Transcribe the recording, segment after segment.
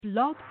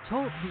Blog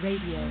Talk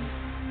Radio.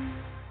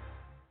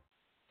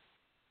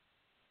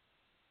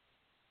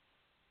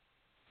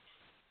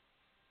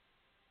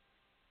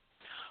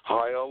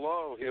 Hi,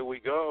 hello, here we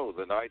go.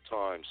 The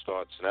nighttime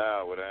starts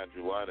now with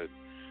Andrew Leonard.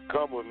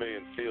 Come with me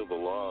and feel the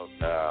love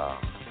now.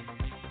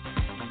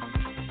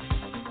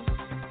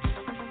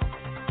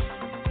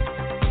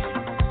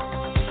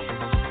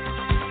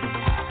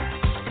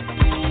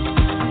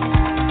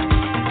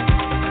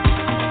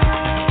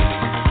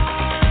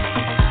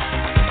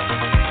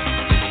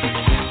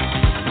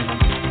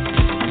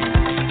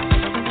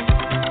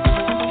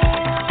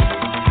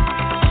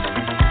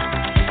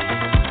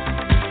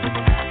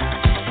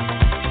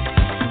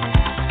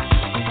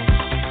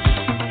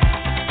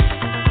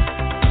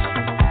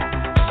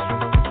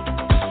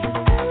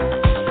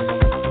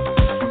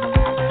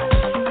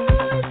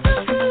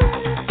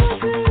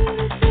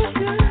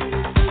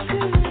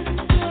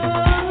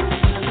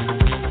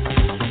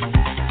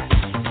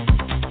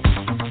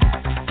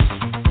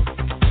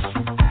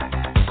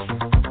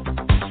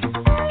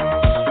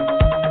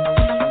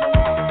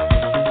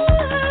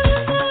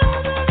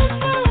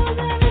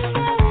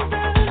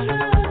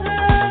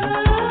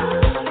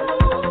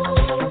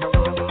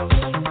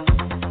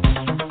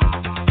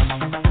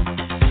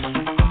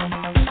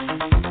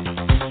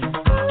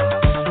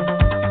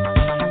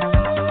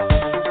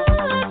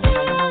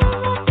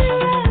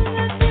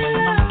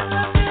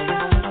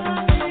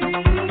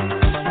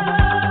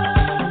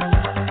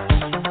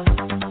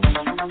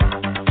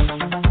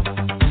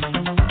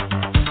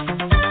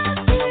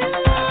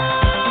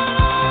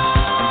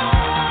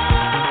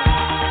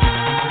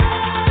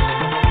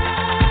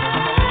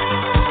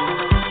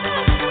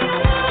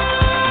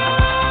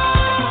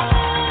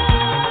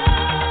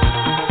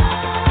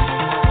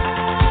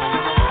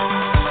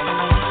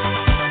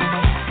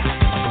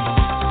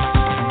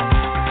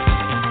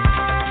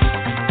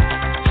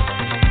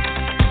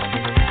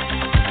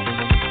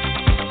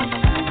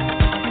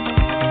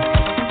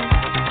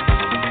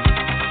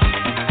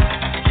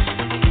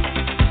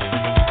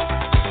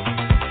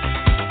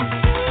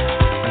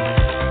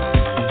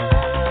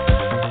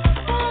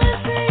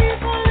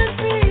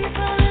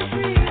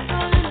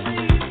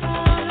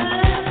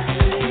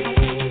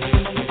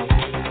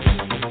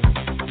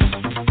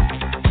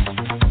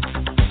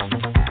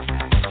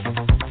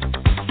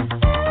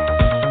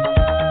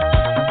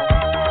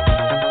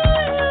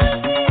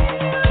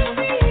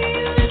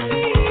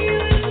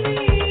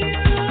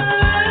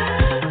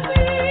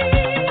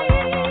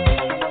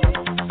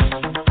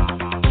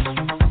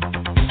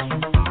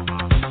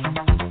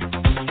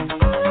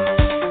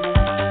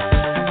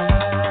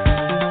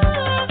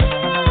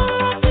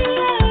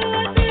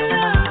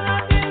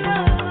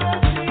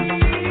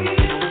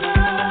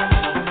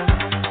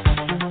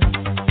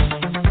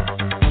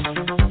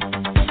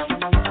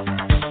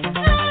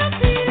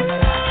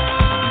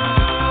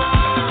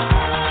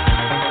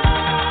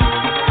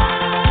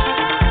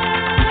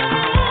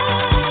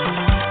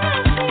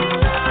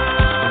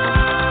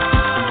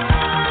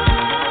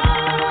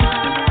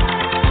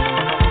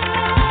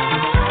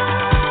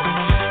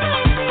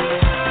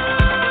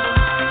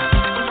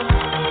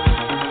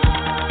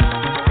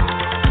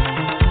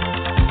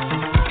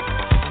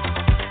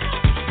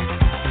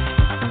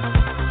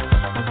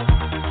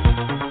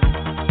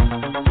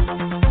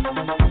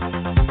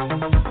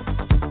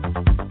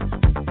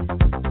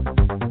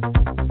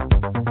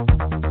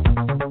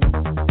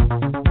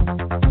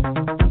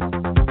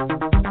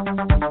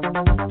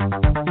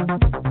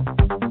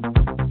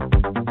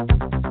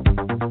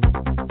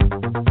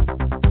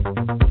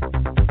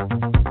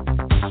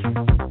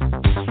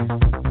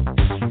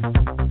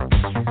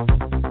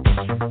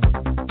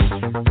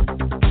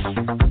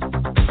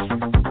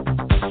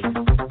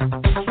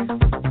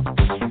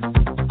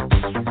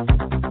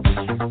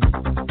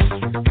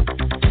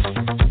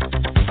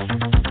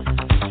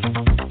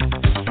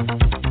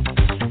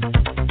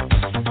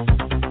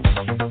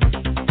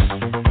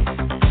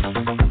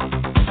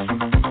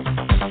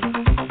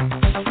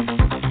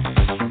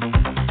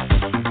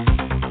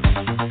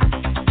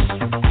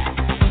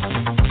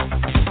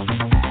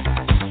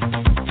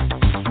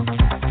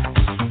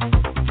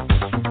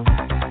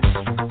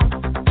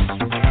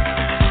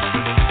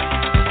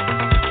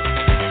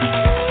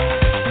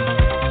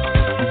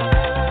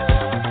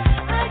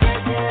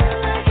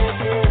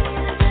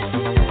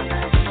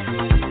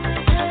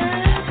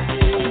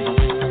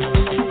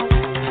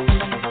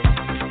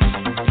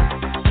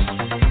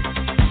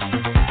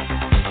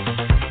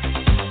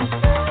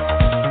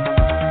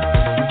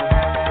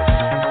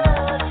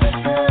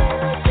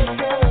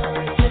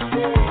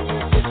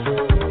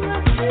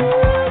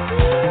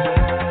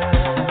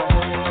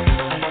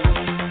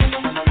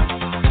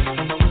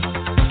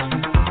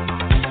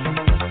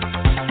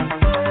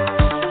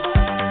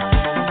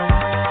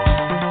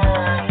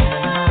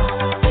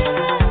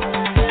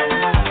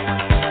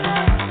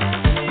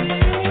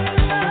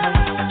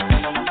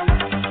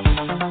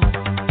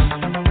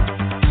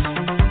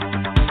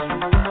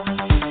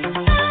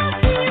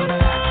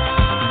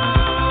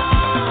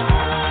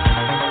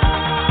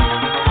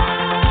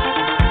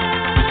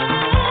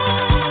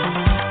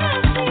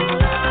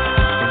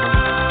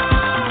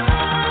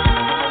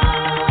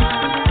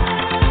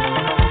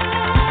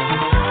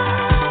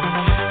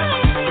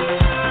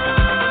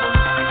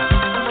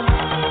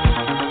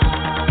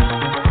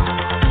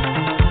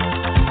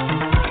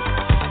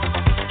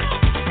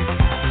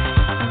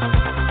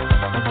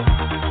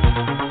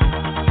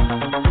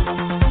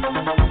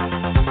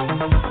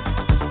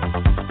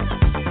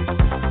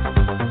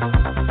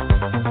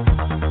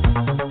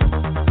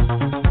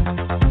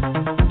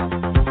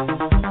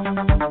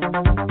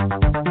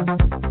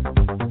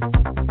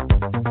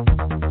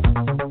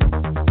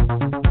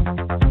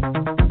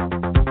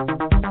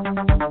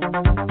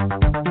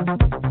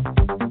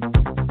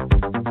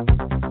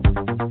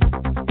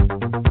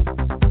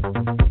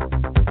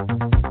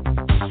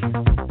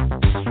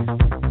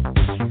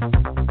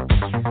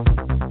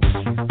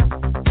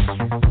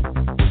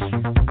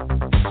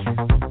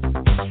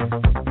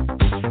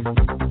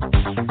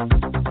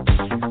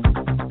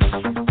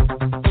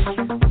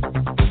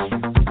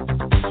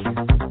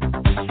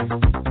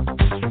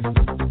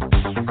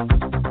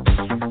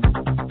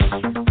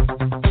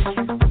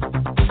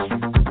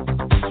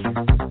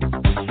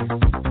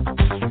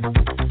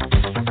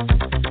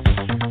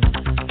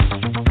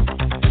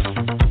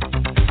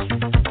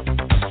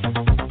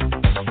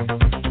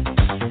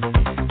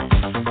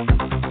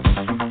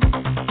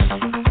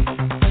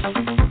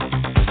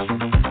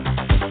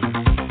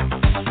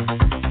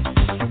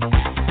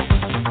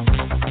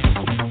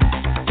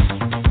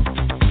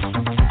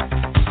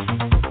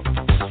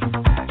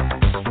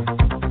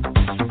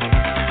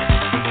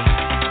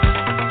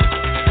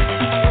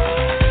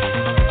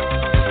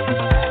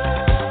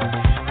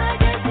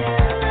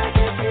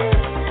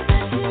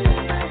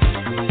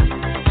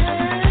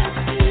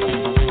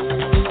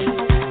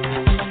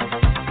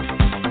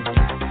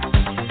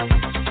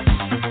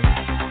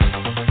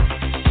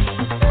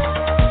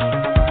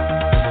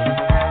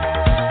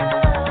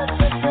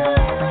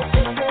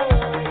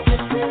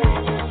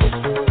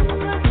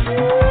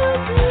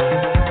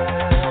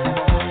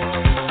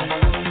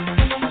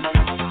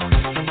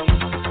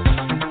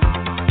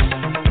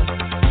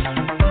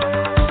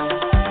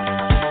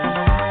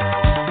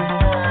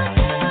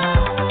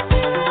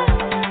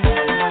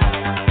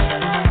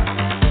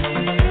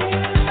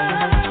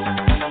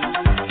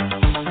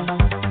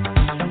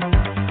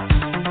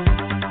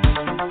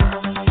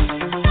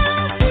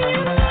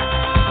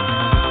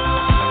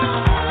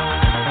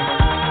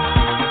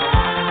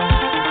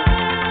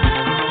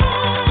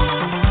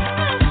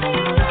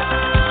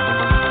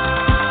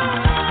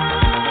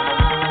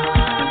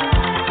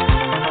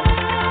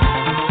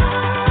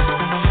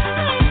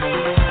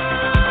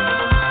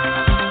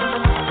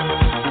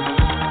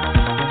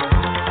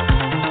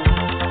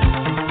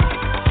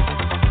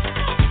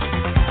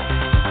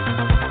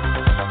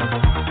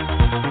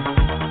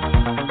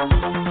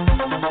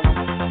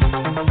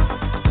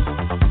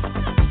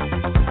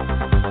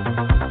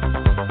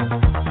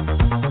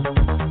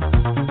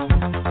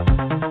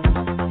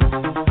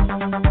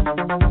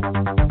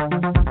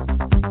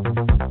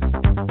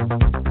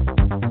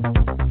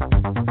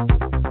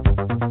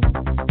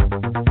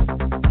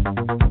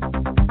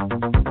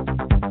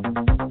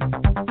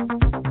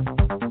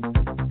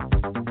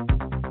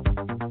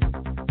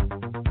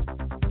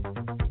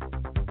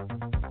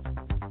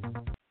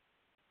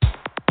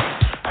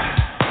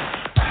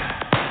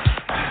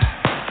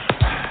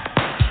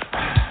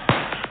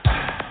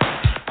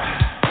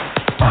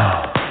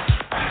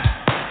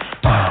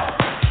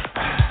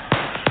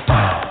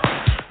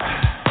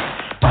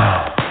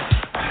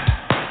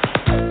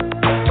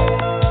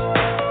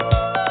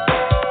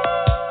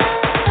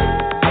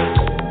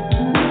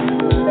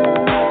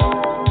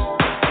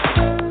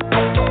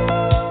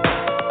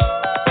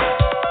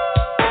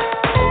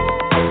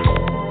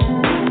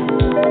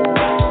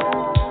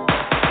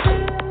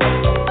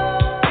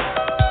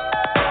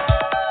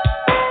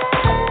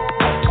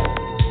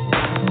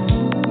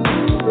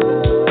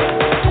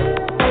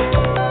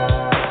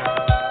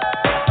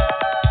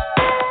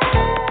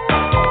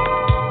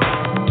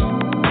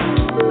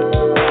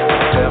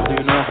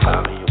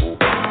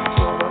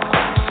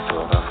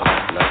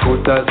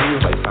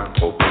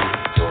 Saint-Tropez,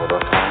 Tour de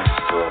France,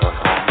 Tour de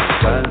France.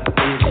 Les Alpes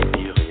et les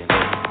Pyrénées,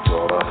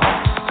 Tour de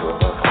France, Tour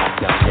de France.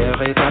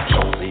 Dernière étape,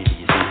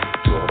 Champs-Élysées,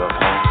 Tour de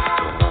France,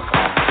 Tour de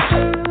France.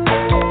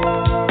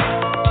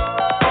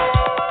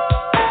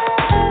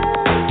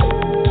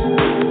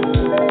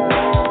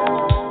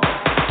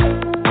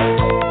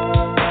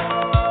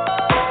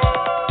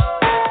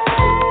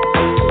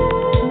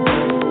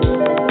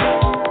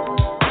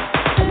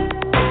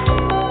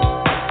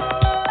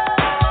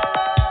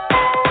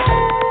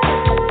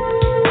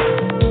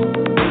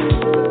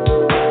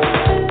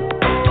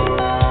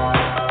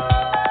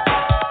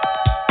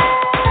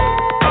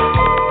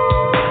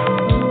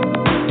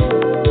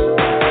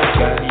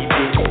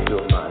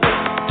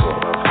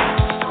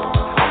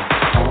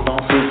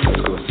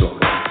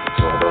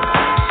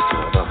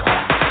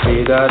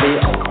 Pédaler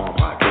en grand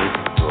braquet,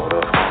 Tour de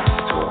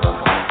France, Tour de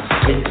France.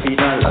 Sprint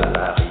final à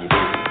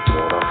l'arrivée,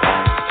 Tour de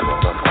France, Tour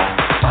de France.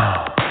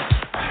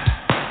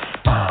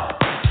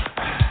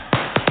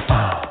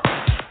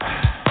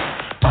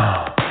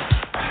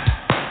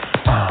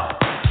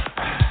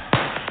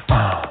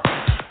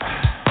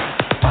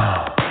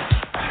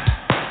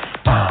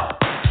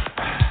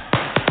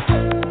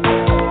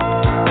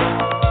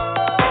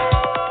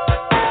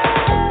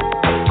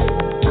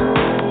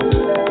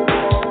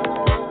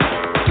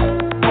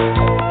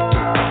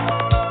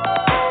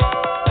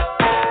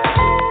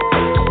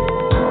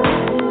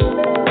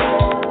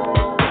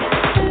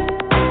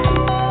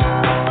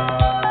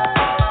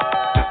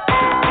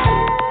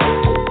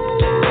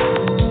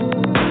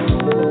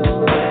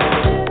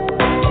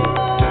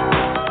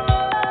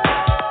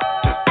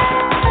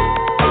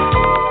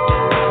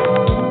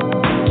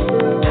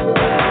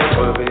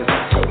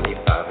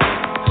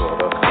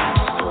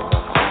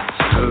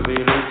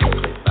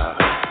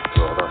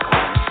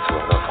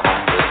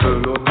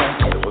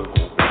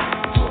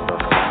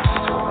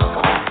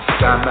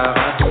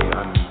 Camarades et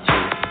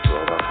amitié,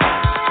 Tour de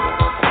France, Tour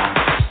de France.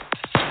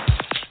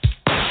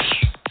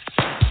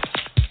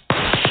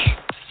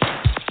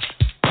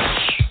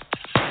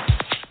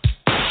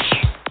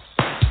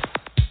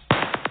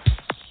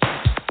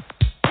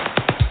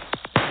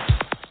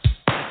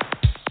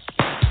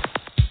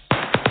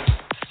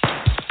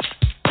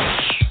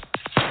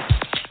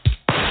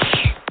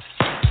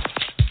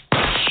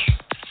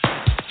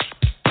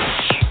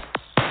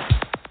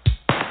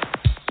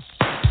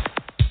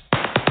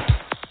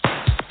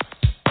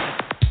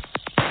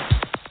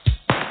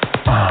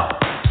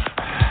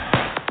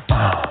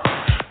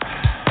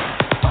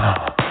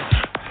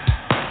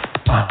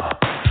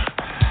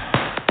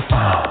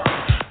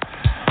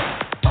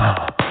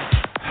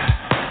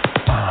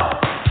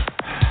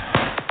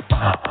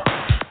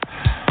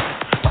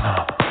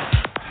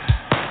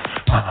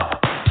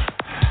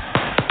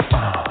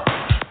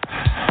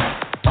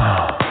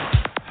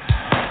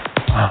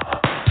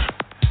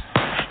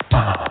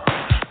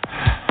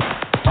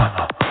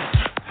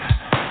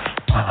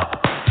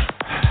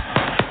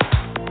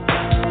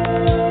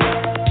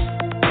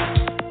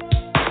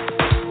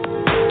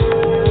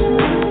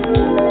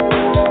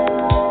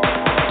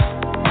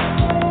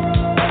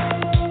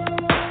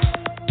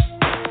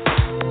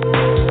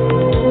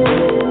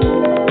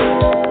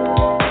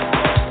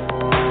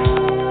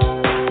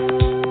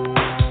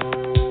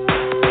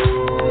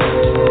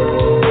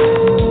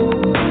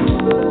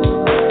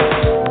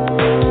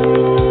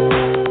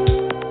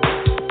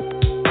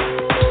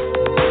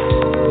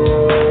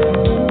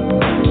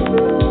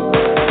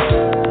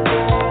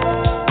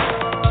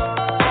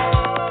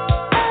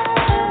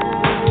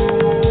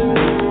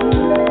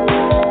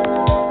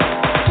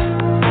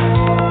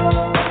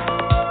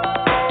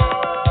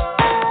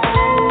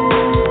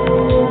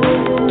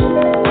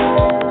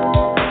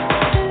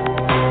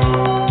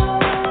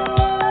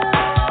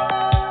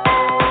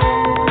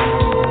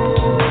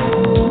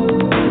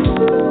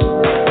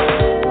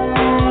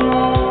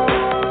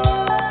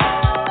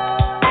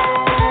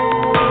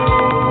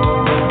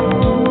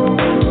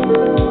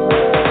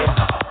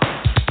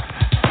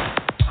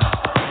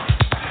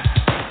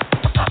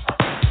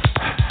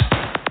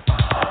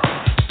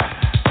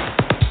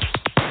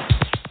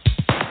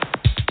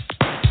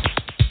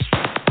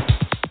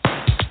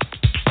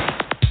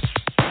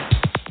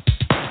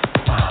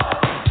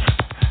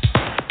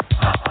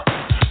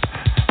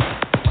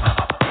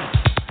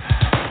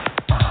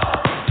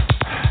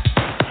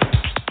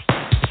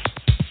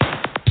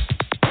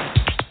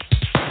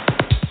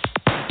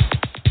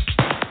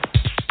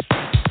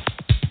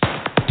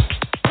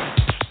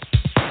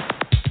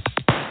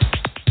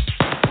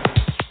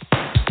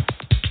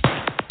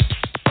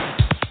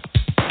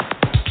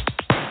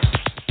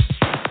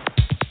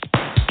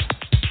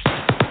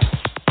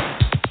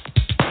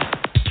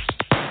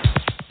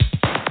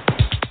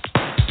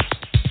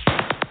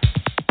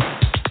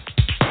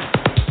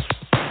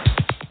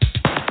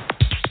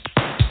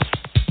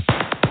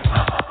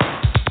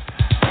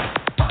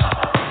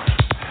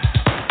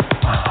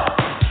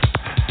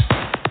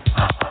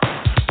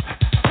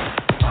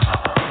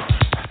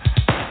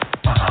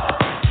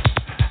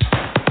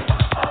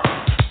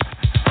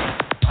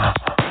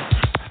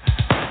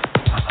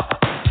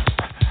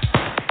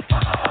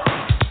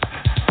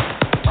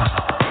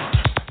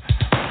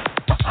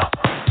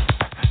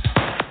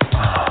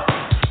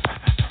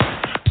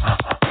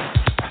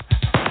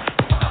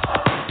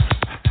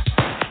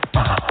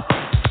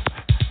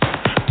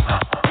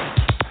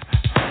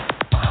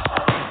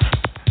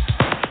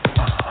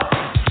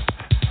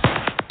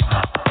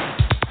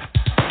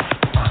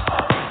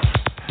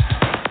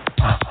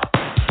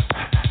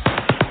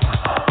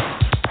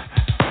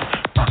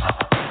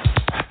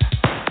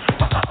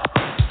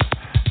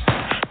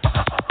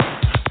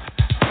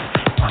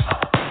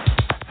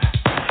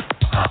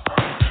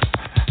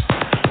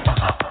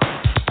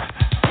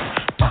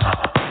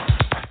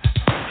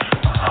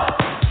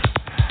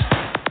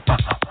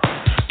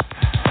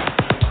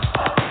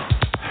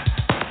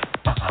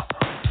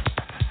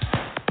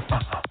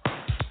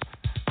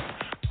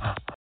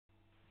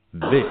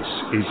 This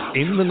is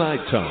In the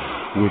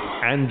Nighttime with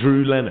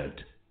Andrew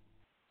Leonard.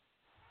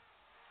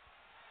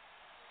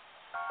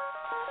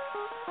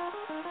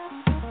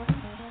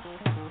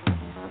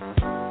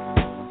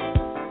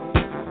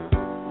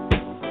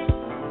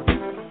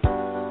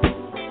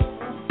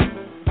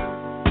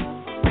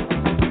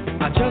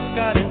 I just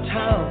got in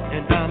town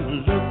and I'm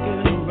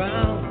looking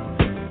around,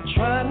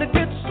 trying to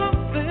get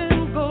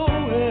something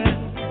going.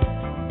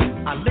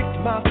 I licked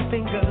my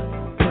finger,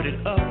 put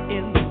it up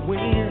in the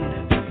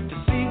wind to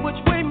see which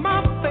way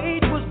my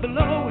fate was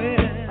blowing.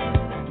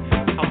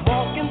 I'm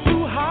walking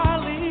through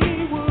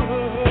Hollywood,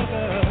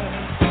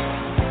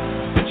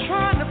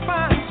 trying to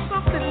find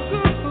something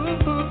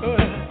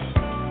good,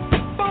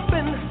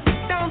 bumping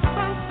down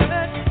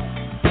Sunset.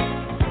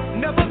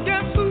 Never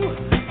guess who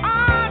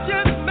I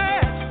just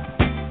met.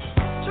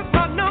 Took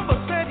my number,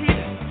 said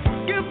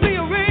he'd give me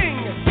a ring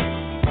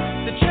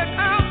to check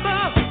out the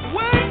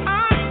way I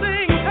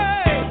sing.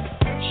 Hey,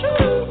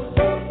 shoo,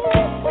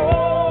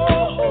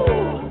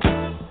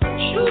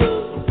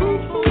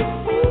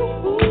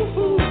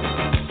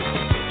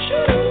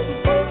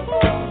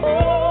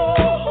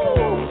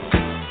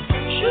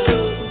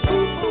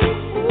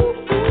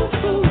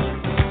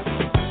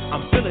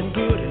 I'm feeling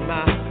good and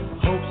my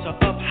hopes are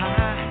up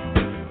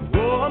high.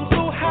 Oh, I'm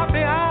so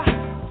happy I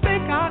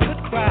think I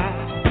could cry.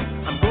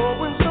 I'm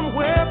going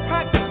somewhere,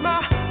 practice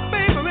my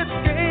favorite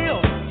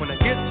scale. When I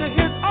get to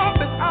his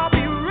office, I'll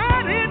be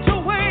ready to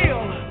wail.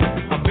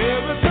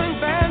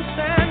 American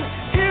bandstand,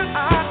 here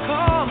I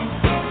come.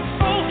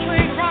 Soul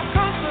Train rock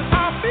concert,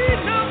 I'll be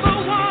number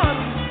one.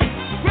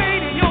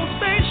 Radio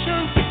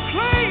station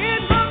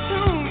playing my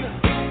tune.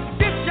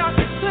 This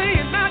jockey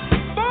saying that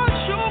boy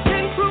sure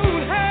can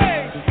croon.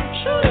 Hey,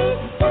 shoo,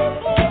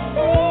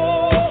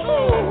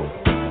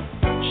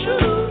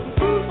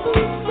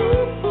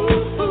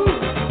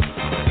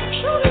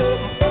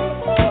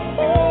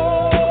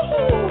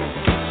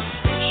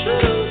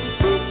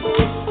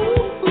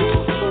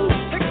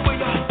 take it away,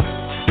 y'all.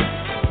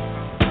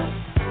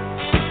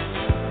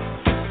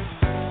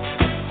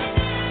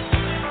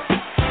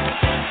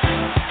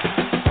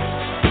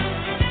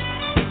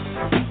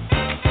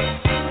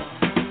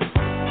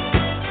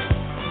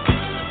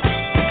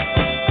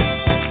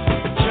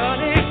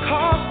 Johnny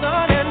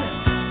Carson and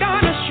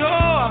Dinah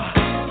Shore,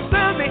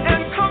 Sammy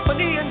and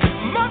Company, and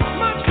much,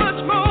 much, much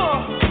more.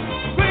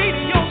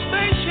 Radio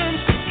stations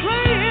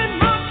playing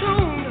my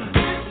tune.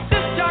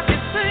 This jockey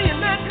saying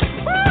that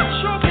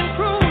I sure can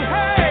croon.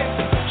 Hey,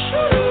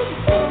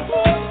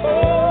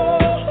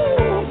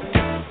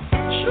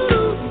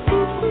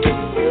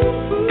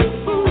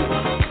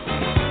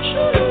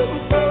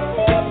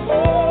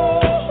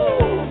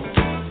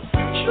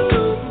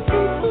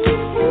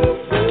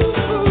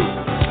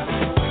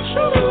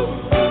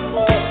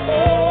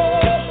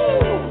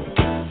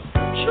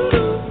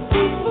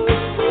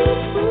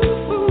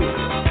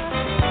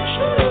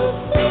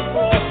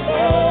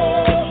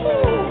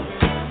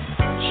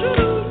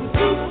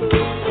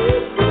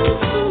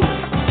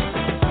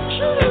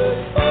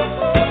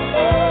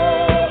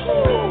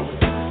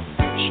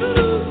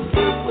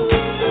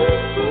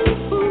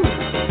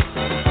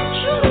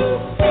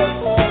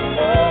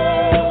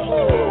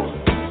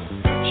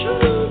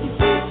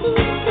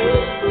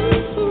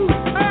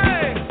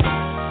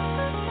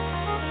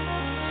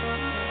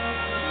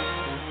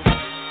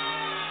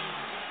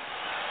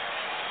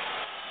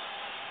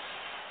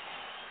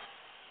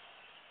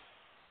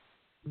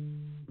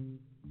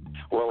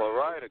 Well, all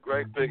right, a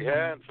great big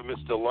hand for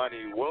Mr.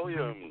 Lenny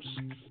Williams.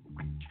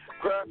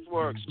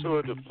 Kraftwerk's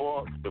Tour de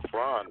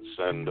France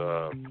and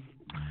the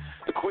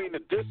Queen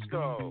of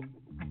Disco,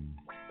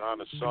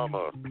 Donna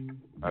Summer,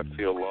 I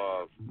Feel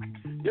Love.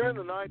 You're in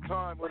the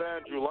Nighttime with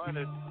Andrew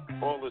Leonard.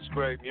 All this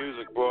great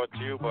music brought to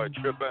you by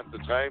Trip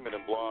Entertainment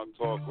and Blog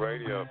Talk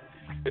Radio.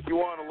 If you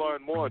want to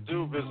learn more,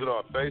 do visit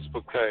our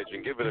Facebook page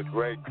and give it a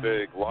great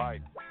big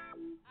like.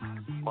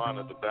 I'm on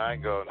at the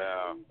Bango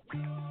now,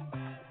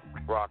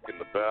 rocking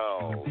the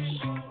bells.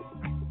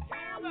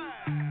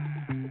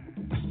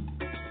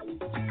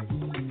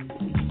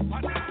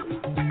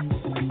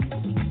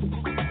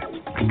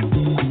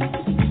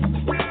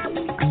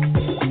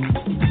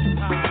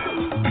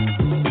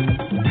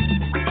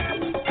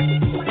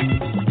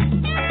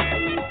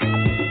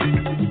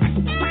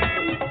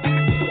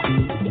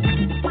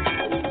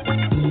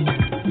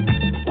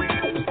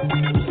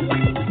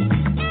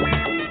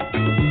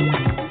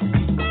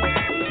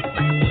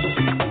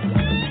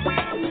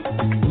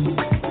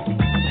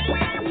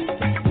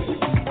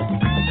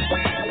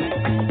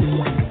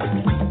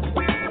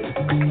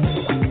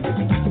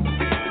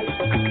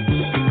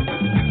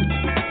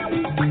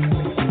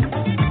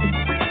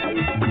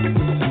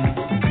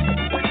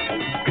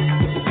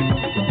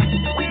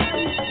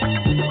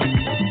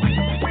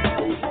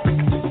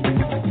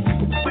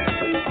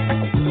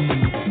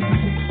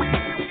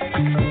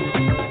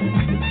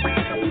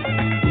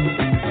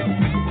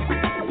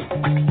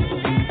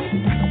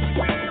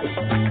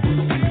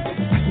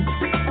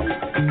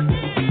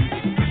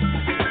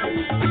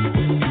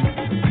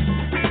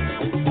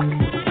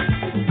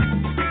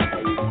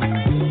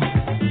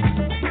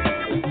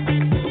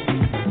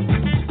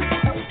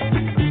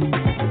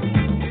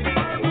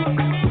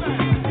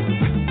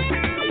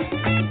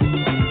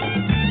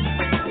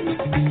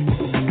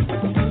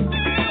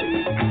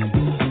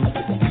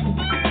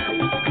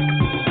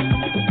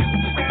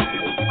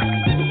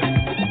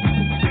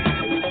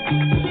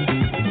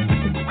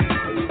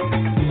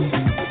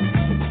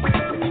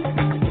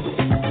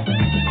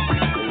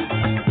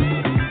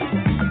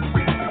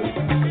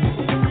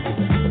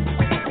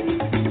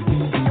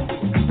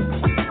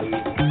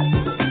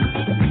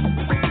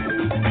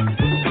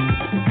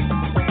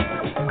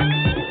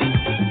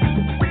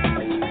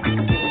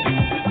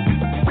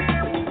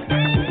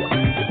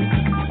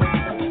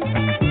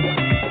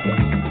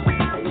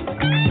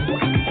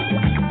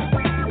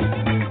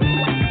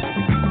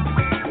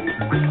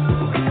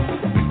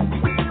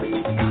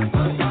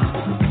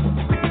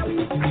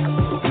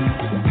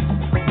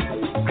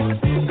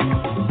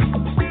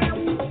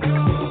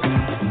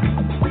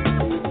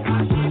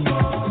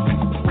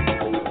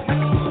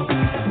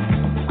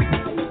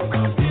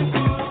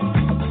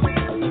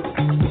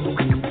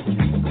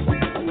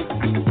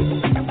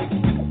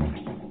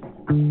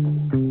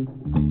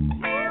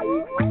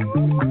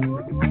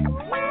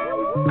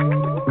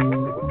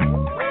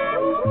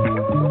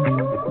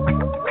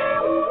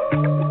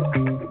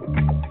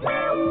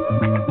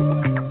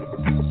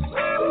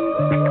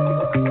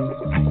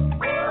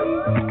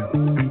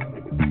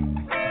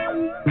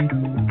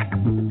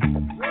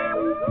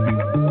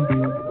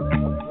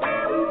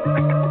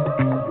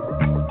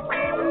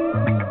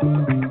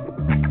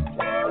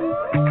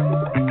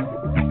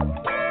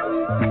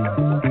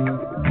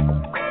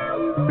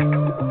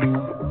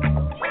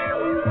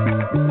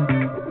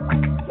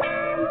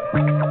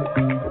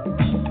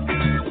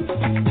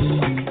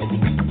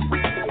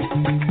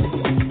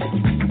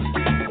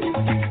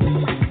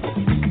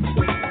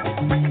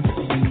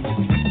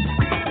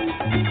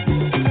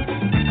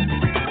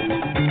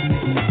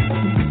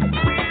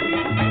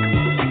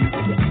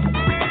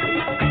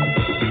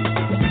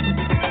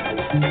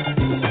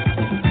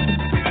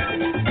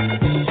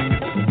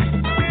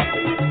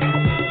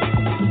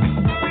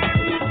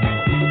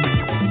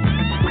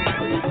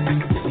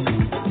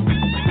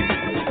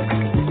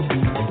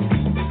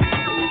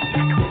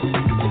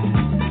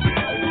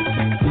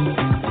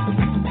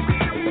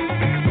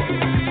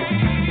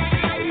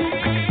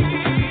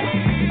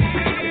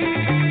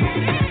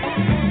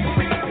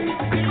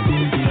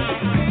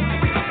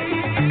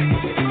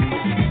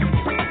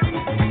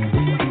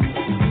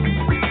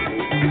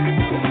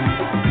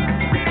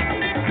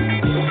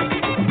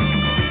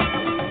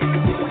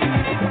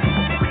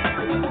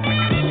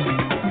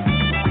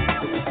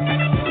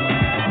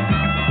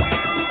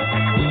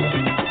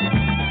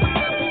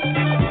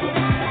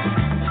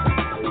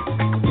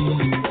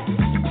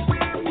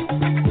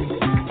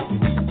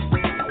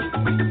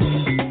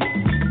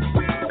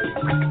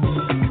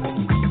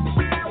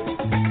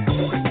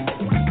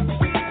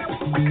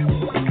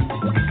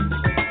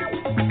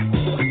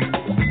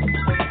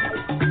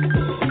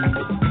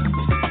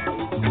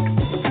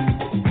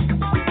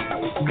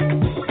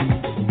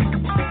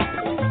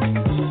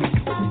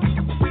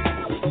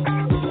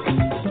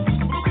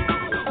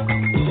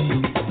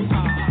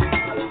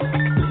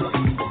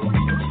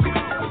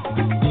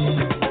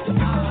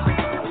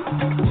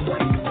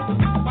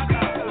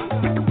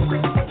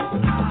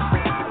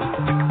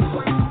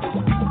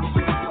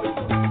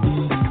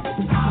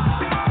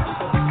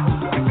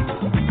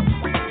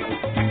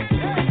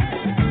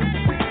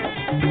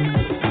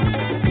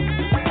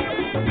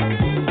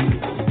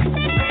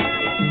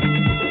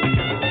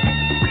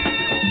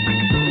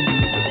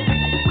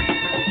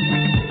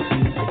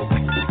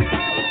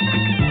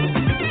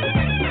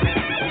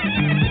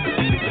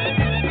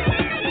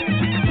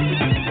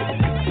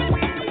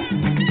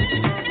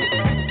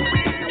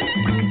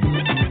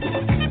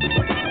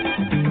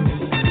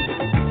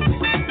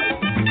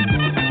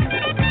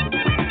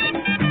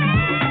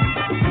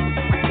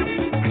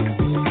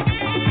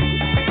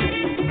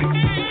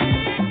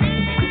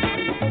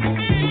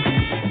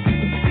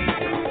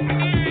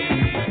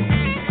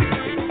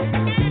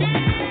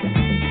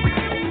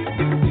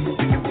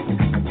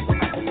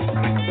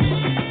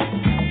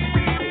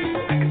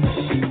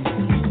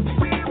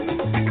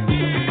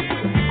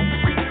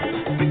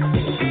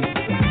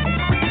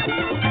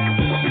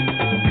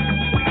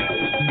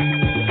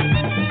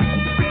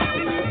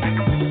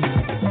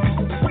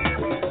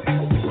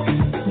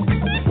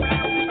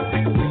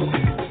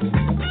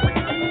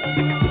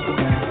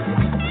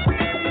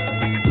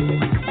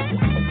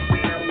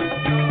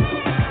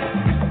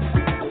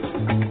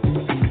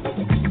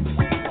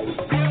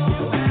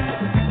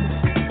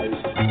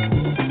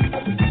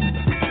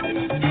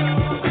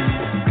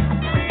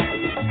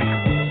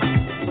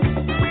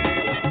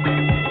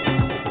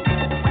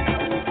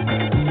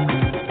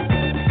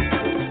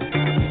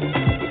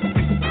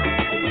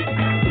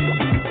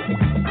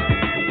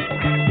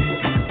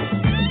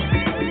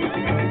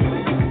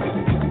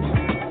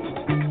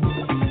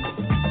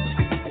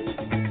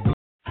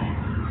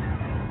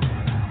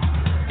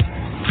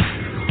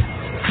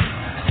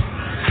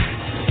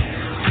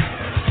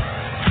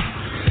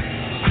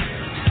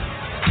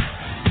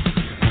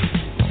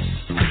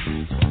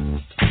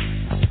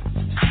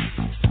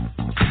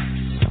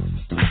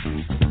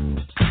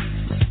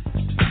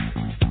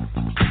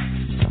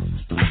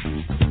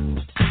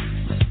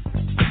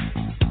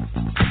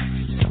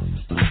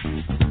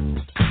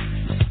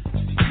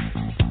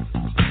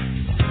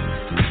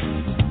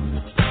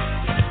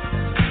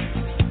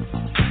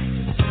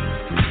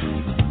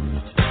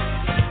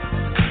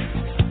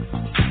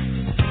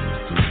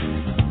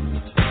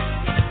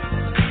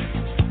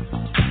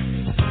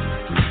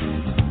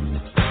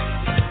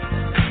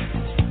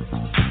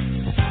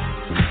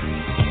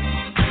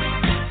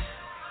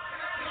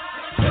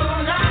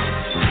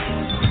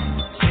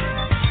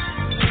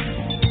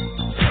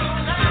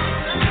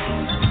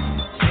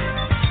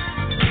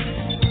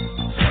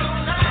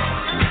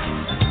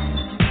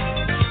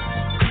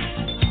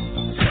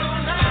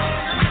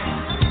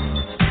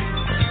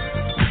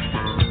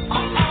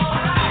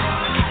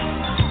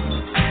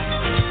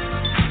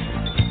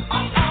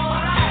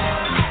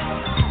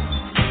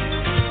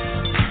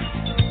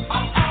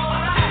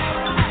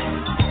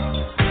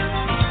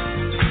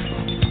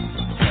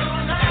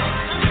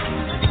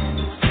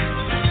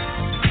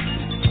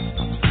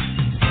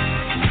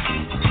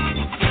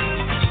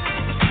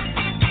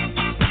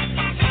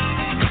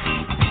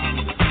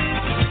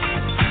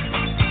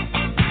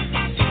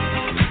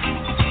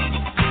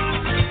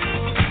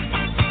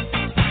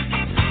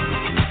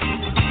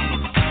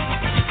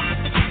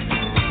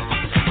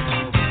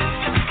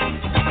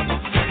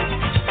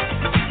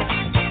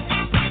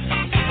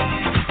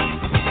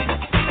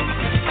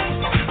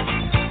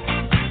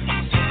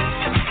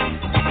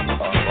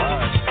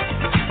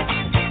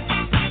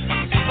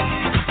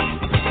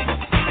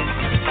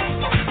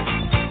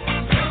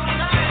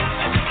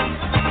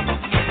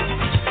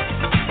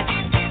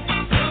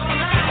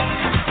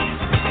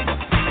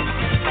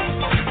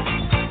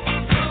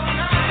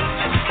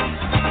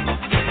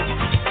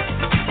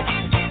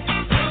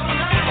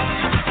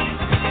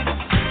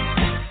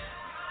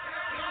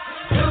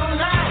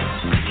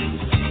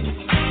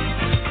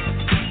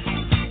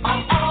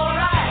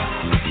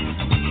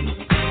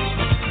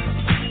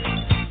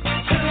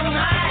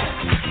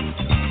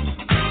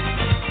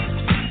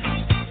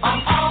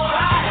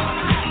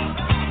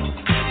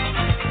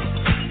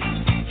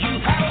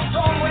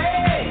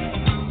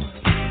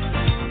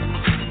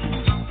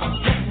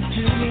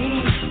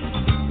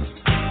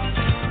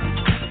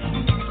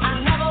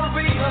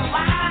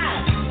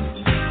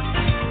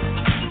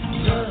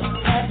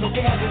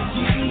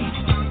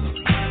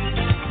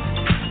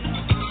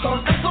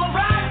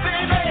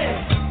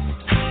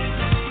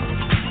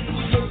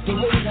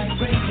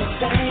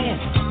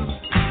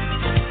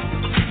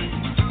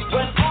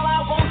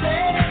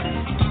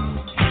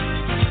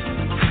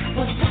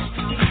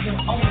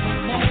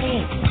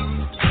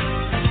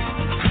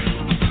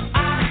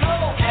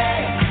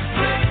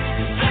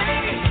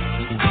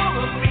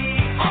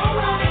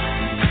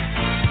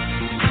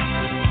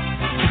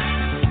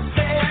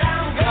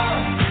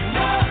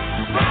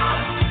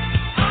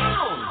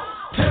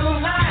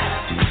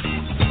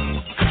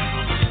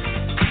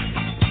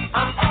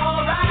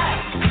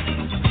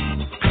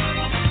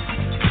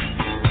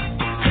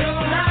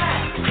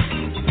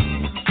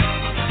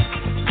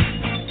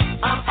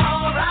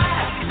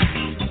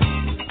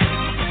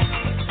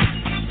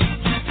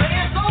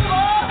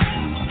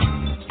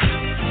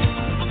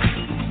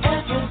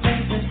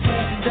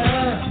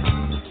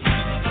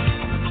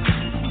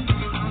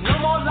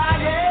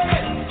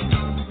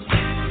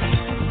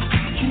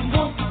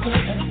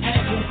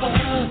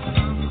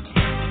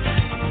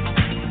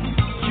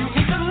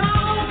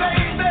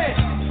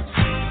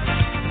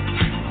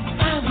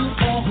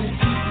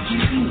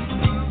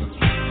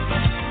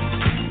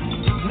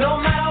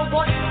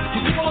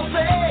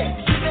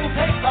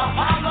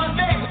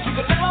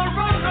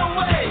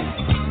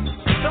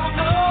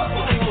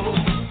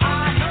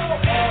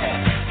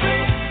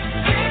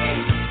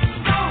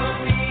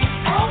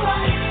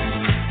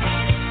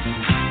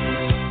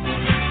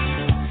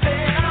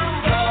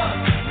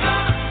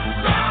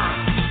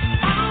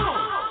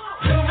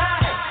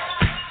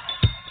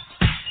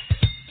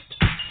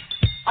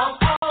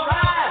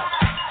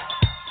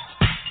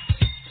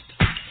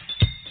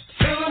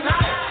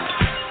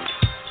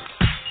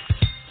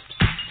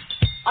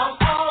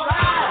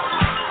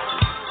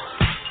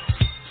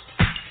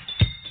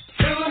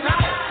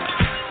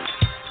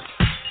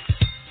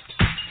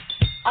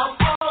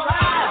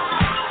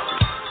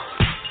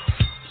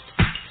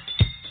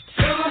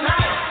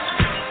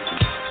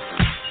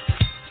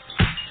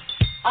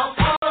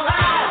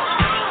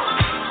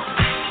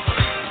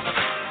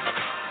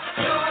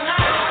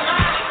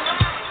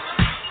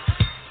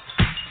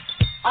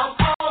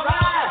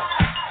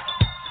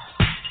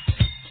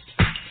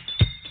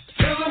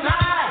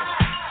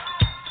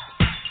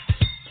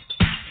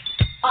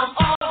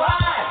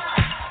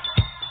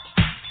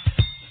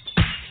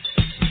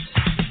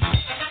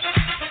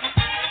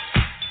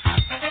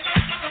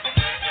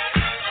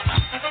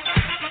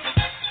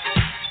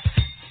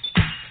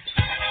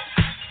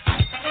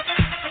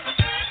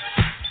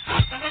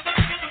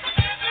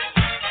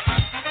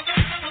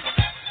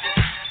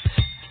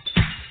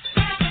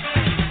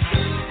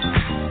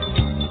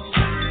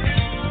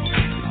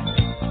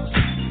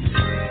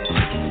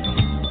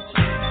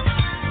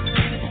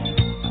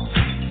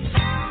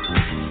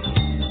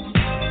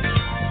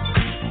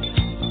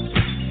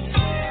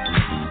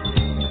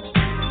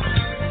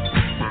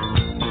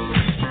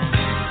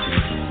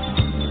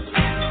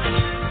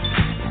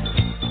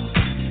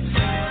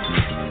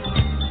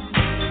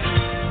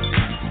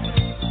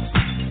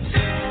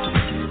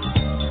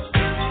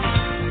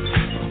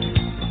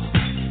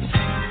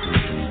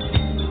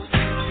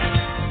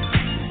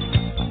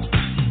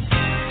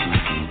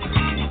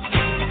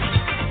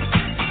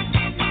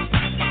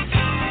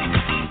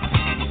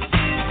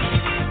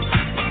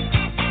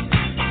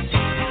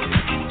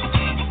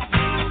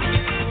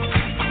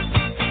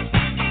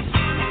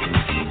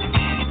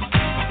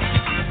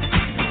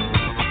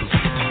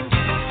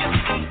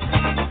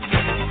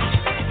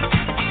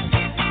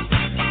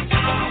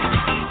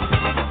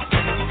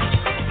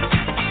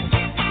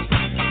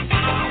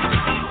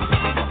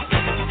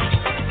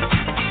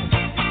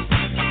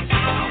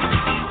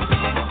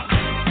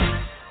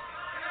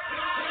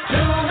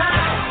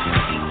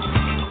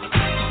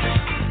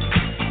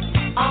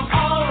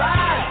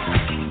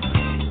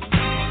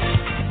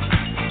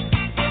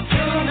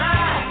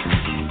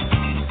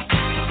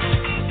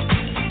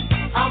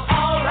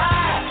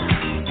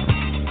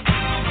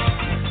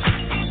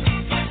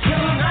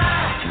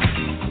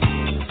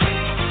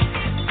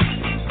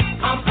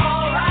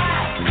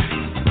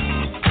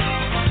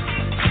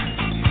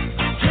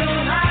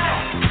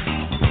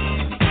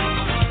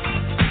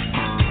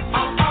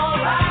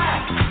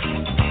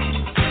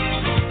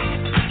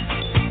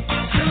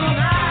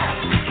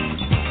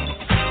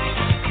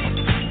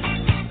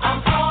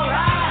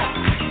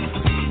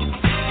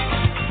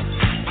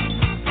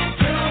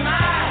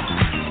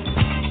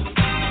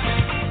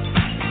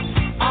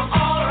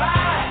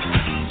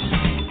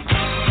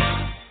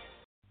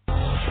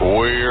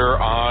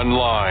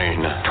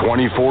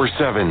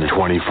 24/7.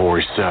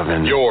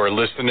 24/7. You're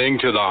listening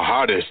to the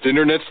hottest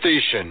internet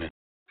station.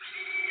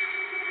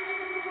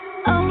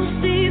 Oh,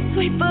 she's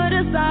sweet but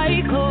a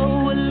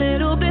psycho, a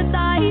little bit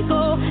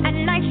psycho. At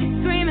night she's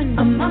screaming,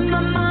 I'm on my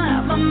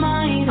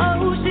mind.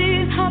 Oh,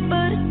 she's hot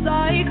but a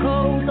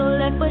psycho, so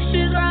left but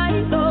she's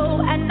right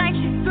though. At night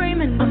she's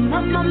screaming, I'm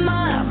on my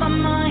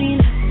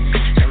mind.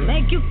 She'll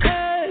make you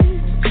curse,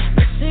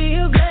 but she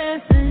a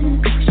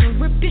blessing. She'll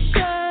rip your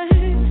shirt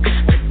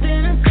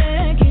within a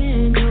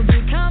second. You'll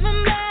be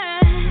coming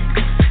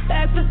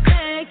back for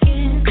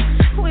seconds.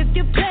 With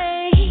your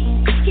play,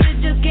 you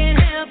just can't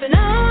help it.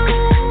 No,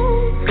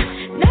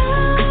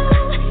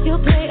 you'll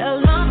play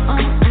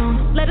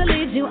along. Let her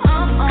lead you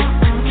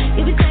on.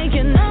 You'll be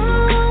thinking no,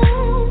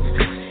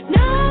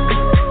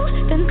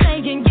 then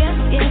saying yes,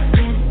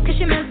 'cause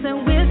you're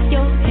messing with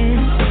your head.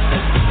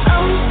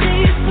 Oh,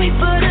 she's sweet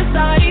but a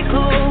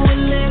psycho, a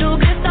little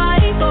bit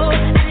psycho.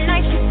 At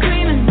night she's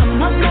screaming,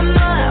 I'm on my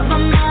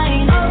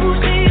mind. Oh,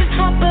 she's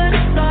hot but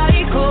a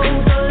psycho,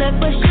 so left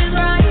but she's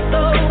right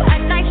though.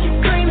 At night she's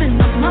screaming,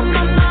 I'm on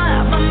my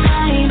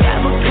mind.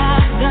 Grab a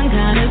cop, gun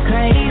kinda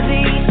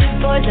crazy. She's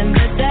poison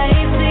but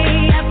Daisy.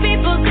 Yeah,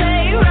 people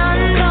say run,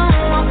 don't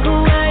walk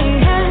away.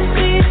 Yeah,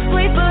 she's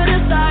sweet but a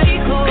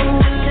psycho,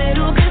 a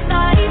little bit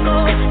psycho.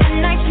 At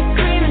night she's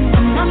screaming,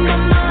 I'm on my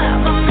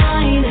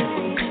mind.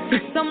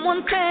 Did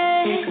someone say,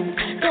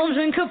 don't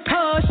drink her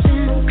potion?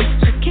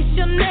 She'll kiss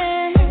your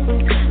neck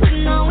with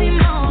no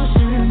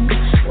emotion.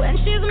 When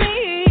she's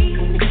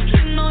mean,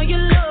 you know you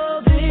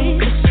love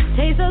it. If she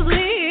tastes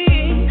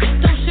ugly,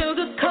 don't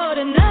sugarcoat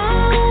it. No,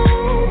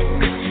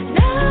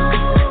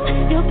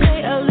 you'll play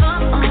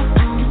along.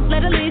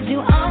 Let her lead you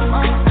on.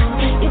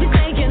 You'll be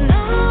thinking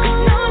no,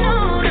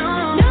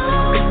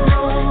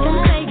 then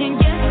saying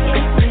yes,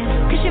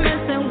 'cause you're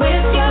messing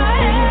with your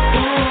head.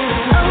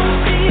 Oh,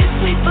 she's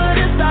sweet but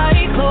a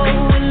psycho,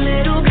 a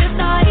little bit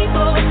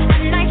psycho.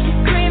 At night she's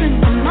screaming,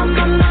 I'm on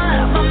my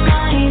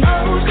mind.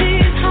 Oh,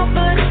 she's hot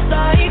but a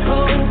psycho,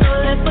 so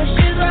left but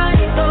she's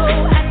right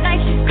though. At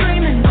night she's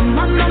screaming, I'm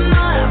on my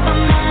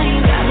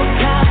mind. Grab a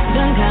cop,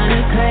 gun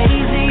kinda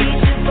crazy.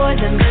 She's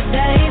poison but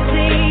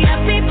Daisy. Yeah,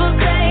 people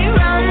say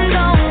run,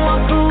 don't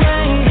walk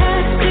away. Yeah,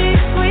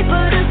 she's sweet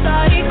but a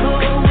psycho,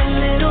 a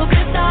little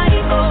bit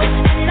psycho.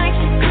 At night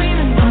she's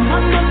screaming, I'm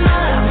on my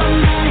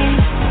mind.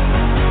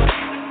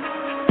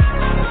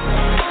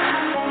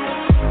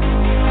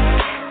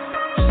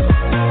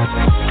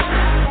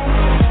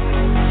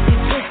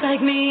 It's just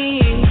like me,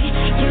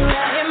 you're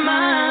out your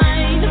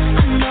mind.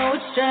 I know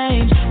it's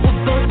strange, we're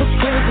both the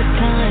perfect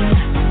kind.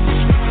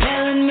 You're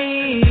telling me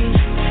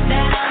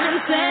that I'm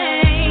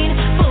insane,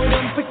 but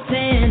don't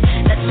pretend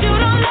that you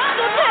don't love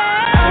the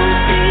pain. Oh,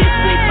 she's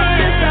sweet but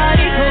a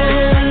psycho,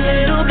 a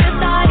little bit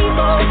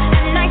psycho.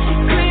 At night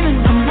she's screaming,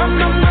 I'm on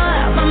my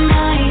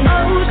mind.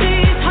 Oh,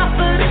 she's hot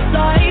but a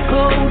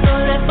psycho, so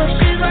left but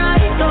she's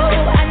right though.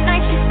 At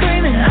night she's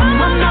screaming,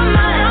 I'm on my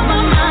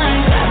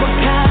mind. Grab a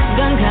cop,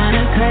 gun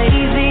kinda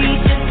crazy.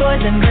 She's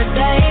poison but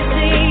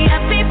Daisy.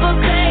 Yeah, people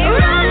say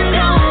run,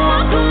 don't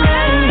walk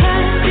away.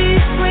 Yeah,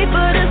 she's sweet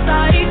but a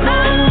psycho,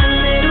 a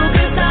little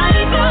bit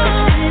psycho.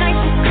 At night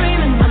she's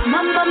screaming, I'm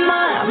on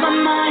my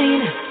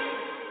mind.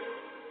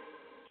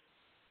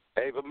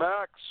 Ava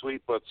Max,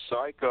 Sweet But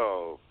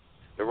Psycho.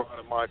 Iran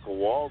and Michael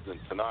Walden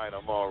tonight.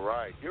 I'm all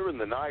right. You're in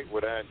the night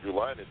with Andrew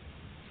Leonard.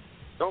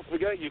 Don't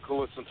forget you can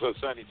listen to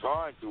us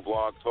anytime through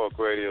Blog Talk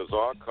Radio's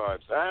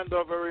archives and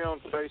our very own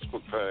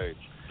Facebook page,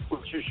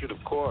 which you should,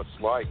 of course,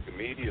 like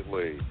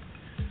immediately.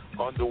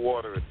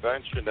 Underwater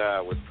Adventure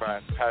now with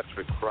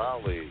Patrick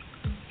Crowley,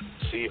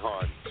 Sea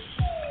Hunt.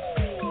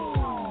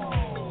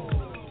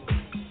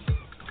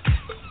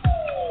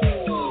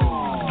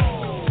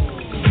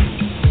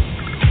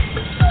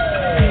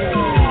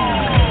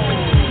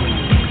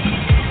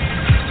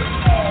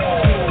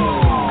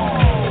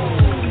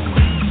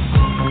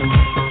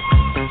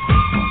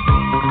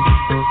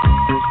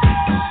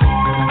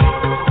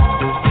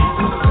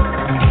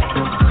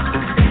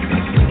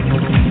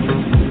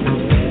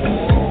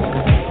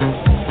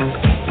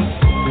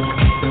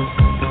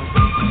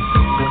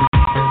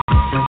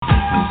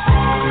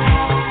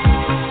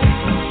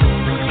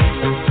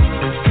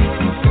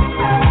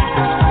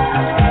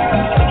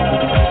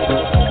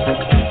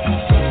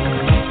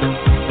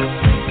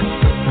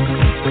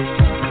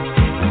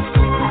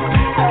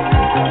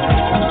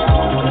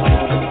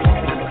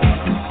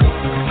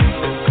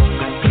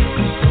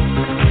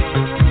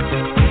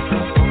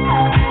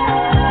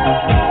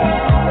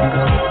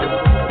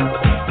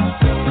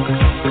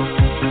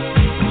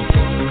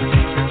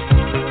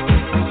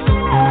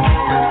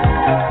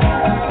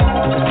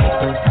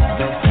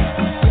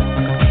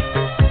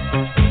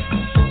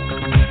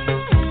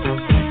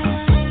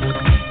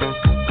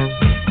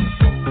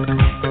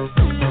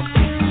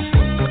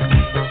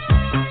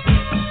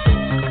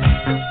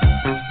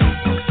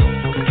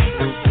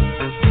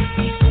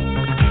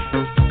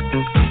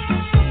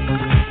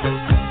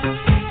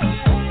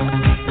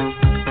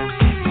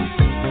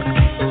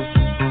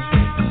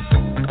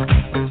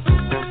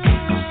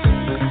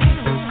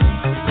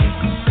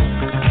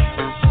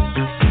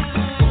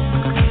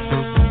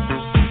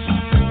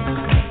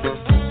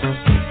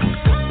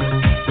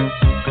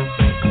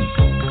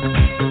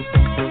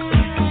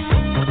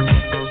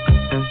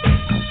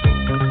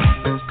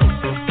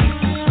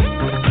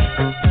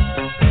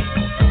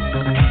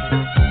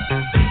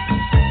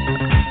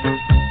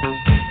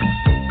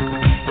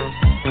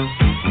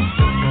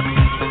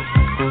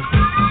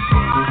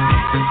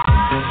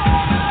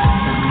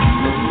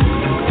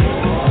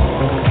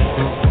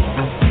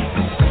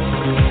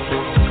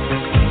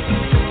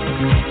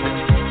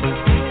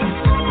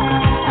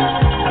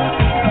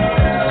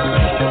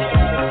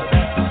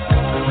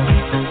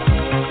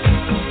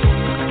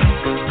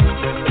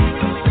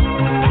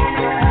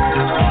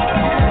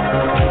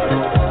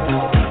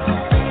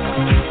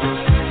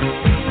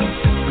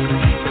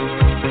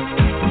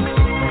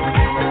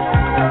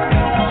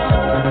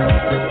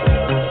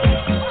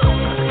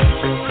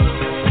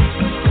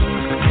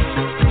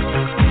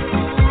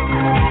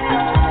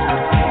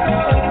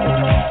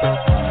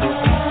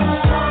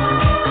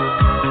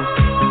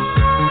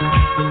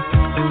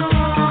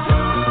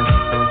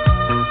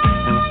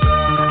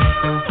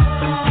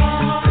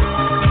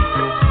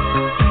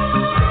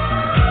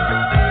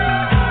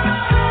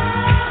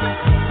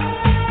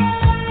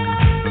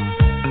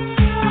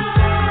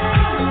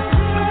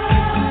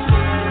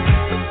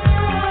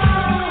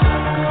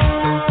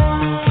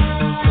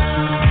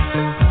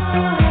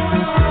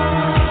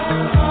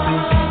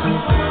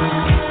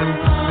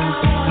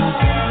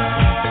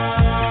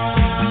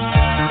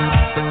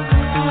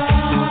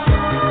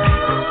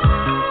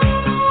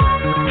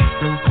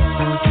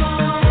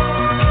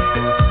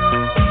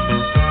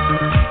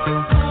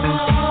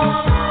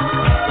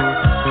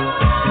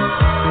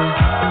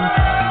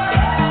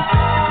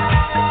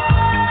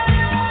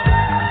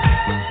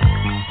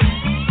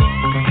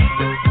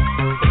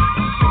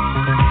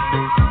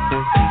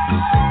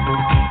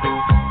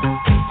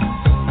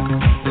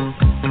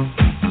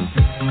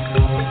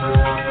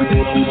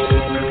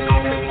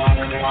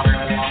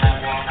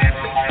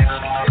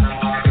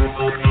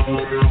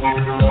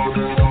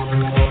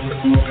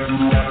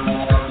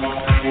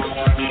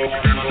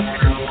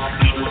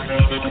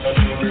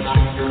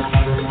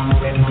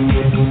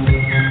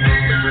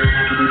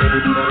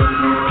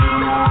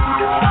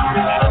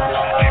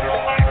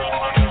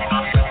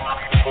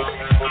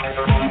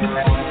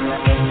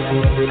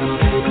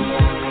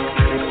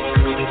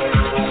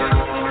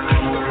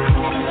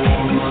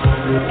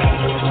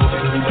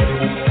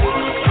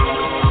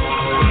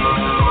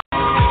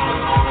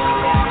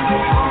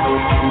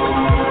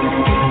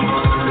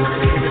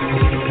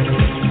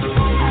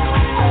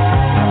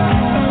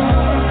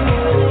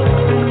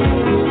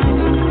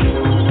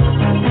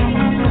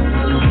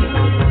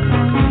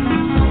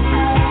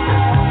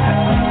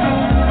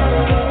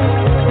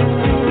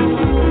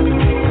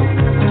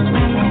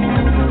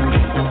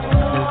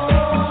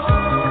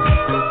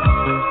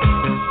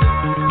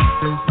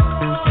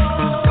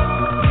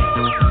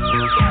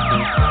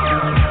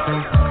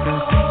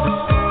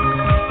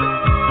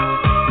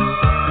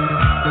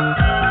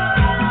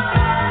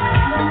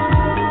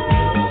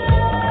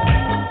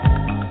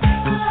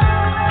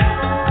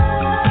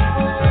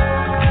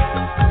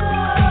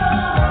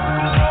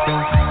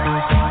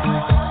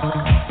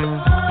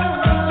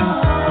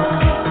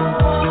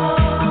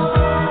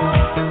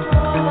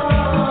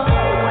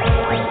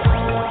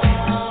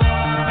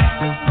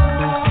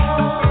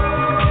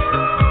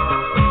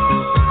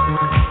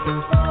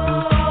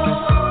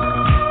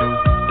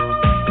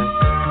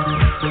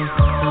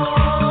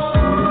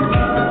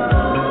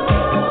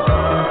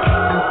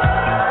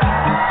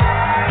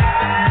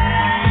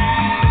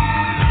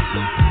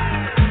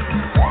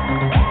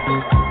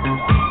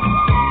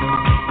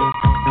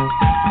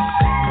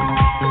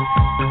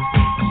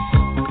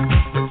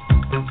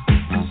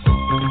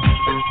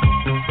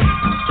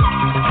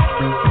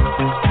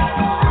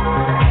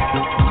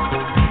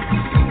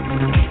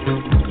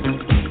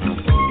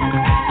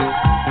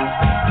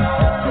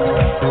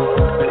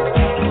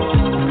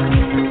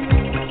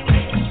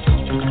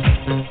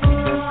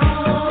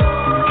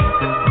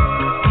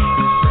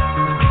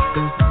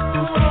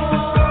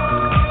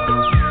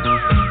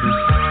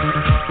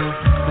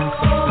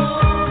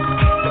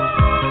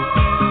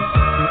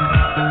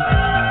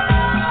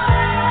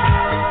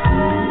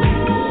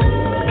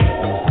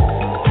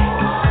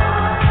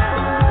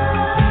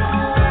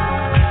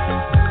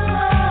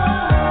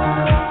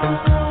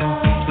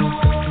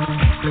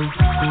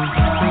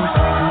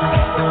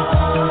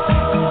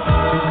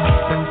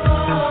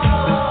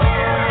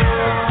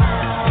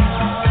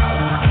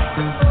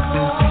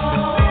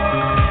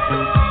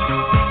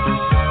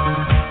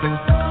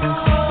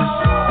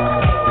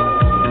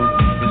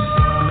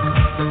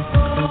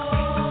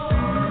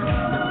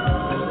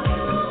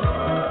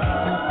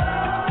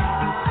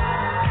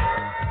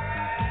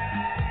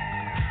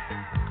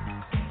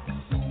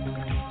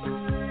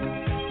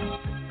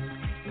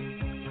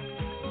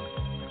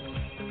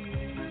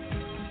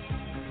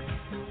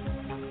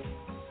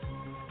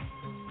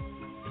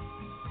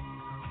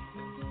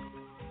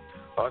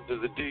 Under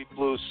the deep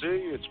blue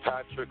sea, it's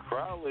Patrick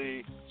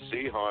Crowley,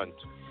 Sea Hunt.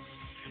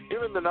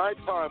 Here in the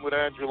nighttime with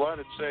Andrew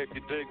Leonard, say if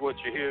you dig what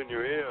you hear in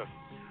your ear.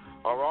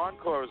 Our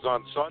encore is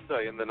on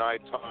Sunday in the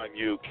nighttime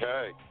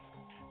UK.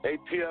 8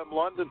 p.m.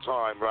 London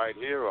time right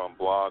here on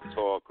Blog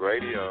Talk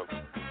Radio.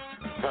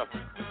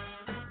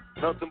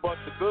 Nothing but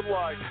the good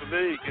life for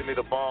me. Give me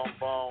the bomb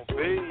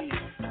beat.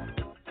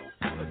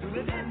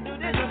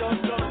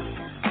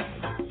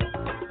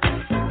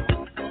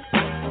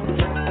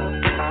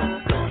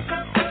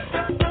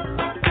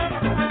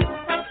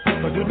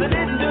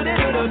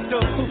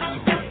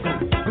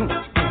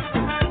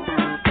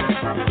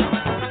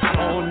 I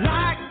don't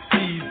like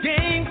these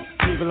games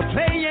people are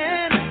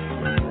playing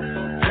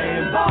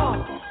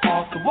ball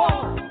off the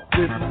wall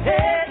with his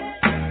head.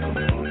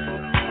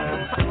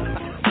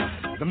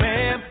 The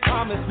man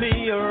promised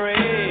me a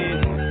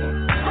raise.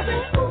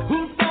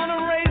 Who's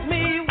gonna raise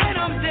me when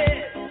I'm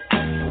dead?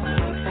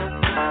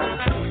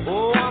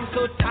 Oh, I'm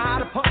so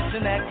tired of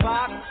punching that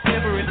clock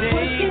every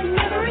day.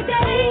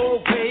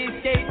 Always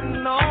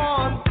skating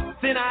on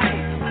thin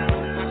ice.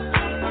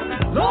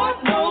 Lord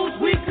knows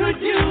we could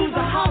use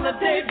a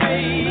holiday,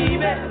 baby.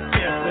 Yes,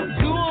 the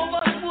two of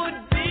us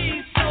would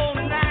be so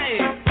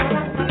nice.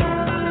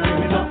 Give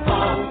me the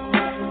phone.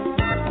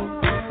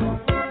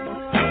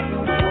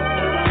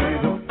 Give me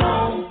the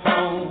phone.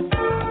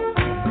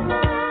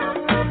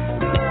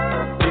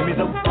 Give me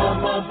the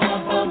bum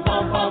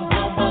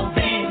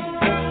beat.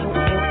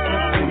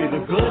 Give me the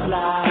good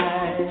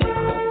life.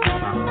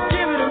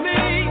 Give it to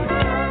me.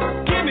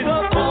 Give me the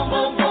bum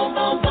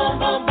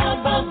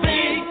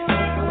beat.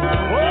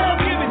 Oh,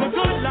 give me the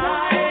good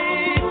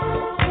life.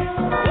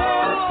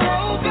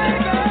 Oh,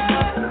 baby.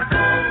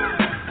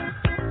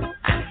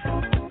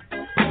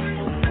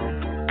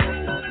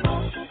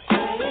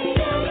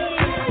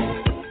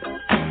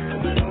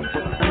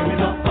 Give me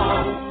the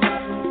phone.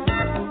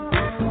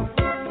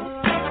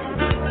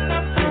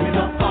 Give me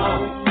the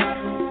phone.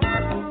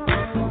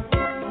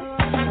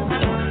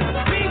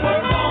 We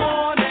were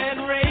born and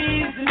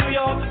raised in New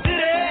York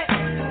City.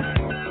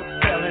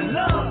 Fell in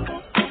love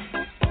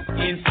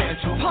in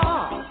Central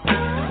Park.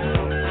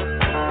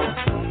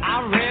 I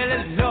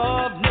really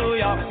love New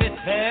York City.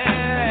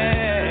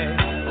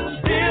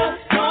 Still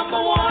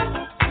number one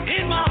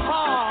in my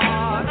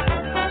heart.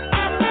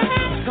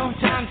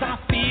 Sometimes I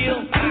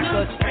feel like a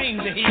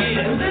stranger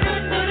here.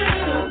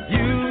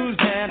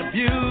 Used and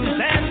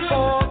abused and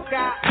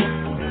forgot.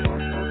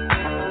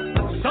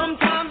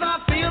 Sometimes I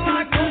feel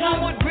like no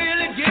one would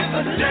really give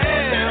a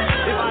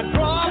damn if I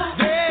drop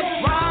dead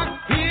rock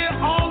here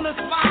on the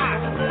spot.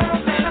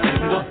 Give me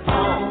the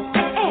phone.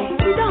 Give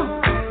me the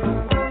phone.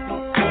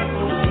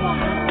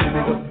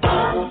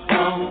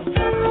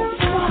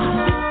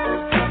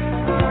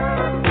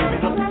 Give me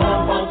the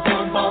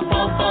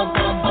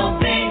bum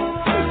beat. Give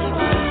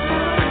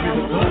me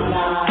the good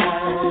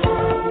life.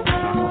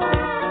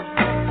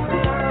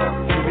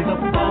 Give me the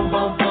bum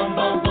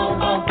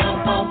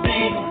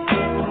beat.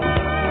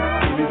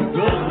 Give me the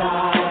good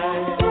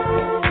life.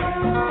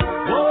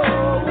 Whoa,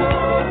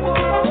 whoa, whoa.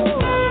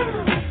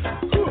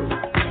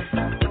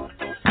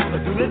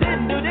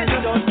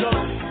 Do-do-do-do-do-do-do.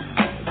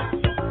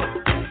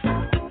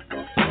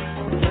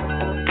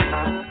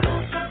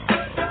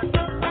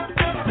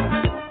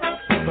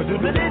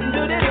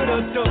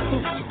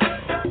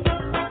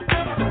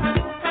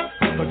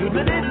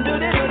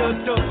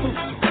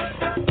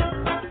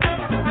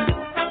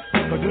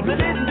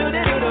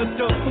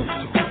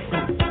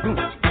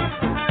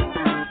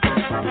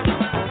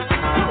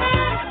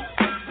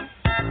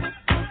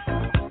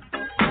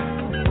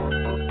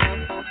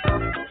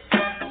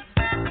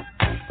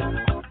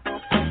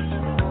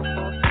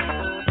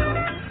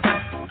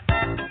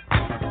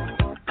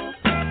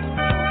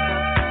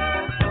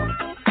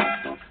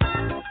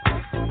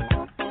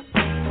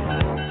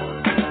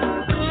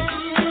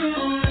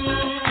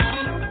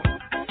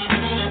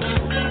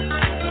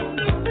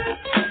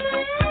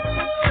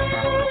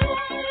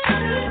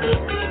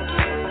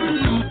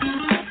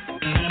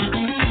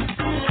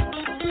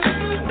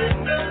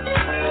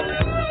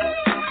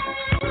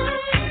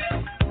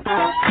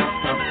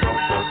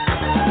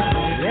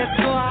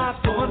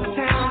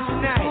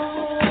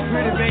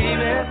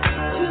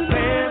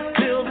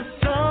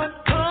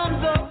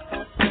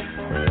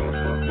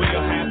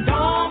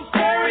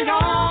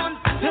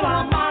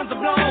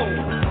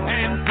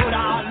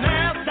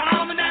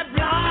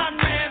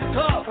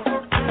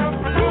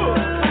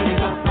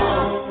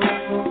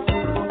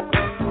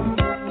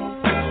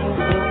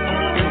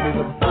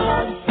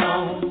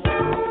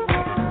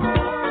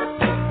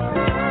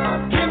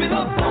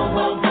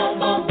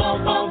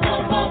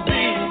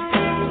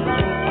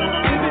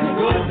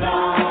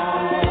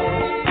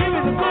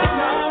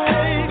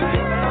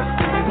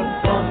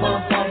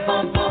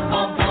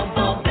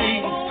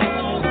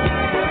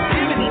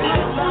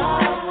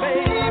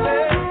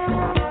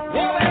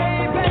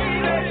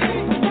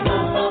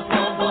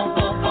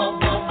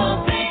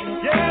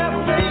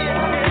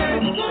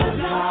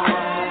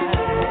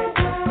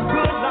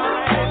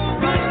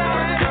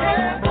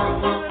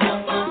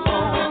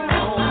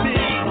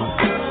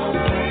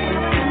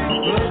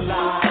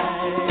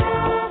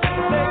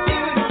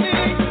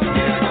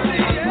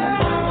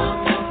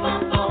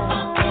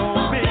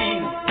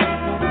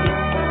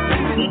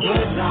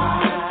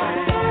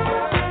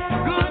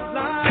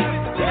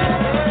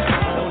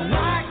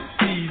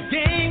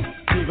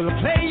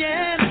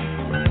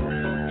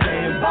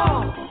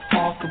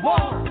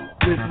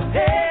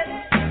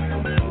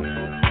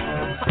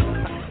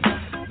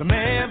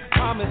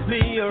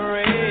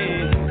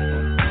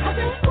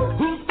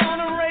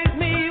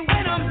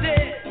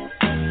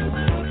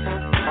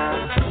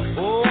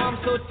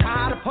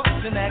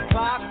 watching that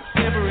clock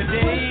every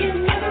day.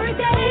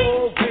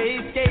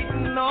 Always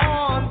skating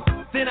on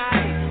thin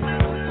ice.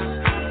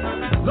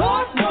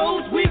 Lord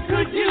knows we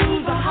could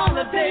use a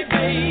holiday,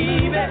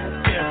 baby. If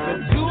the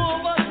two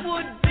of us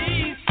would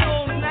be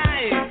so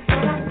nice.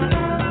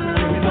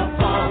 Give me the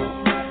phone.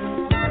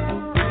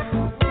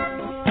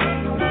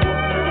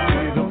 Give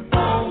me the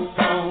phone.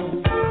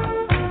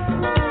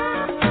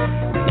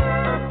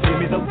 Give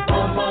me the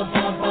phone,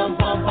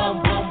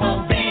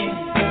 beat.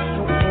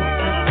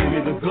 Give me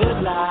the good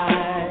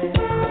life.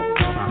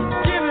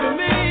 Give it to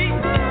me.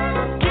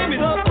 Give me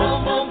the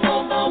phone,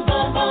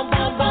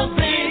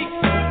 beat.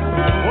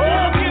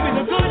 Oh, give me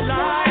the good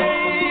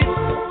life.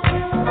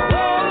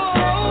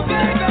 Oh,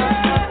 baby.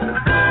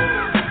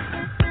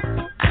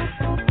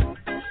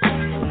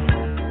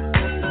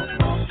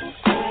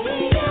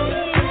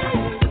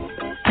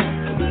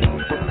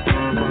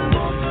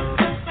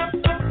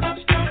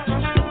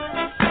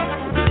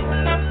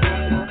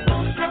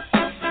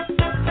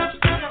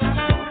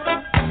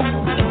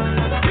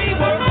 We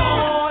were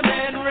born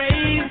and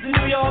raised in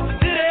New York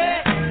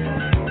City.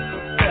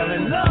 Fell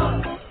in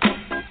love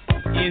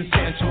in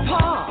Central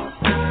Park.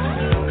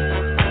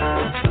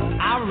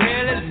 I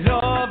really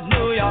love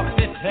New York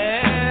City.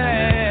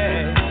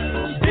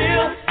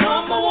 Still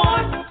number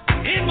one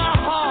in my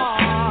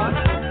heart.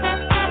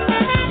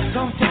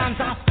 Sometimes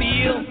I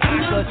feel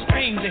like a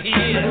stranger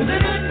here,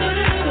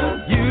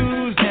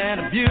 used and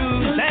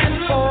abused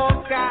and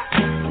forgot.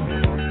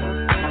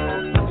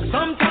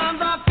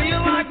 Sometimes I feel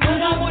like no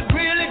one would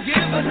really give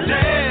a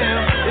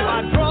damn if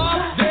I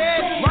drop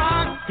dead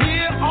rock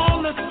here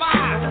on the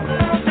spot.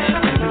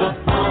 Give me the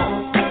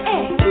phone. Give me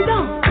the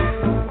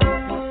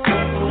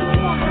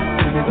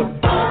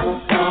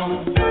phone.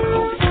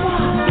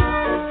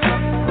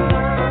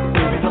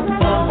 Give me the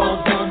phone,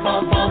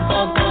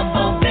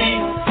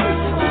 beat.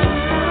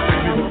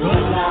 Give me the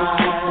good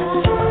life.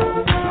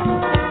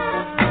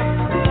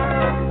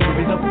 Give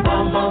me the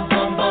phone,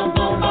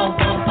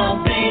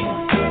 beat.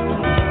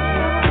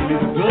 Give me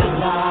the good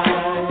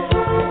life.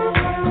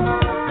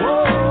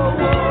 Whoa,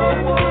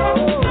 whoa, whoa.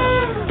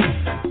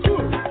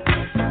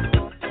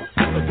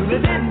 Do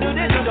this,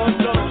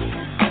 don't.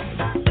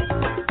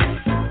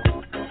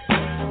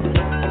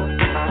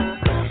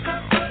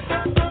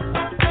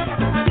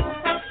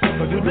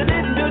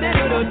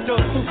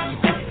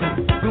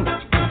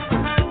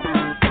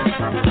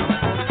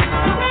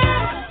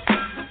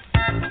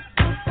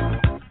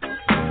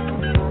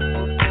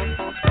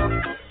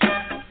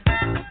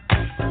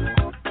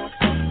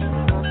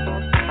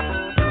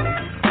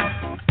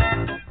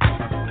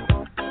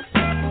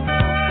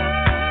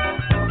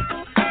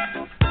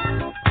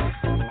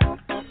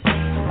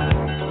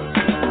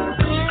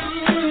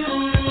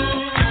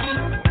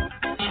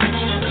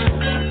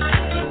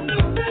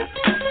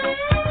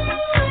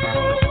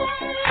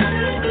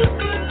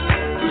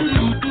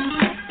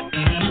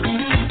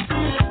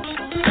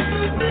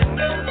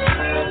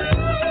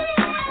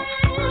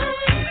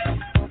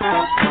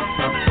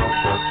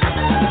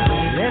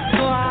 Let's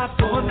go out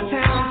to the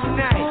town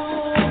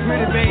tonight,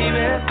 pretty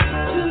baby.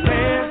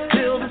 Dance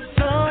till the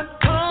sun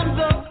comes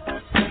up.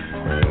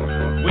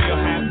 We'll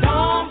have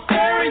Dom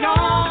carry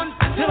on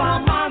till our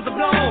minds are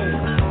blown,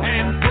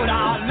 and put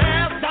our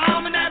last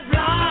dime in that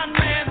blind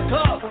man's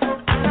cup. Give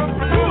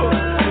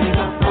me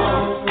the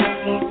phone.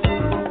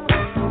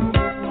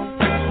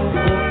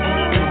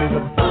 Give me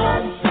the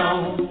phone.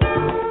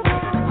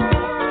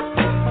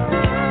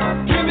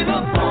 Give me the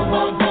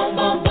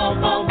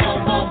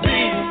phone,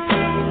 beat.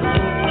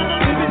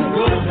 Give me the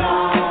good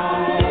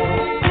life.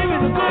 Give me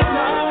the good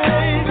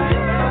life.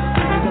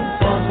 Give me the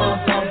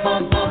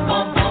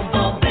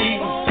phone,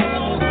 beat.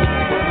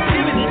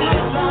 Give me the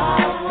good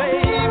life,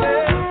 baby.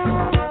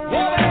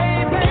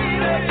 Yeah,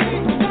 baby.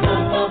 Give me the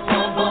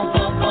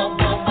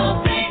phone,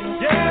 beat.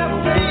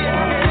 Yeah,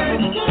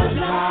 baby. Good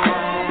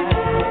life.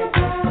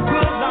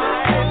 Good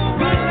life.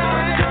 Good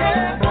life.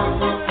 Yeah.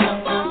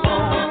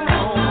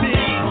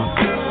 Beat.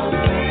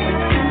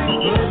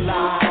 Good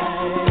life.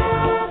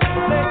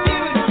 Say,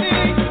 give it to me.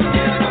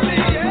 Give it to me.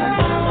 Yeah.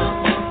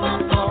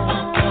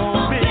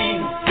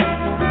 Beat.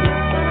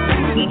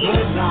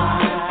 Good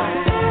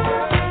life.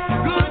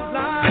 Good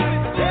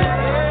life. Yeah.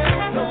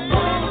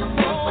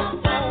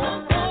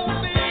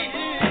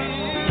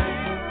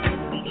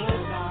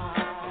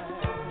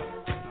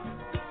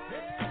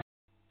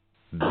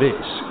 This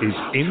is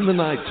In the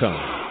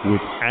Nighttime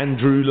with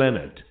Andrew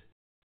Leonard.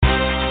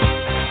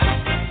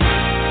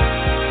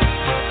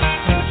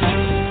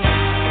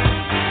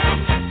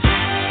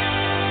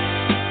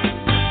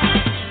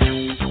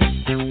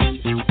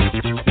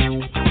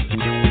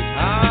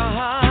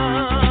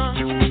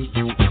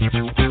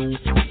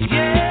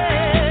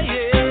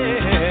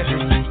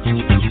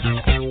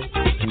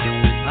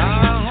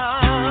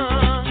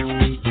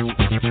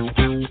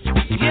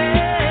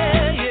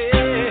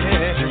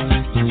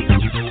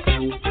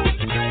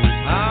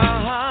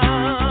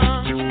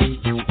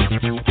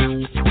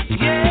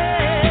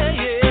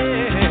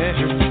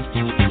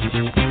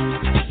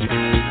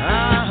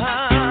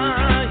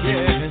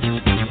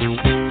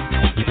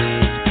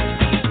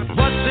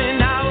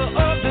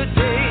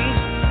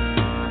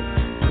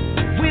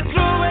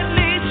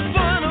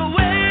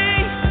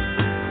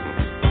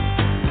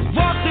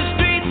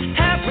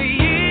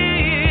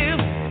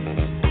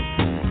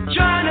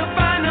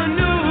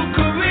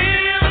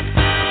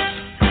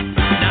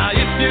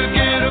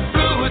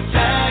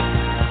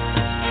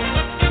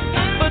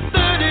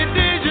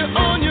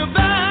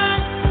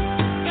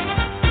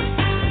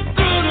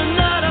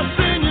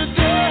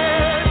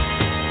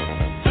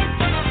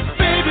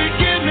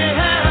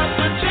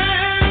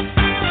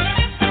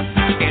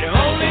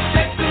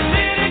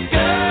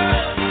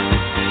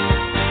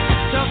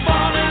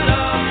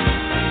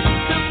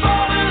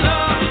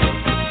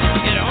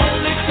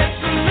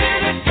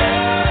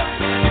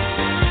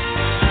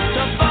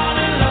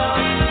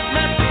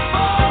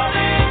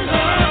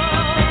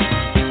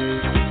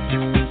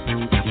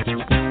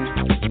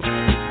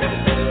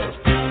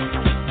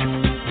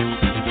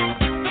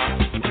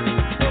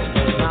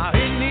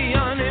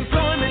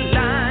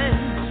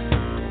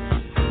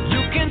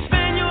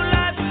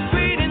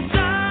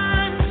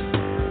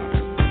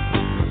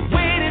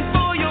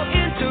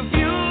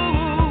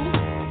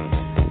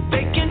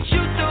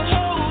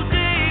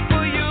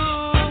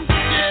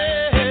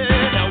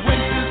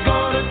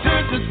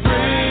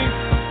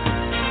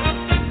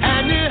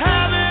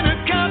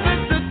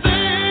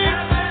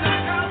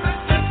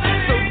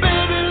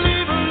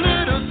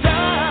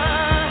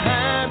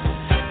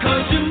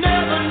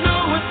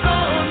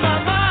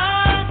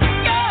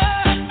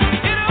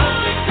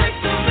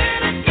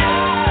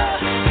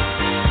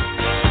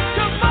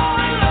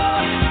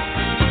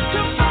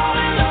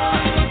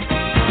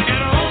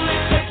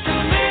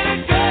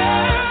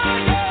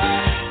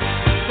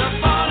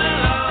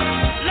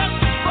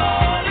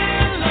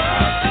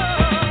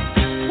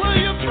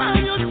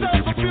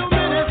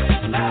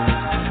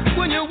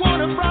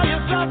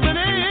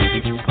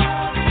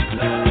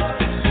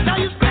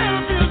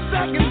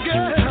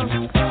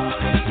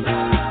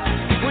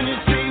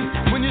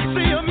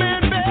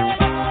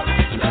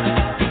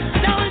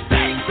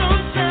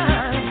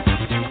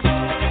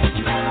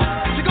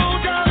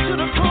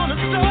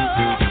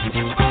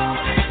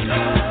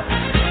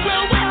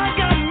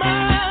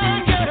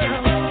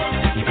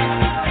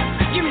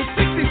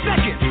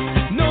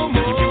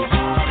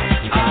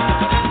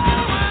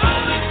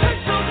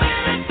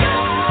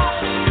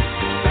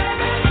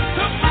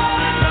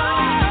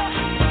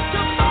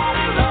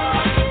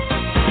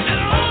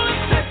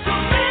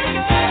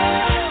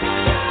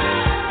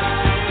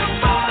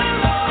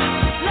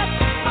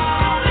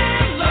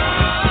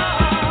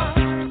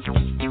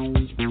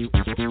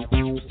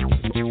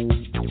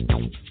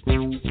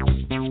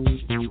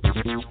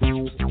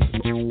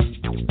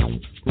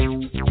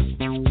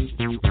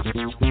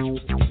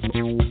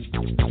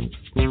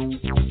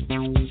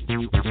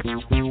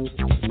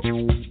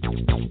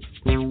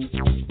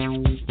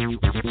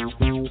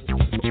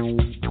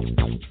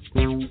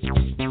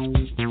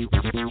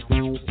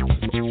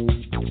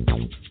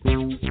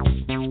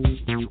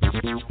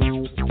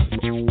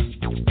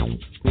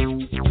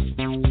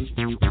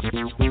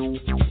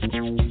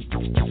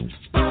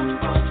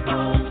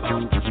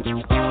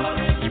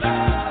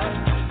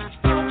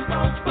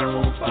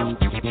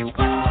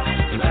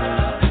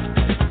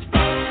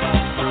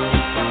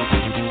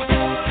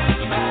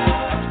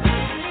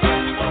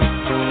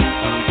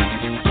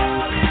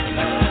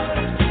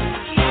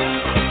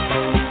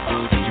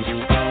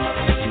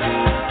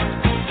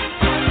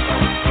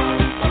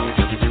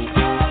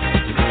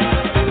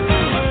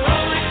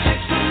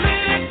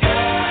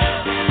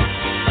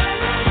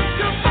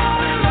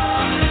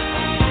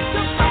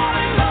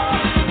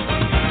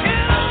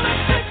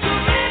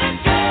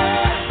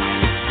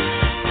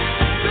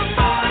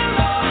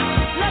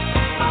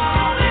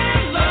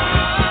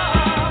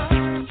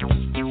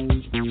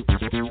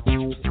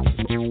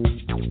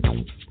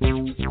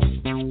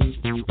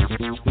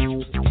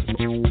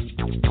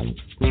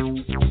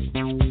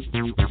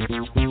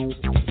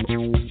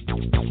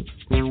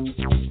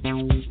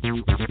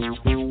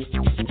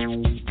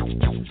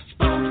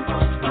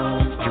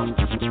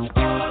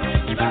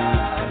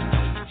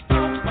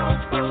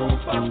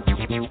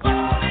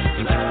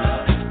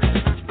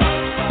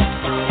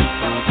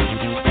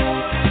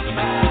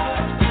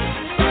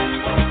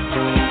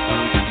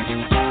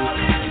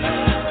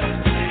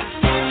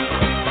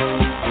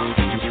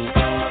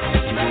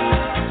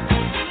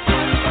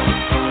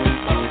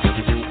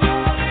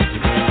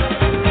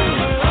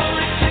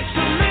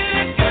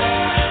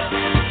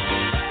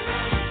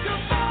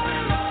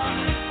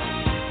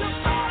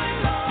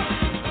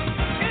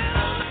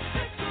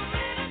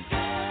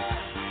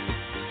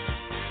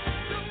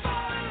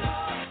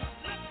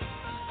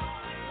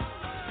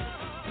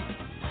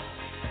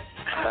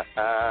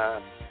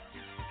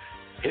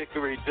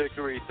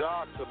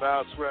 rock, the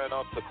mouse ran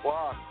up the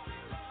clock.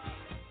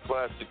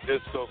 Classic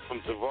disco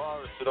from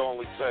Tavares, it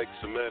only takes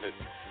a minute.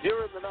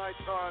 You're in the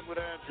nighttime with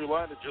Andrew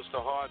Leonard, just a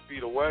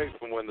heartbeat away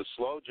from when the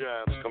slow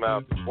jams come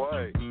out to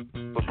play.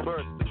 But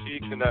first, the T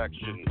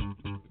connection.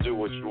 Do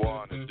what you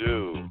want to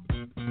do.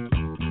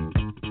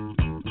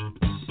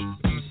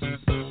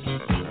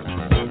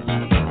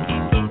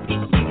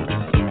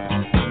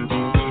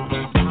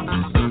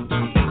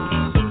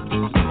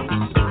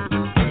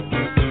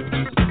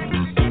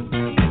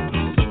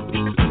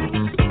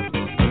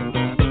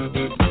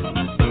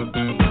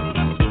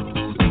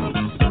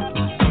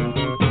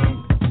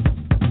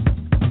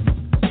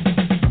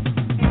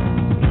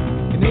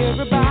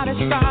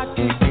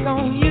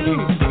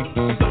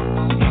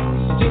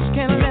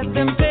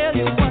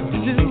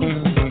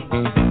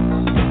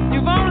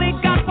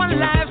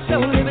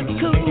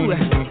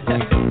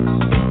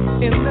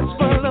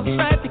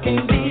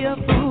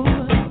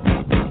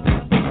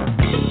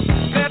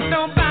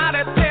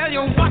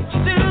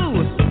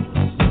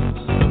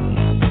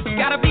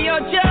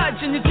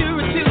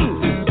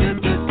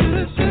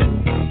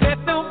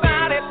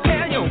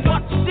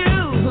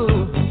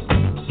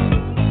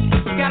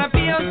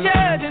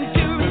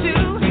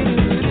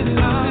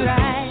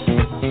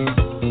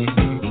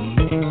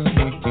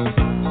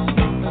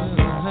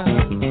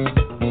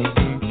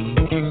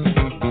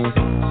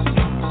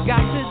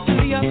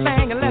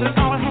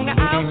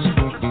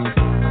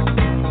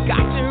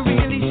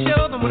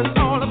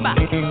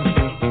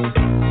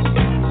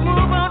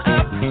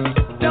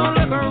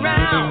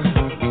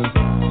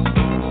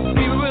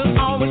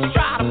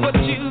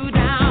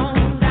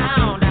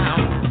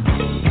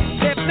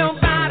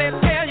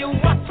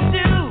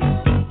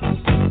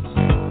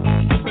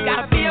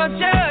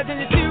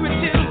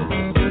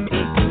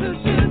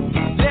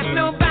 Let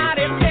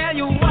nobody tell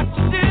you what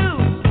to do.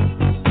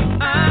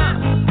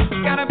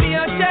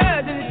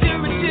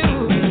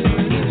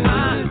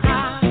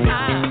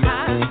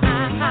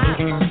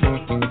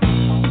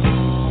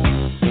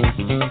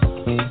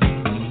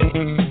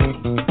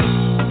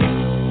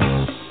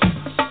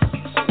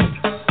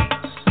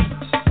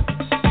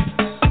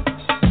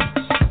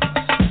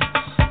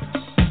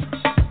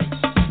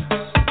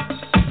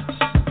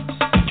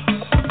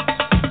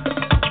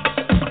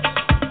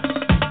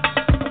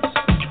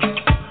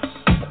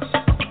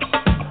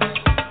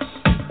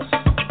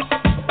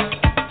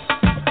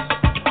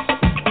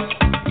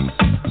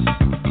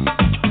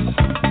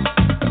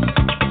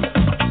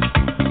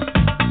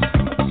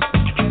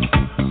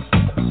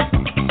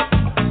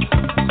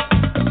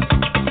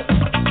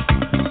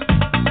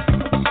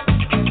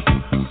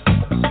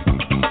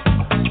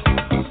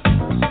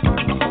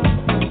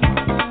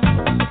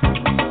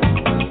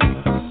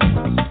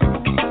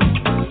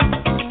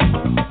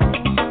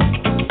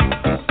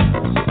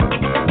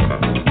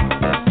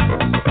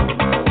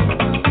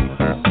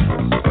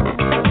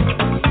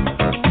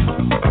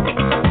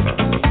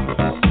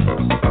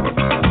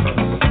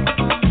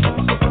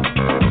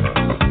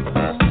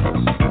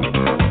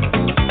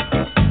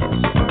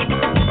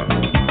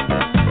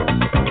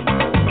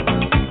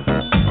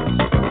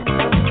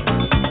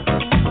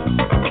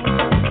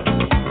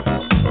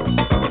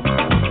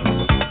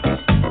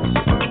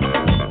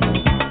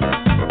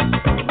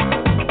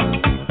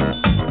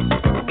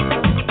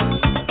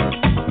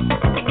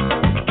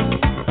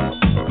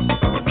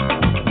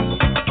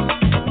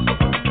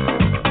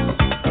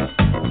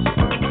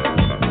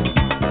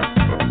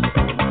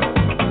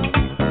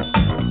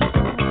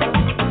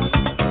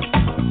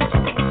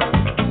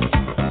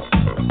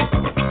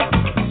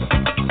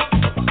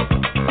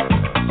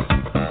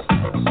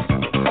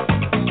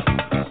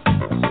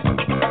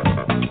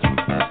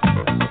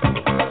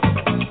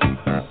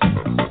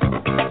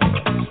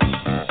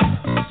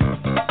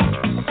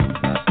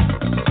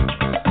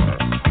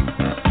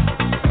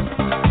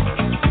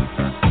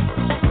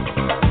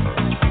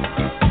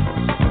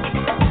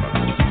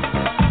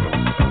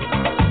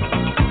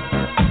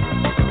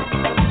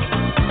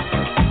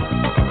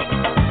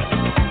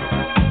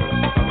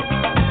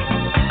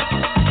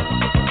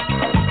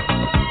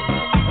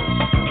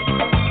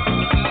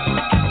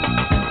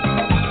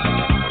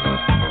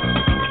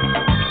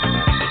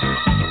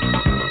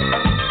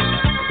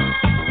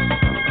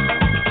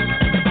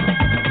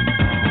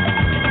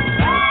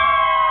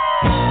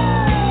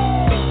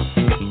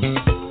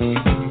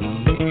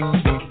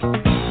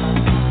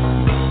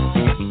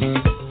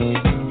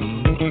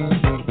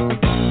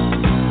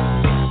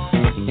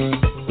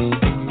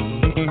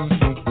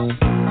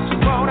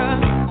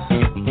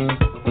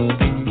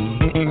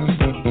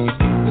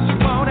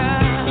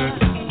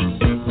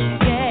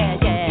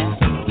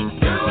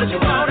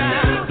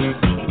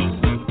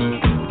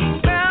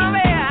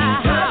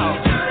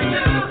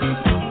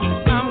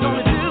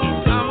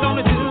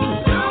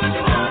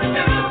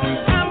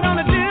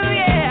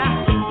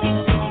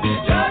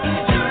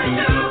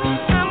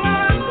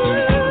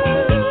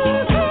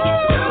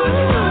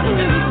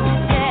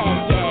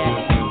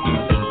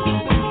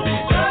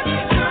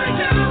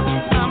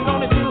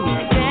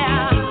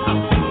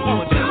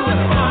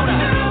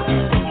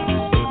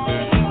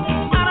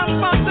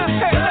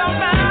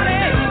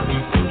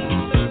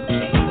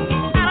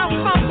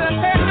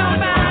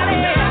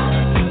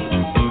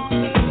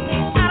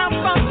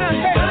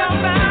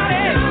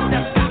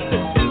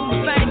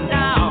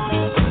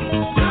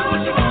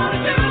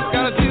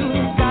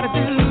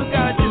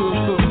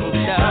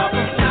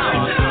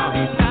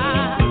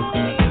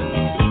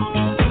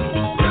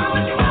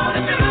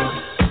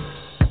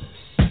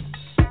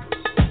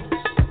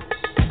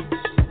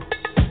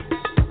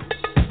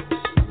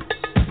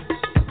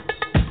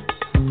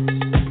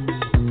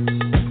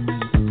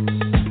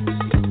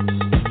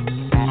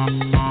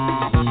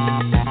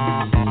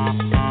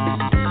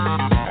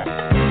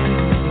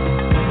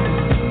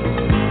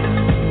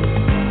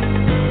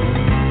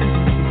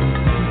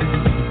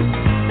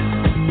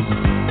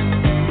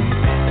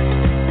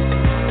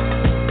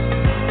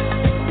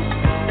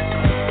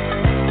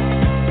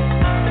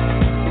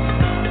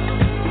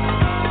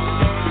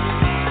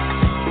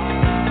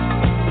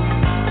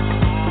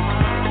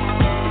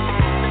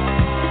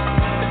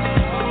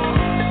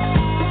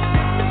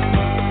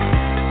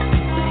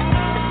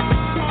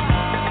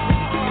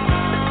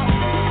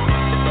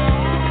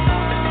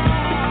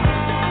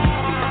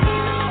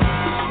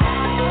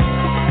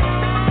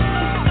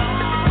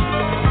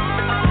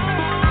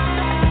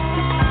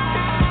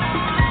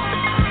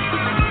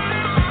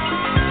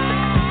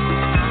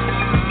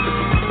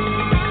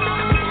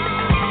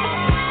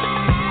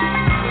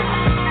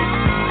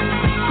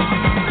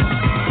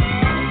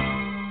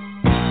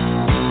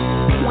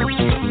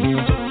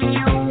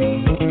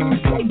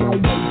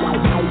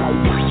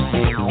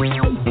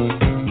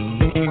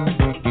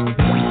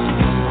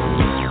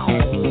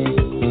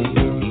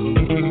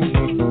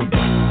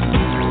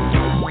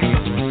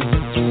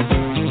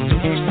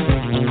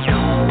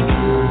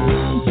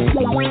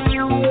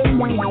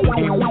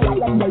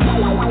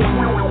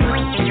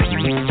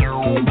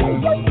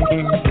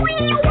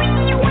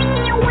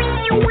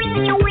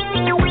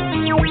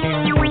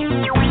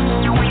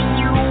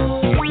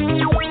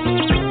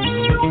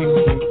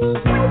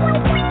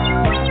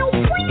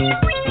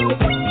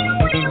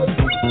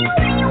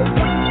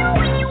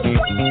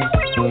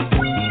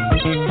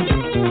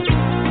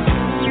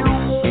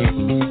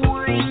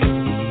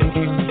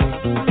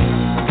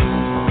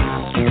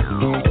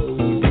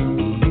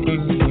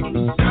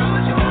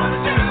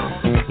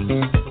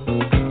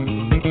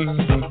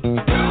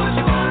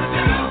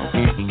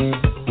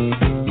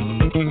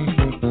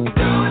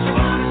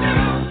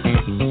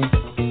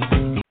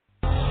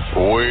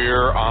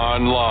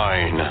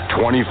 online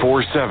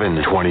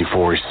 24/7.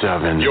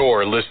 24/7.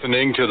 You're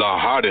listening to the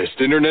hottest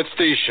internet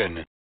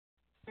station.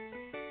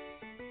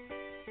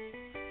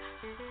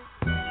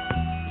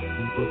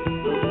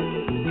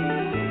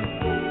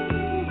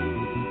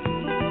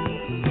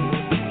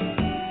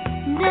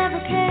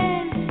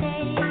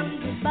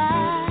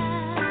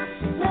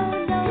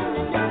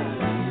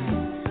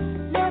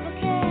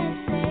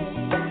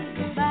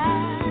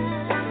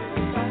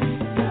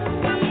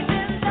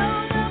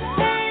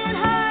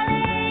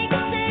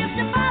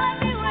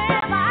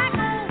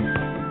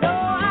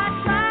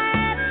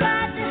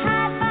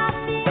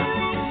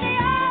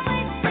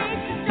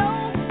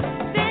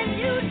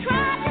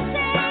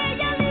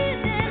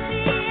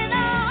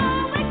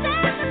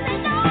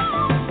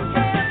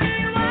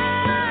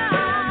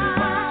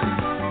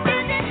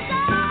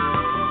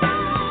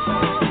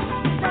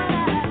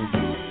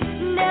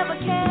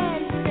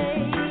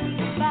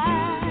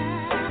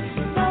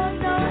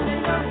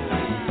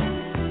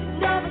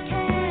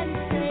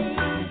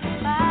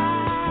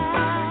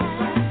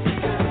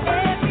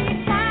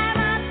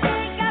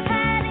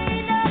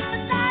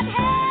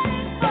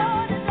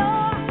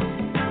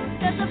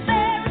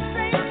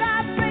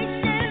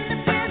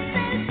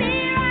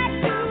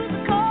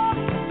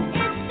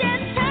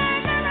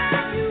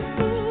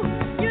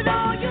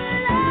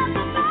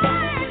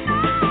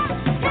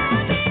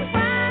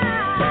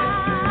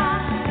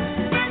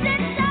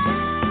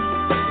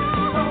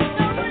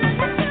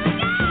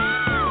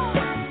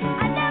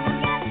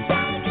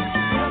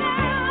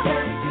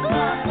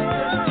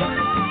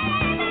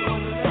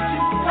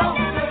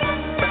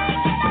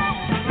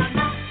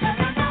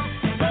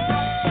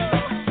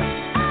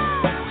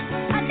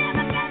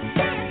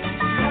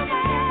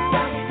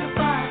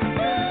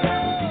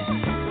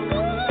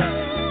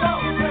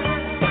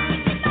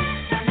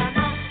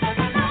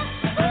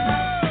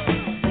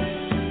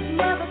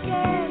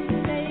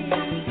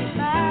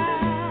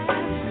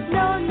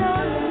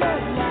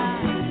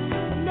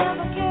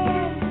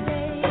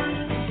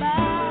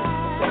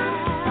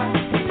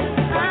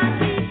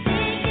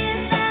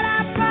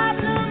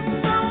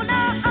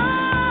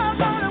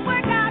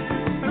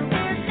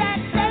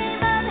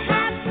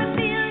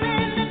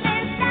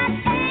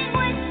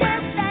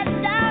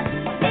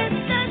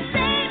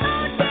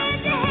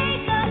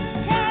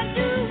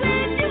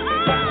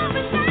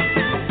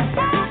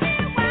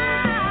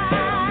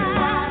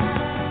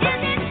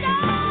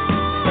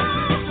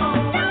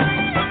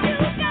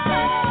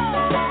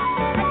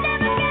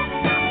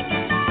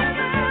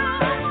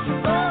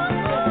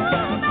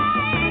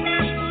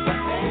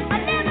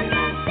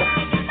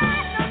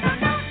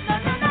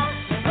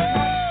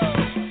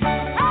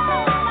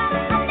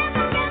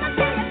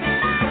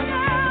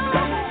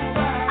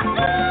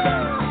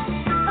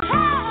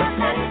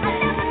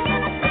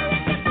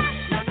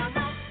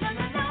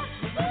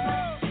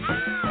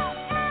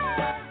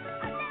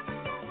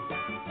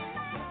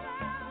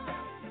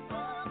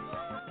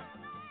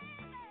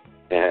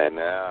 And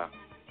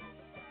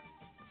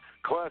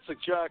classic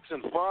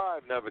Jackson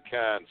 5, Never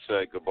Can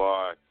Say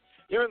Goodbye.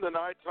 You're in the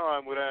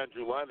nighttime with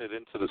Andrew Leonard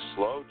into the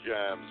slow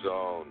jam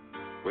zone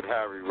with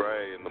Harry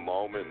Ray in the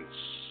Moments.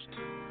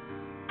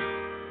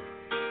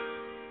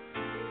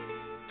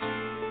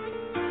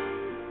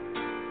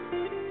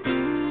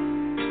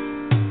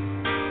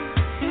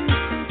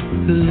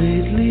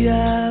 Lately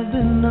I've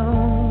been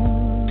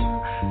known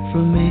for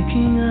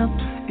making up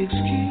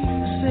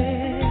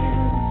excuses,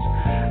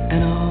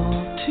 and all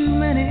too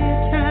many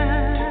times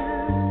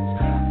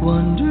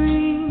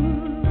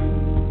wondering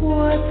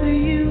what the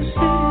use is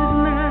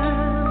now.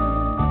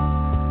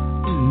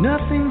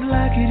 Nothing's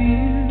like it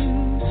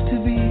used to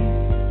be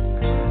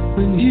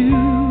when you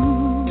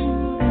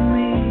and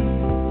me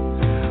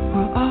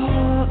were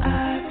all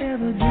I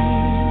ever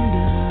dreamed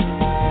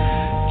of.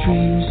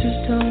 Dreams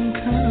just don't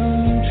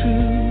come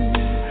true,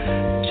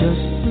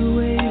 just the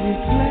way we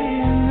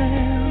planned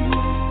them.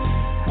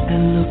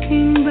 And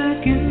looking back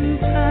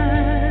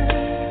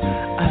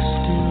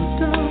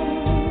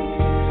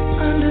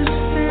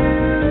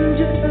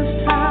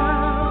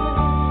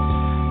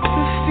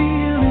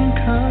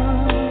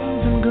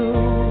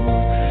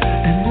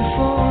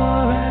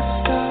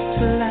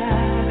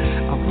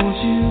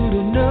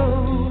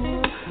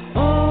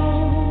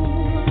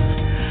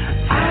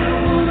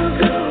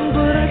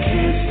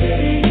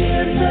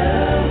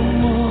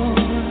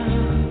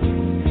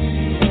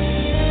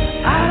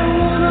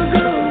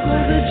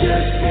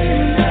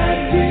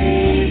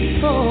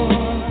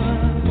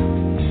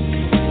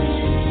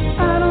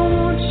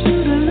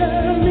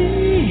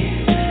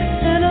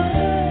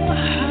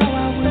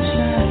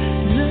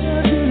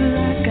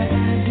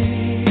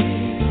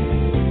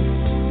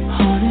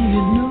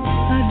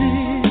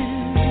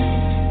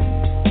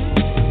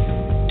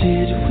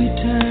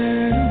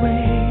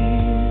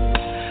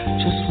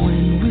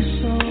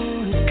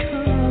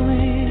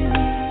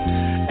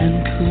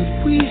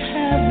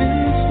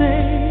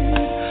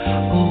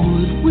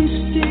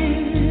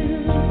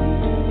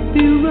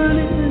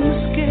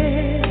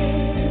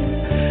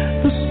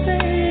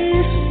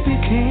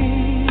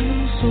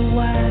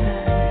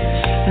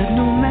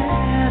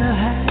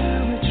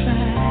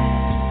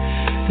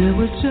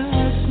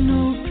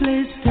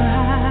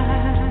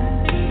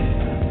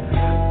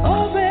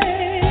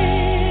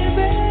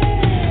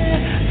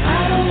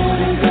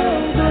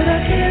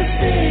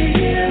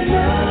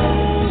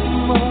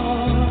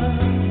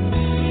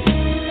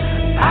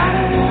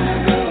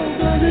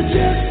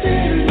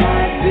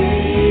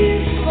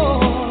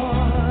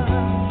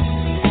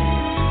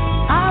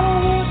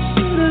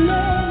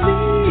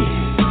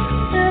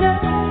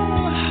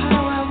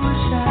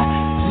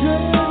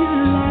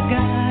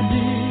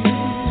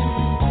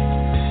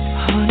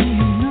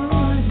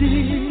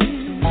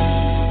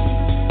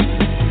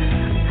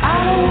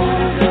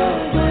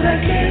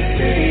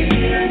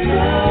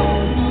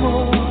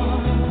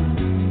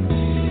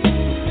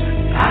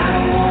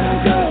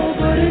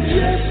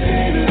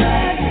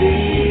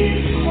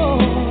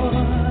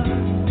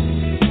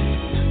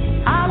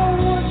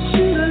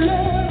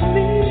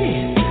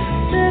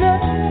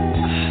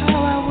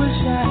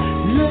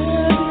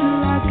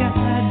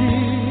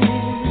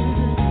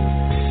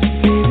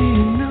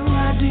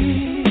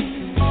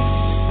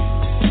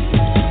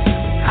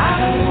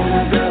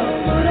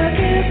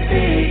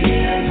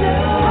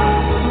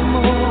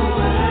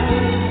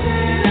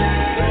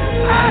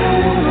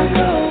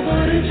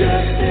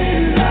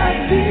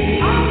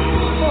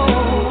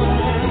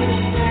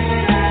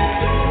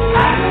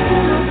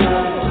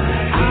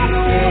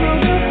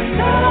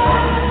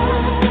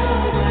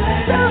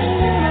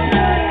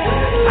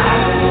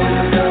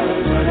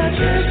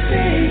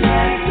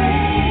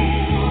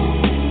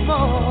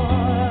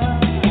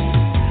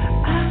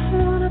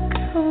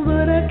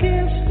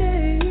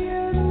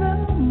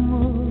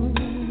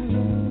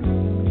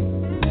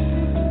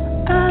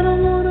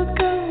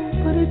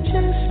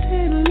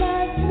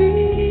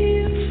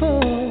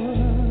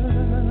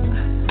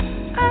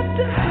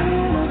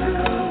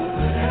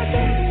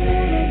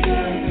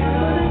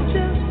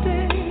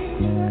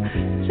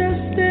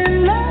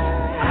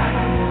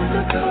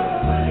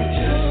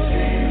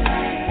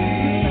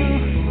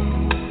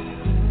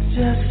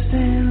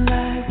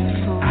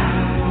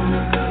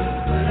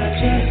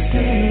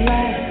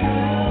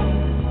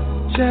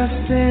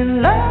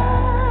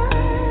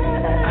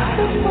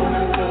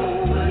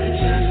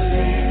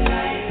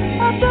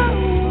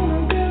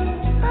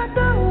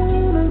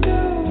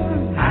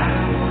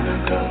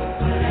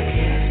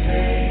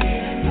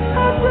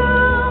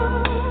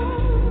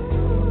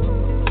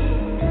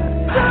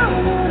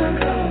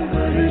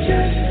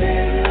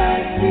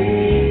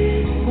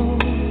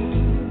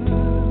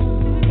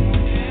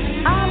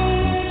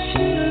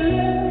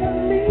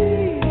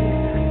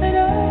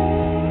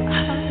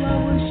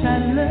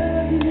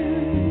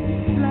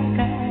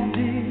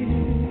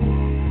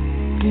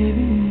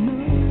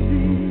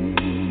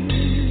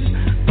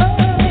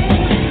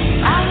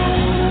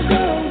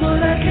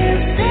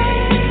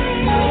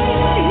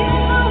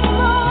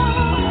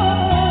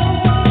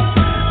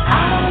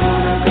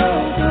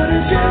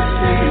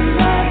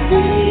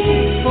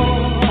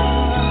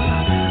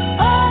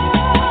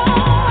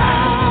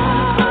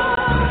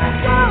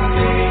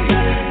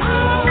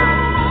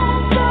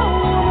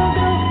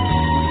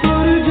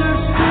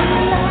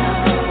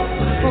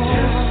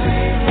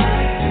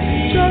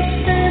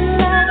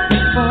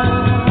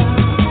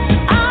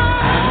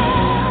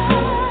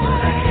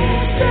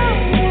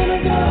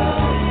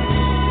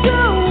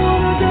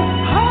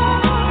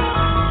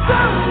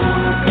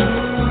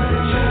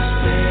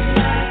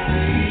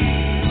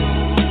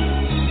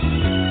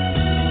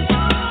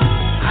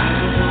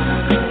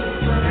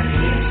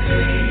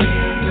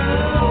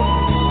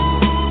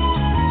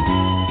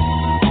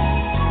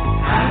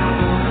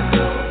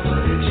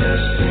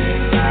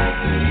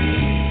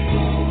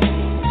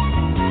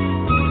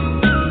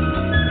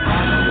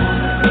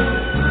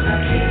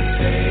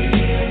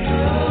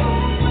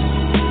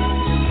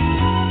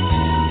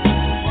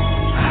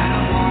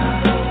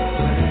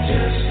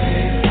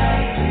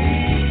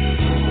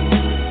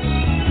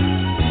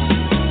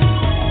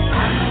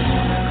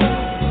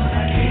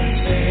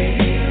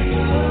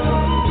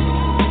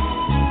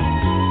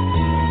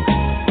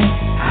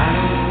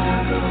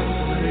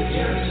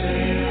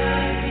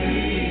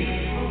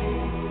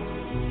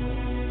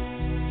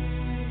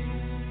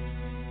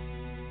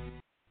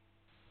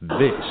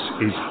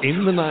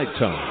In the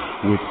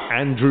Nighttime with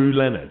Andrew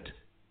Leonard.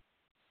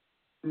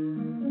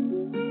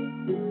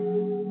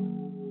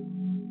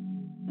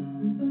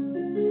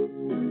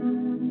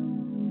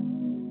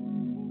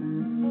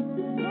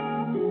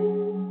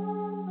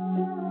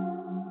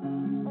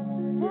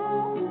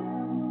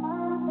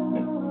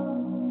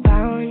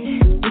 Found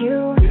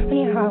you when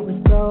your heart was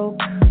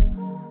broke.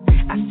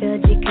 I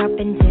filled your cup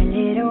until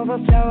it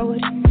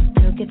overflowed.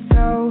 Took it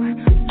so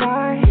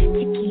far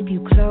to keep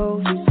you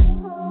close.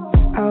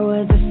 I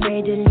was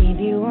afraid to leave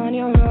you on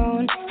your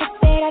own. I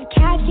said I'd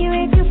catch you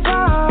if you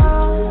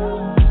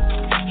fall.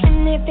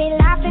 And if they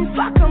laugh, then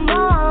fuck 'em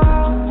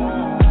all.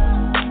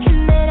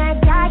 And then I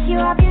got you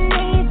off your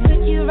knees,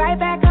 put you right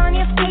back on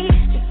your feet,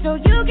 just so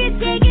you could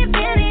take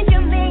advantage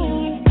of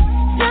me.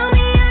 Tell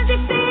me how's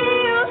it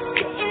feel,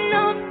 sitting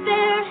up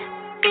there,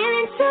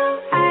 feeling so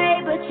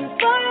high, but you're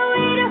far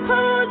away to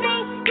hold me.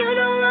 You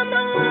know I'm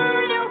the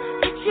one who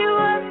put you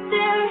up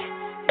there,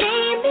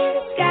 name in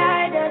the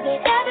sky. Does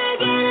it ever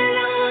get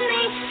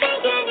lonely,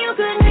 thinking you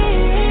could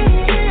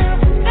live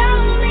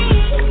without me,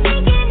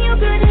 thinking you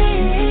could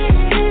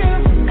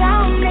live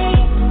without me?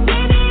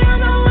 Maybe I'm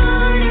the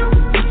one who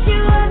put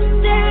you up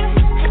there,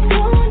 I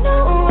don't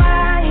know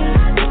why.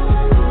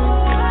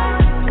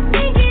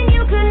 Thinking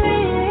you could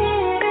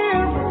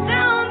live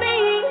without me,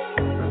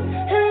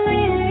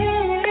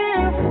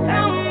 live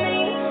without me.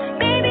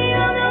 Maybe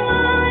I'm the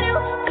one who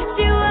put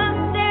you up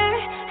there,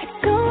 I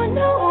don't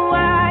know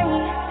why.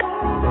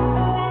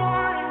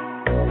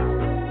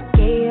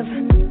 Gave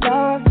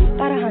love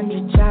about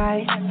 100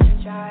 tries,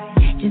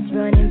 just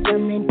running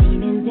from the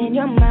demons in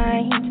your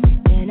mind.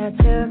 Then I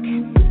took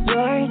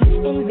yours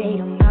and made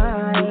them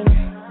mine.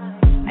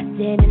 I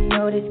didn't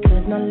notice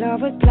 'cause my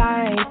love was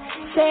blind.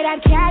 Said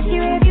I'd catch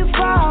you if you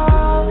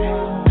fall.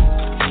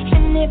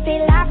 And if they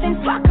laugh, then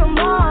fuck 'em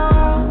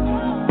all.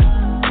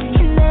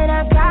 And then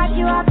I got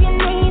you off your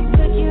knees,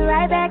 put you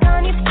right back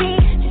on your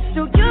feet, just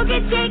so you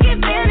could take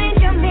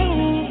advantage of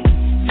me.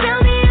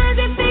 Tell me how's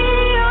it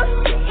feel,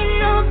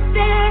 sitting up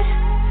there,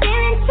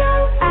 feeling so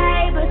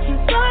high, but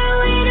you're far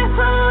away to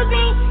hold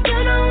me. You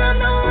know I'm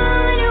the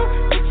one who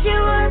put you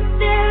up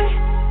there,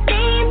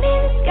 name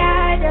in the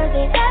sky. Does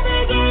it ever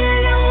get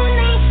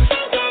lonely,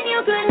 thinking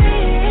you could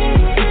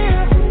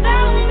live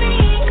without me,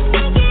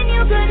 thinking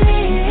you could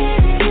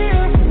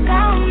live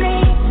without me?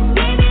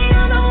 Maybe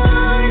I'm the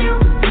one who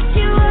put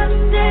you up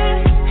there,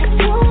 I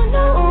don't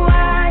know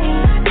why.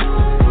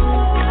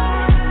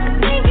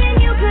 Thinking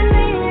you could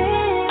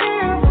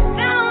live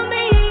without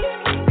me,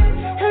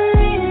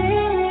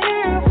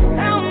 live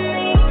without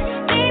me.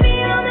 Maybe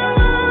I'm the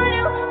one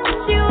who put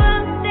you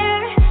up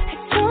there, I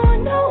don't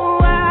know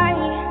why.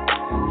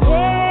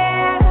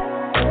 Yeah,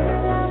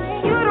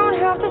 you don't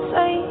have to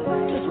say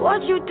just what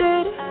you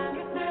did,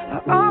 I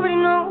already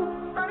know.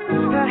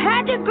 I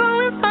had to go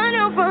and find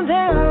out from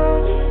them.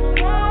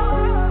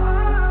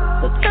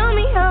 So tell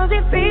me how's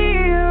it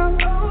feel.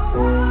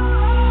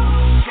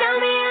 Tell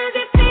me how's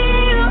it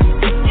feel,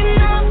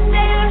 sitting up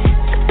there,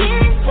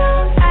 feeling so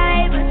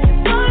high, but you're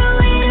far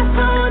away to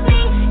hold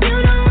me. You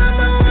know I'm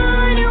the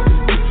one who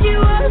put you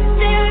up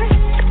there,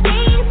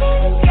 name in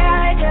the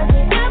sky. Does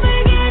it ever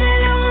get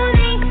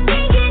lonely,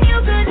 thinking you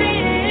could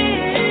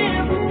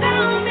live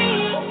without me,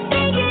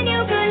 thinking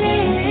you could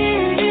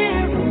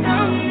live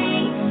without me?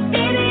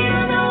 Baby,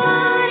 I'm the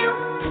one who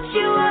put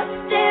you up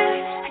there,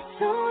 I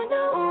don't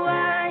know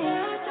why.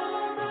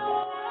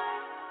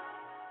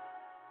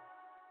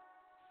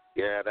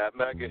 Yeah, that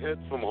mega hit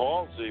from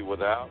Halsey,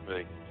 Without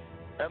Me.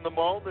 And the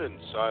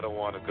moments, I Don't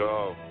Want to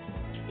Go.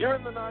 You're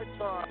in the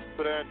nighttime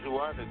with Andrew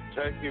Leonard.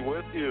 Take me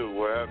with you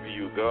wherever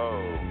you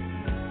go.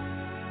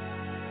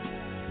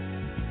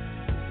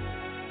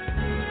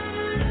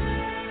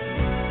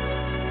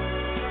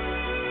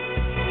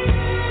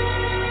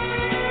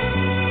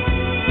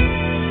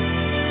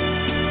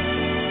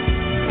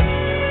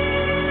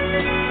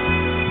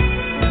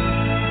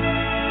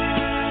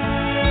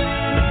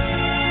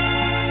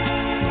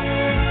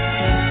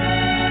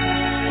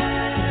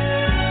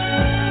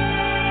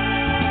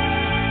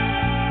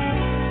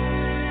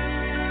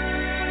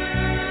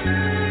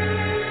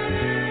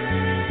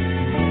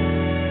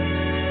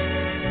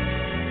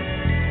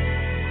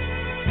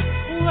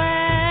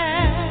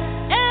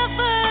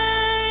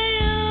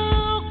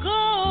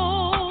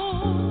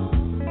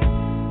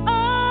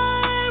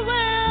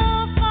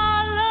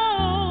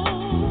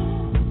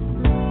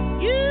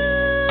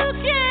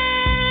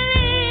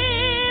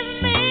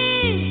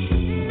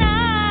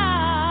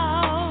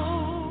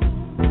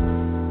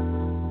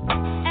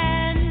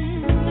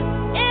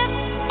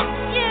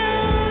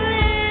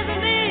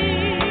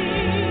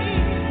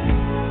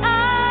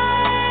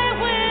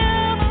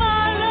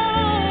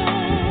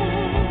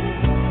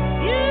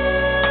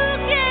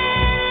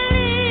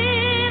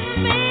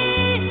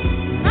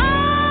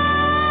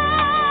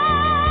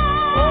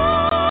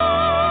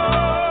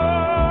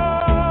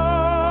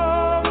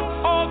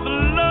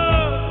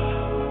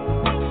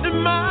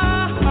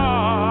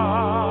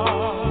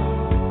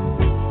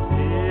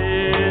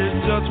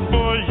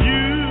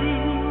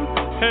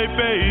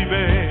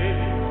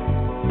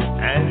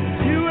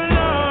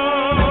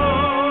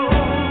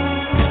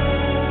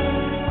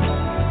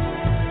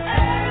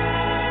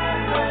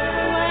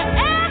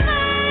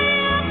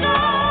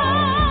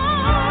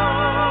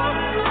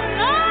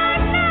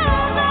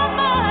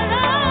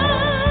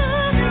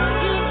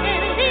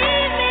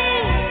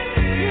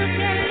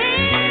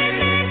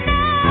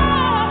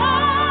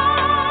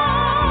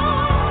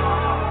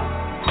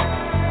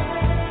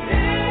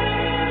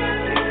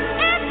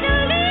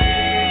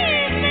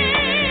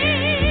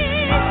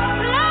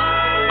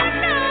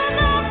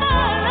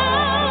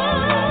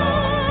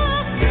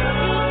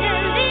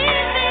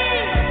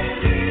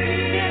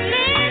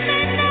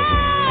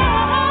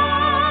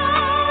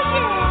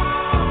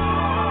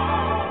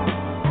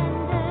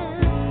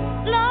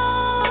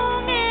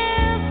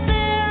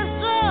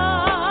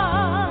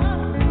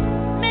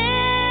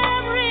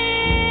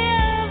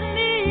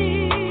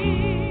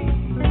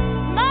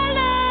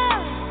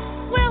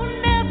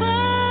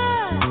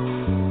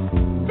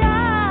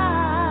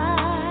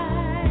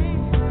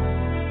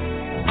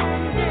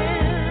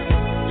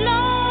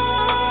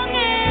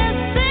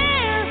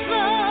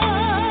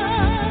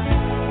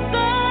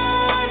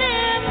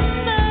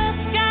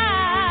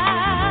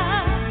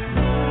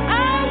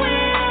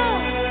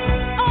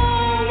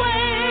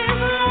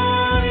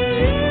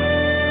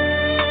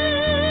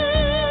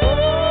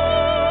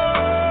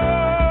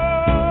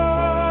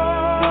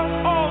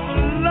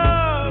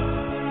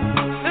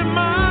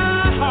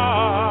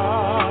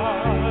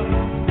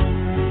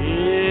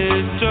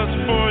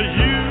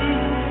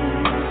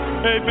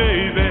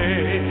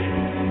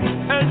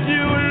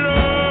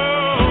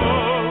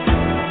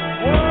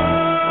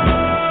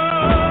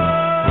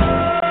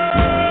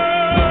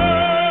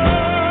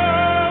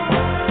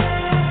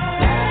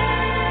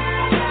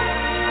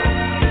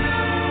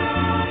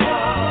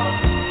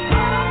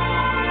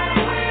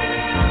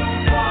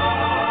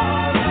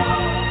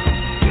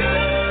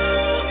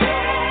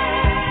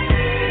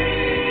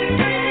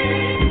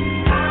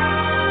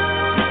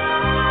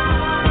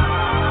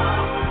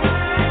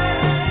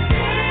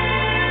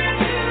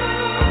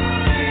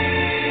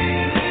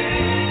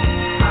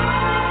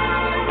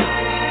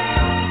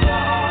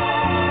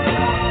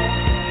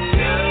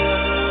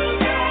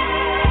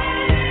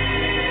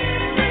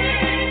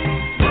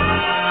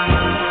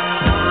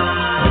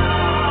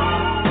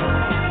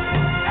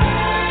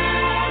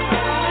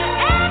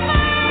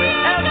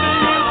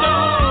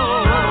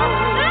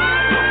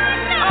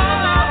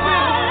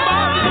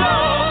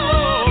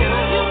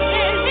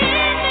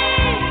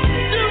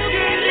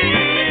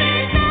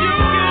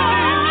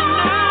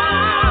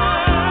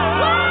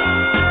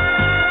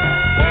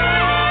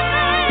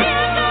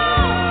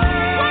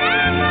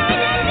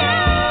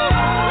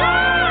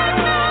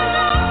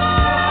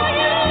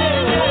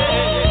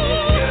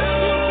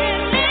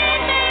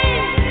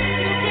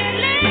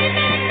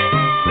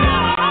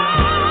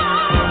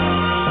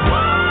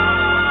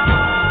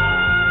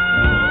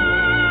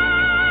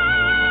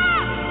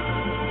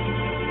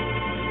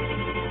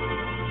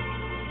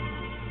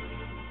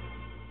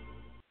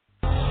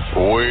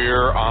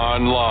 We're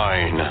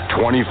online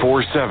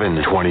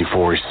 24/7.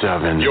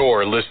 24/7.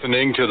 You're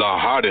listening to the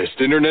hottest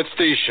internet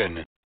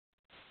station.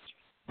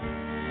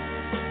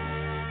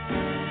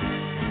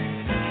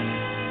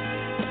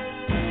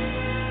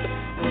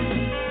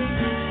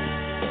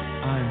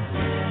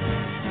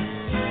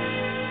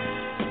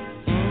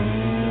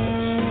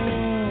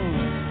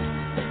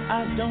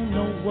 I don't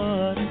know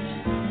what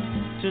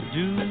to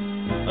do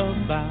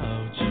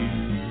about you.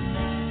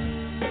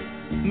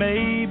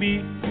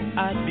 Maybe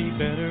I'd be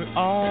better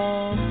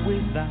off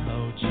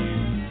without you.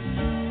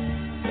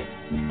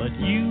 But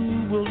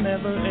you will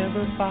never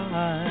ever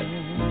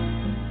find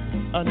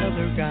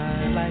another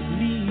guy like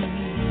me.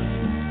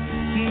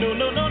 No,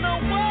 no, no, no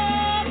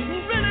one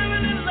who really,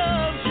 really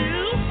loves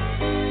you.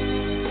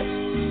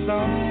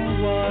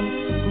 Someone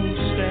who'll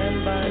stand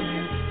by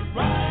you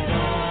right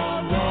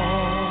or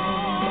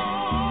wrong.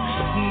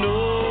 No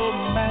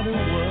matter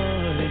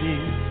what it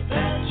is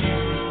that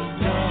you've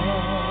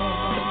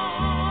done.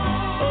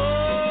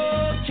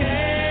 Oh,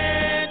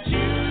 can't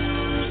you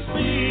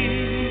see?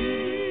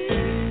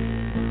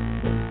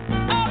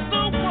 I'm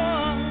the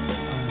one,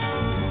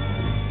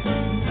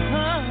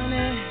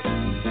 honey.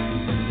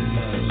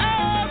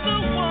 I'm the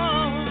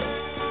one.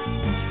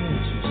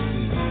 Can't you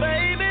see,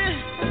 baby?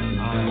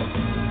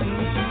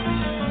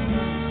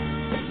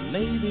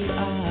 Maybe I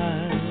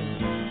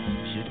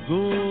should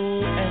go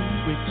and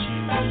quit you.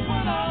 That's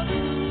what I'll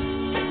do.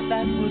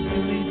 That would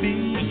really be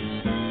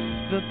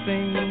the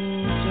thing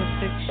to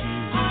fix you.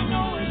 I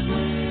know it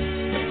will.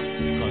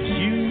 'Cause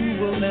you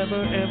will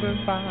never ever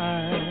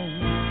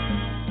find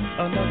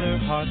another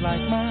heart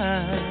like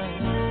mine.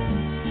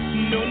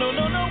 No, no,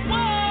 no, no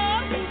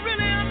one who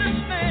really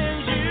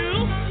understands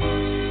you.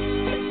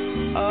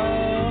 A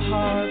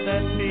heart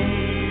that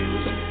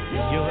feels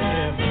your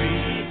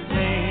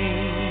everything.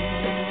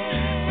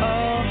 A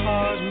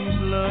heart whose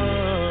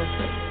love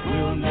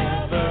will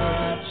never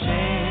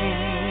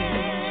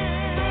change.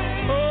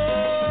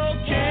 Oh,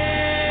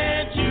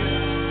 can't you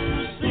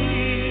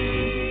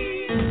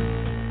see?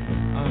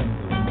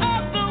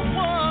 I'm the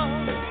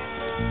one,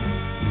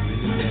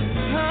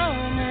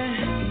 honey.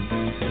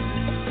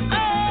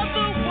 I'm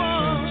the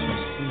one,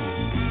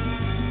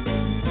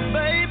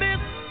 baby.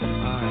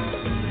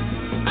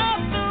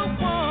 I'm the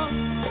one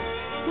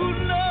who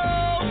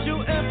knows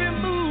your every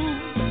move.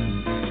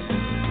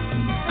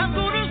 I'm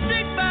gonna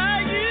stick by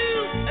you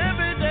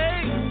every day,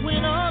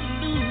 win or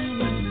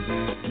lose.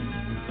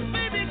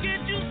 Baby,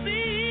 can't you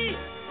see?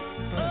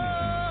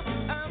 Oh,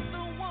 I'm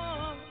the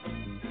one.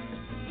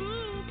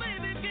 Ooh,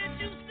 baby, can't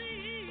you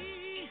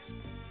see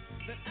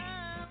that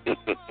I'm the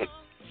one?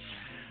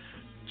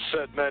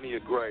 Said many a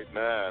great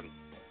man.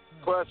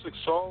 Classic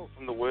soul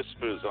from the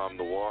Whispers, I'm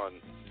the one.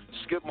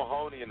 Skip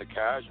Mahoney and the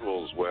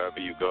Casuals, wherever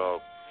you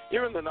go.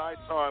 You're in the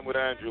nighttime with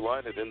Andrew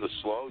Leonard in the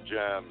slow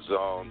jam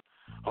zone.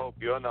 Hope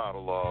you're not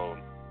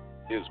alone.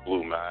 Here's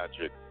Blue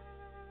Magic.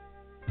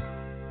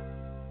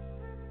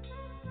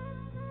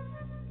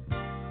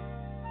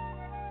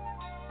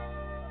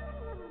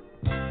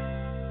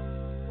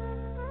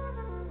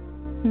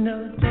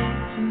 No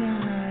date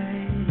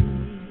tonight,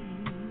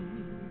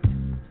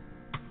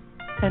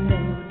 and no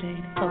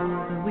date for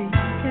the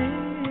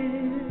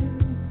weekend.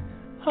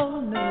 Oh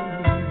no,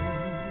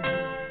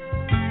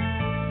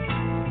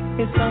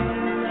 it's all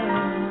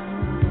love.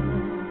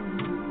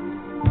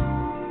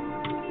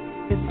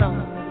 It's all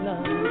the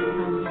love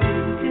I'm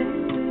seeking.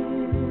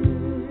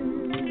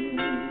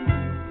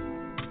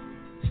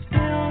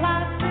 Still I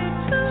sit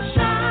too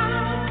shy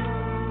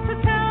to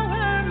tell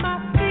her my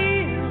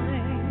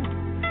feelings.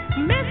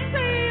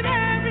 Missing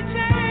every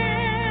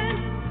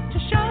chance to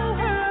show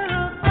her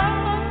a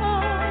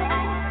thought.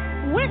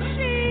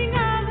 Wishing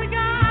other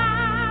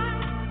guy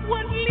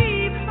would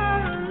leave her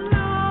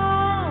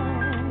alone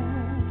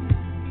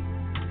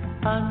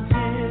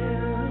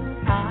until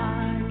I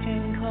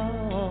can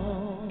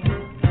call.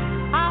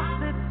 I'll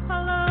sit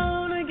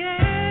alone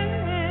again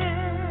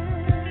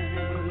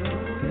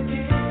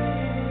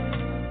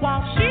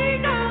while she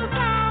goes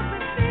out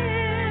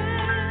within.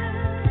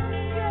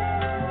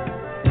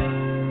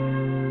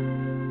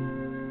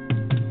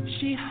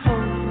 She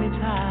holds me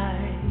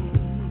tight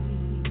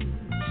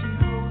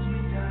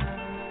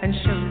and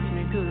shows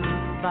me good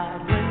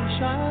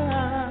vibration.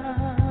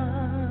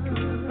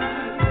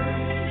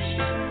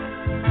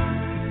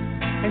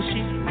 And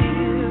she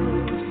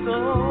feels so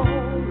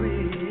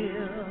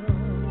real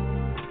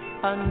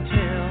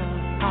until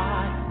I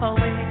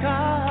awaken.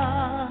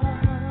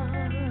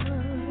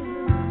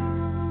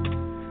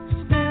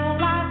 Still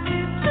I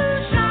sit too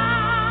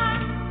shy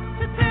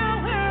to tell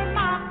her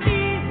my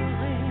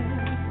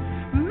feelings.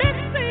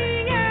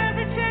 Missing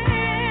every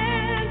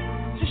chance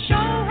to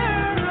show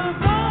her a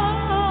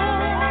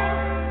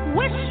goal.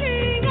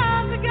 Wishing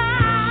other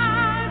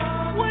guy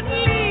would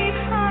leave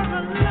her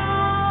alone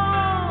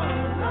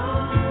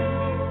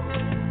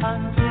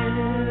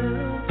until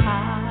I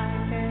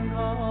can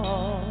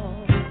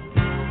call.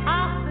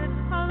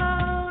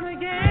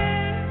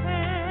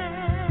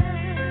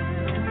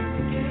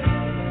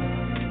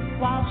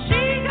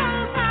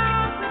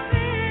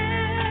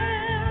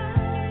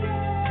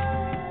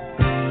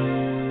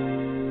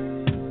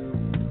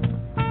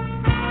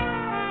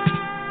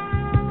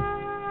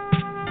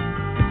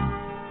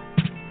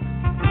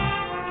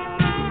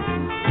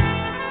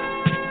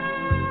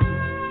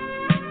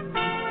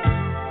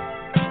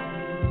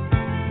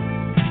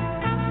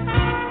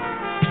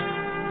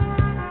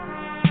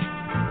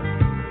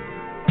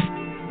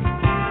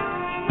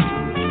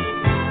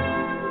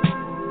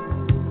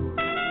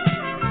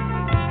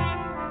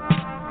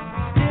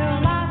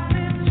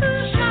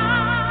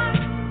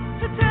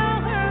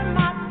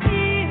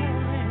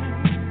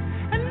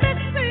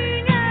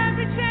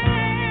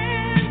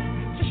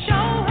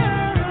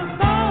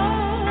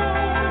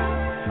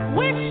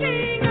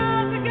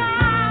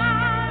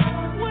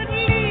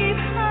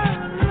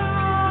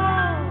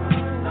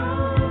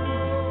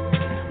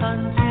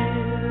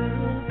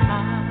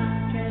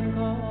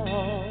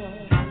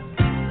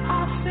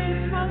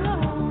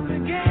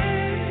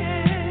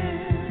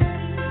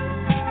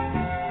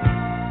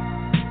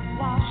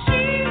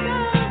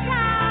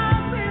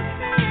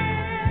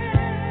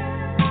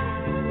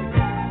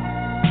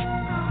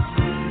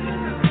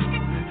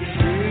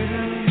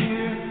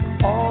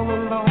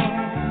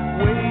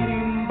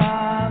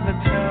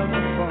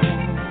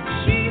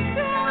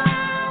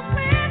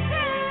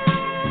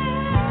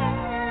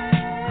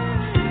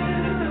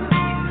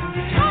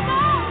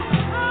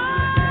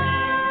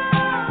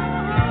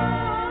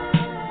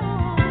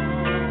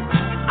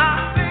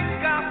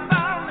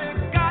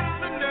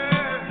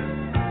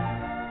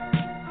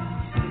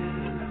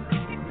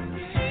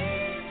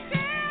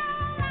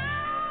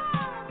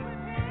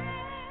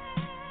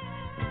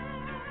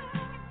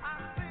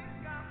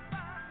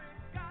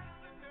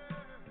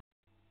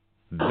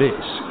 This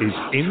is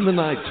In the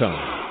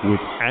Nighttime with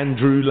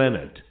Andrew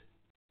Leonard.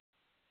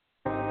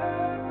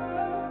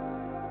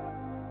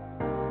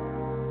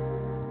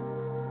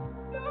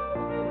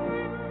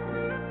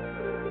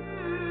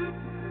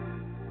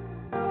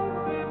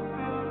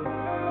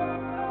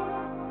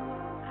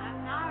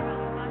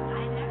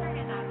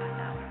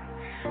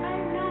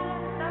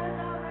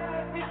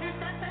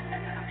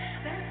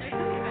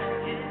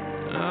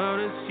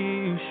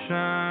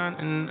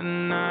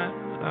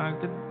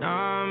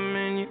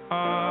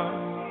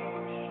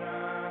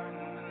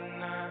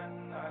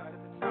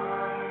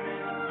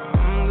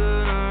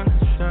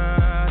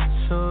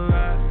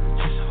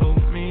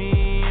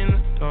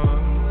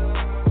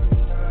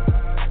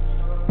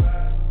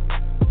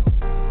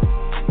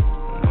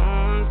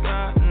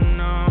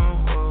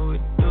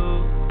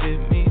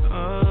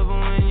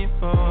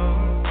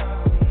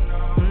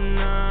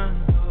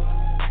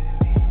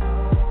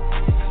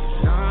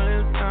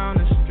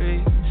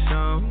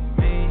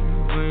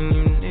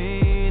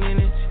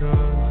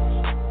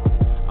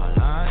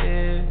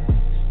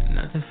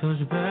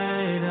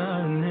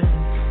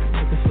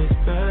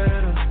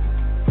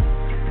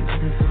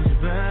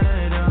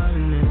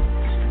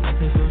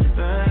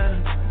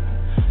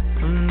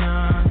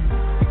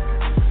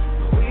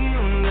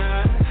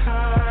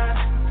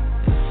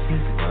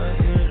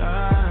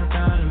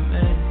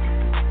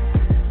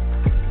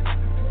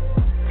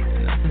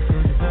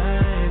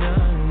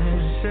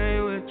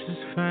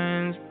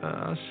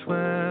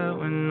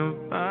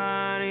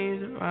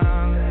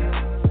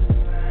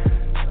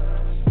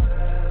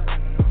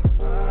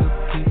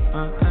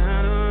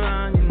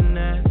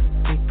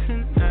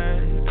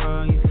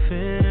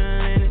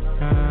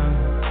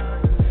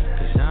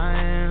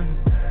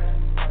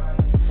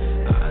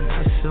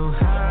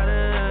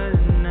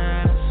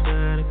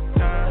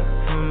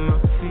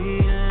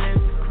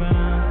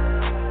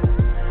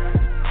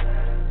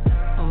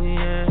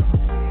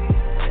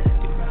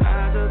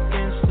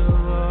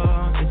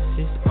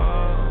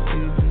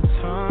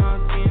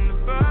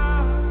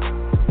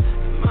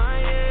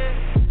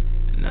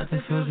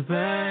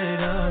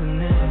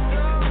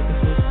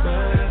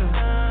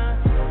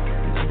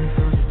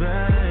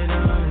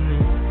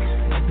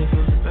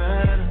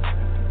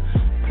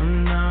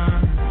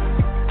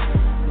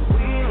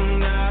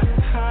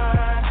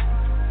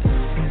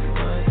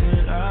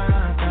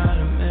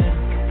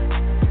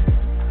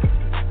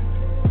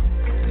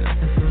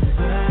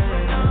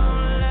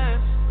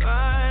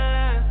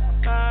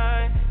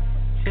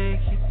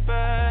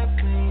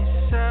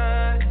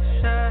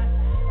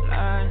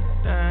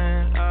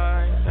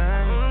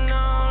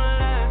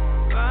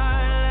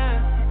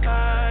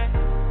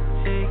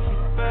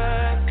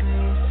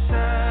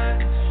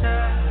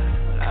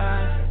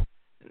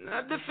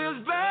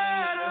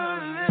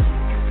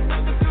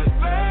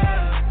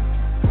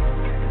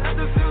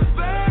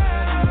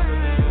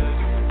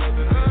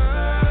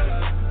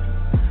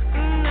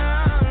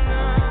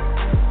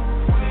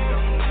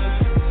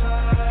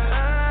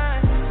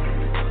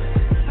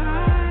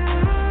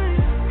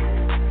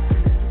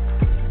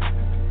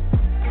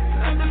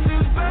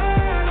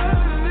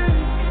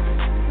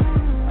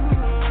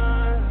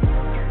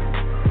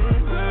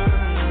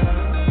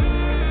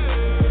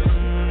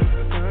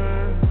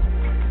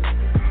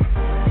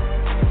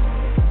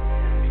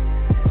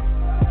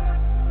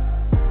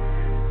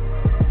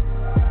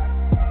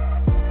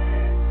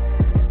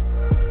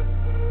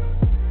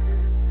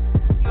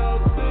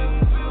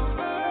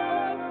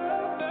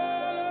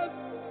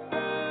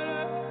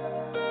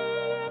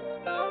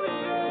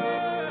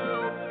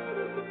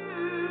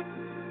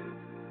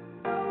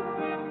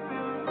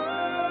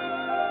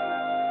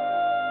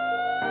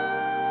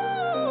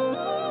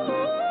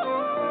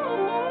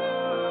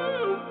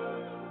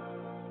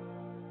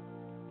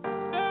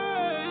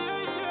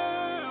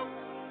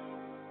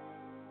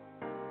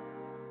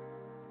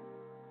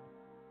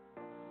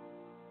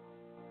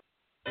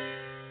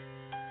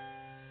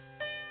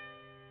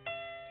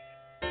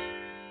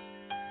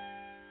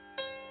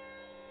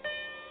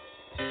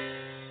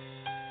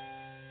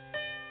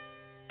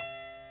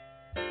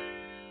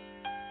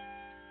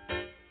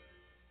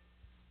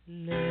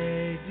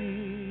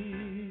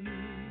 Lady,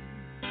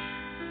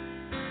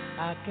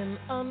 I can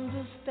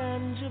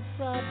understand your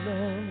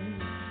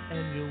problems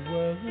and your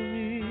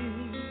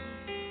worries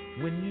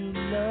when you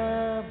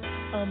love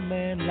a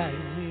man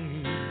like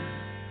me.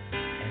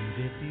 And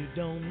if you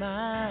don't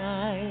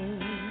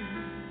mind,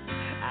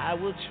 I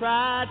will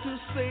try to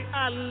say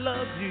I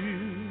love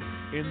you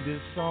in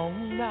this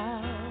song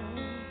now.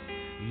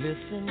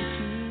 Listen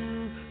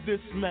to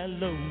this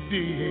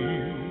melody.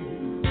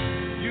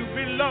 You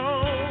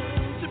belong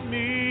to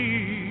me.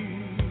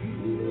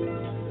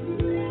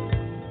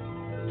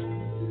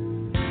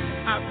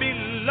 I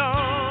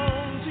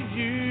belong to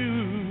you.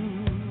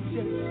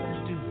 Yes, I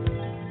do.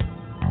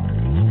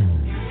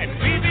 And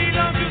we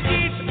belong to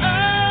each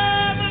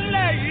other,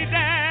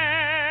 lady.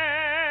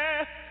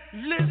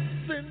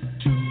 Listen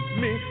to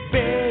me,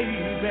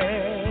 baby.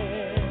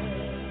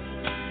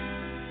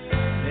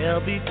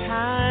 There'll be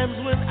times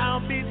when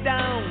I'll be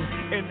down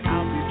and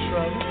I'll be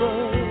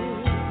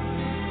troubled,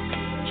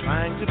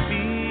 trying to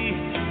be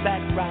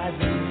that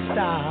rising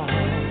star.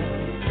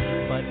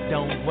 But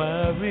don't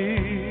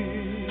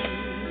worry,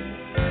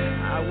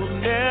 I will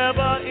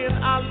never in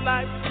our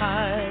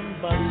lifetime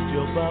bust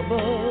your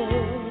bubble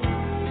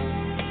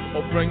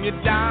or bring you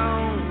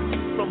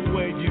down from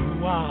where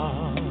you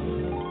are.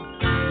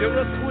 You're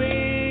a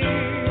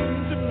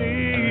queen to me,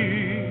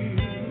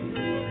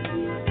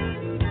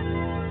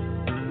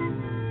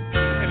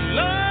 and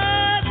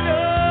Lord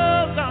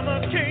knows I'm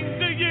a king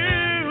to you,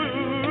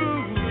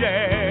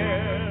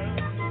 yeah.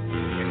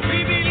 And we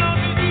belong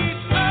to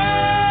each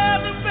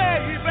other,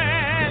 baby.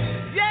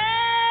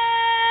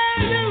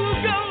 Yeah, you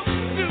go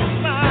through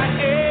my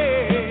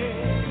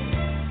head.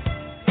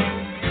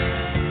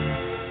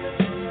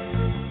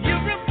 You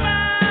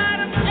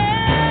remind of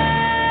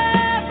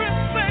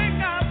everything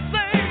I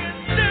say and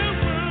do.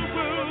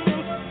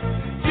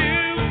 You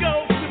go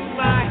through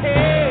my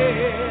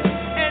head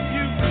and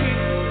you keep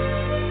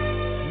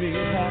me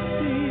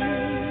happy.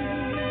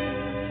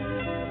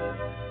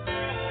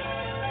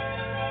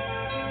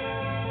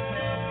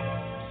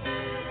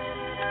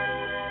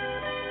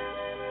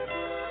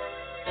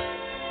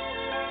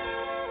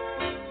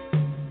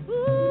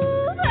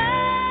 Ooh,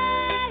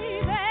 baby,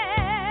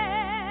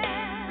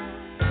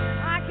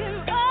 I can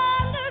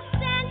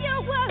understand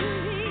your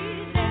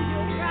worries and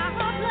your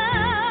problems.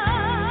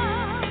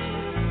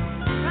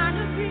 Trying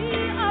to be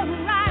a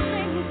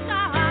rising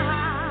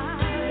star,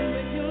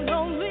 but you're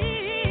lonely.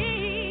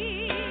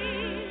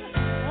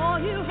 All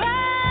you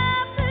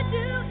have to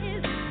do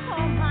is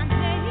call my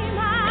name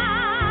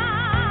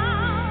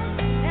out,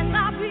 and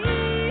I'll be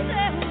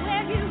there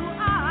where you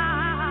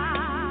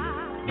are.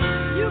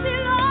 You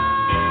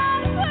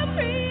belong to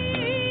me.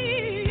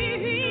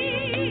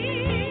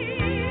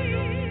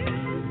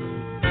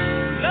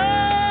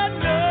 Lord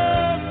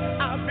knows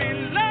I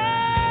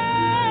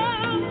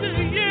belong to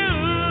you,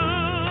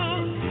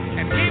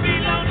 and we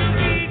belong to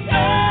each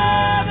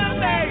other,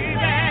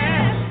 baby.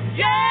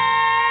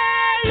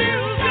 Yeah, you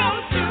go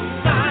through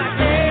my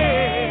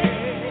head,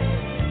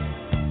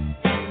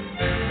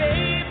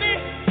 baby.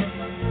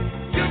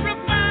 You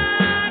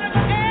remind of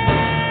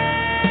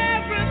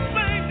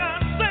everything I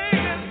say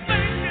and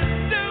think and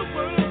do.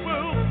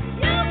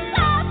 You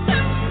go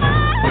through my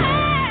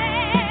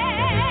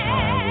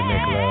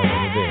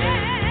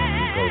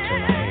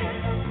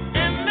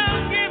And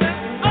I'm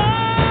giving all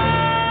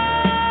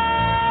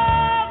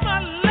my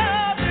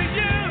love to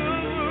you.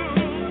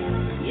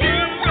 You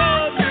go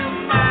through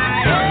my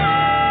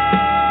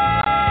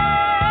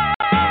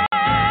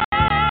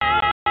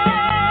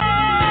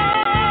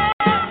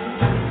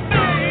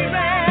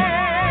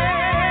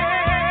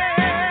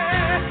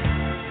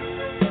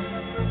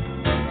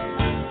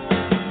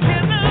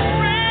Can I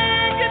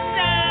bring it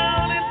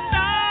down and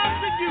talk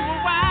to you a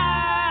while?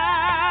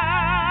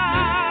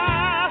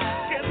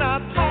 Can I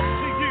talk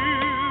to you,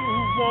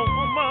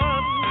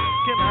 woman?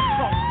 Can I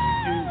talk to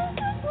you?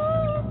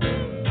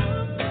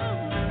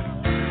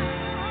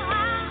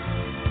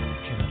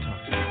 Can I talk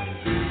to you?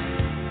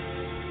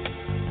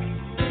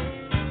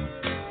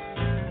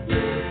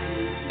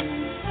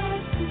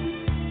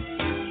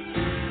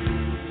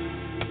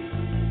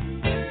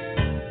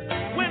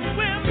 When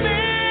we're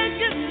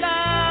making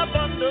love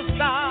under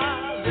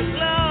stars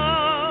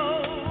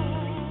aglow,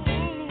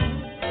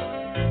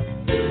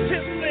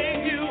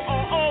 kissing you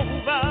all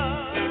over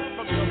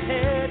from your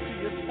head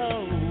to your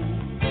toes,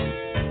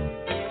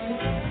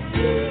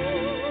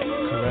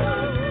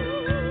 caressing you,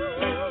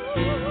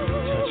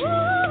 touching you,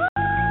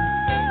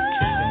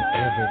 kissing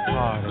every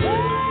part of you.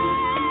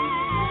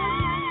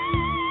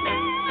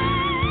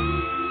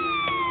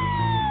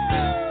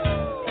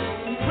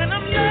 When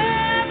I'm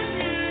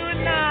loving you at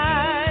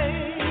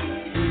night,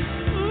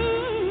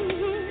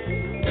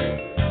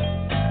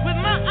 with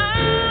my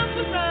arms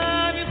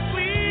around you,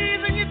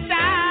 squeezing you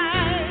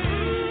tight,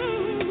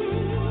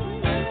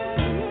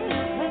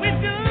 when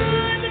we're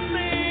doing the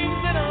things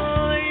that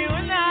only you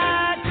and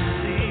I can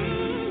see,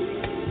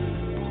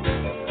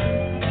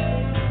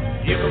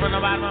 you coming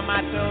up out of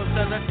my toes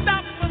to the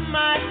top of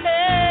my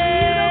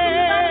head.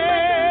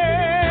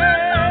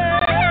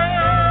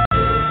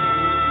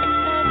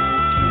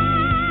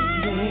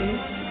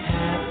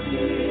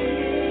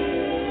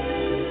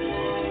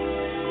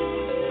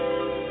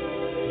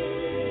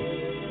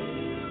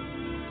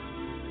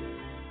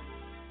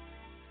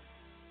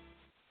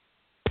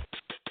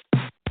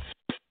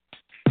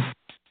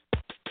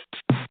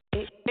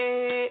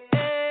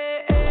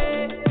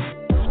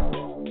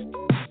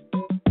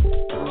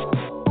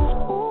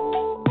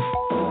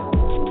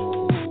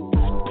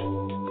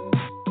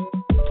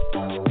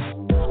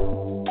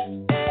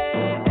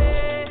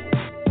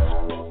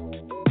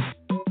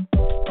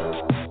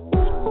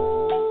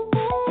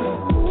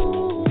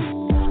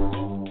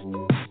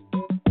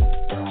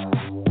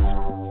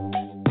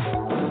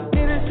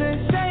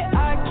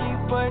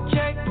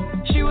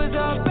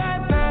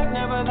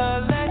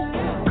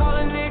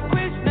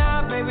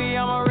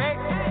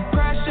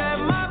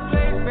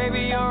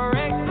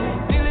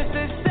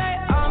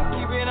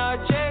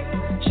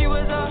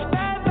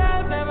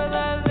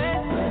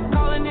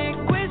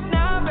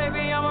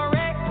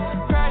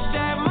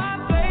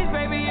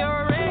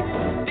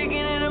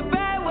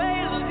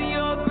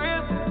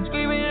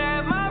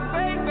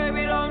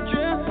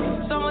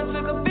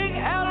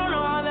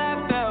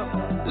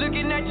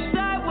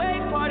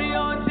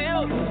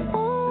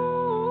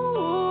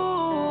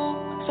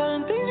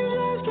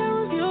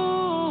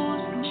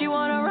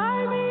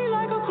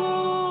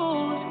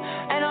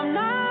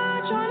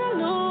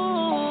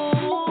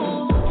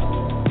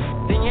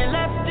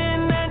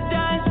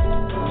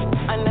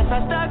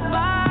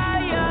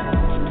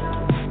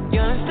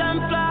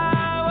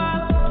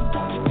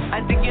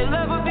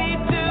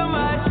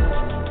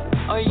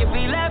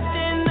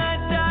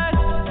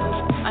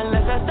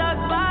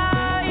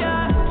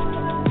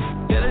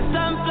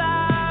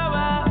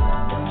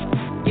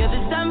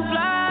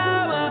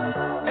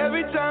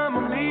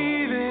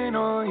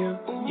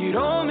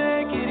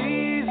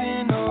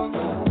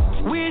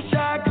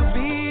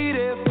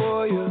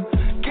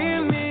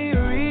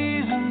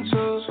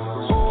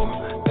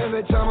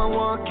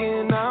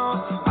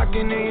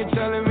 can hear you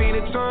telling me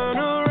to turn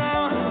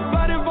around.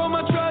 Fighting for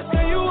my trust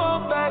and you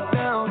won't back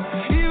down.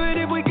 Even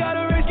if we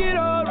gotta risk it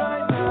all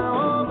right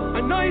now.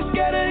 I know you're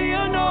scared of the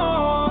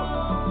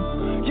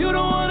unknown. You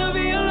don't wanna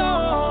be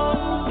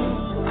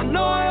alone. I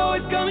know I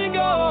always come and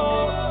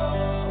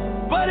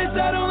go, but it's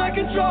out of my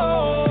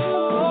control.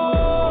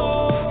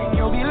 And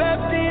you'll be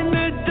left in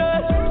the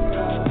dust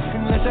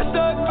unless I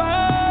stuck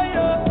by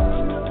you.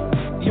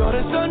 You're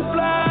the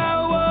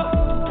sunflower.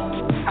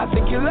 I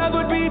think your love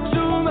would be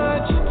too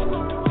much,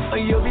 or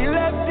you'll be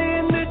left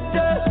in the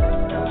dust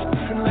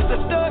unless I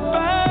stuck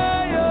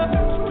by you.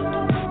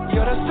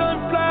 You're the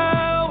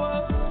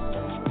sunflower.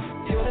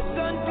 You're the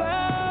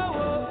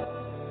sunflower.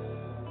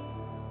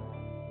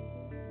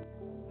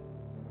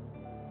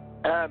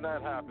 And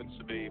that happens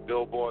to be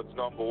Billboard's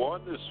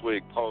 #1 this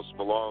week, Post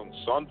Malone's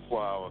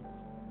Sunflower.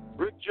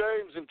 Rick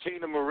James and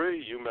Tina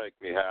Marie, You Make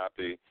Me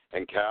Happy,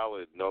 and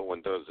Khaled, No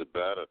One Does It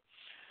Better.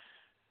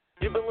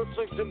 You've been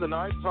listening to The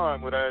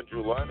Nighttime with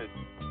Andrew Leonard.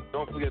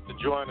 Don't forget to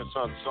join us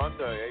on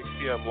Sunday, 8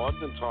 p.m.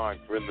 London time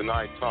for In the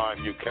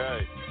Nighttime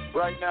UK.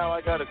 Right now, I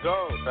got to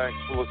go. Thanks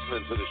for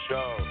listening to the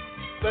show.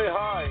 Stay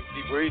high and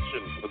keep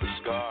reaching for the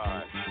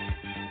sky.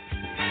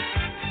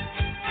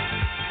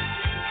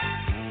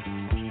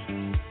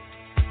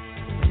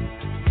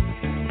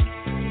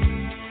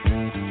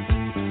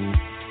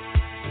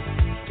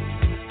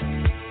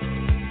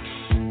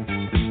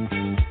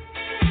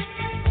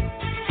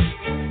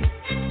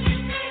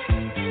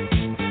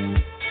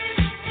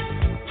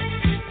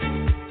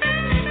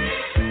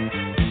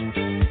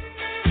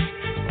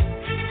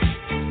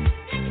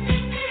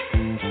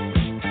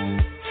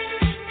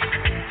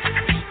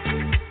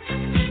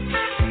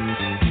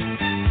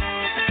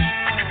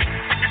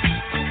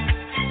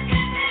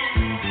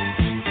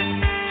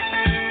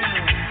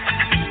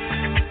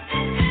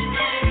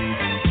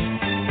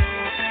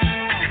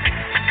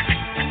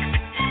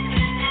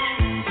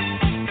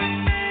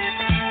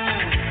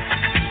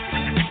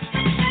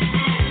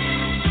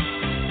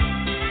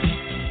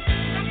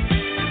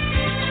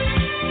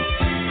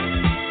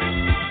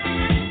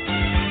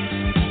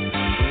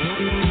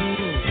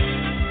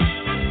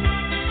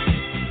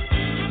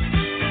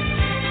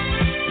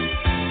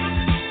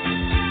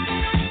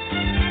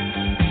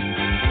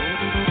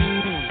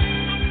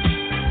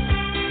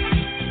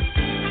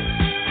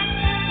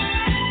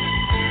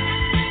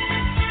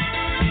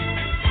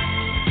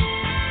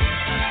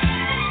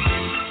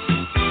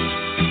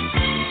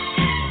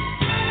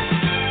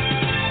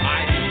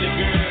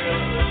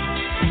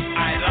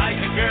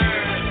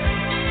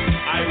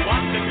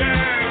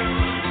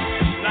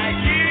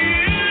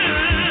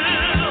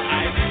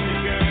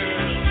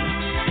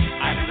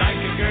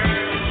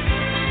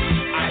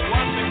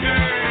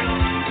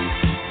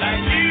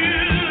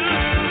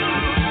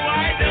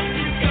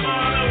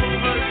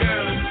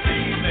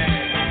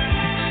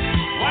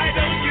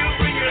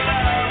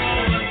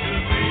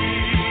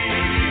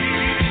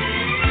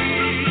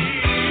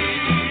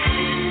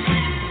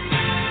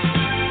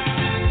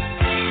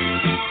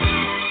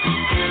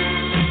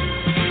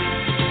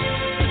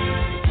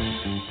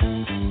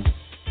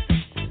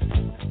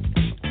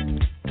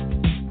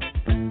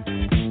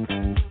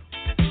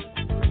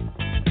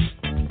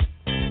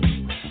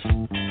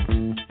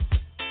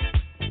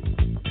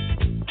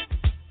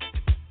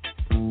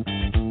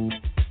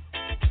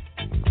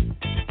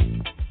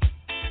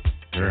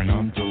 Turn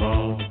on to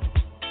love.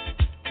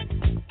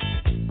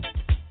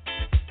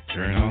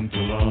 Turn on to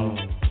love.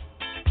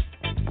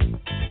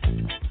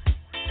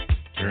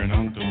 Turn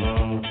on to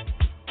love.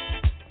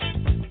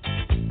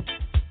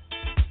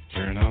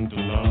 Turn on to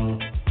love.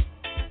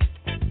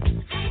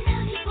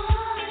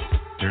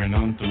 Turn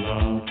on to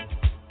love.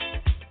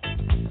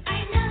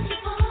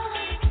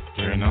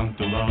 Turn on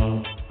to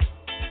love.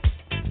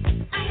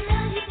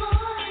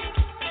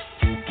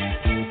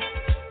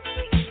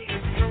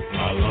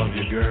 I love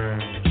you, girl.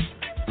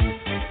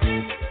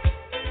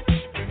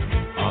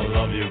 I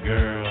love you,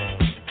 girl.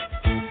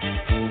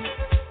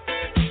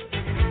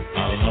 I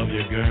love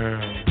you,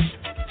 girl.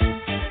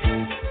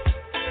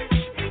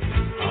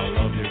 I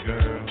love you,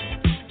 girl.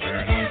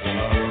 Turn on to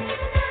love.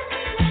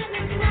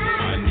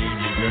 I need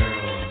you,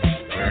 girl.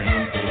 Turn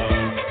on to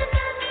love.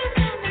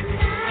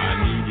 I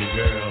need you,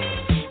 girl.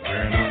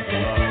 Turn on to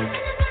love.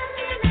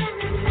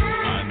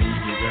 I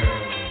need you, girl.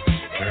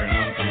 Turn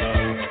on to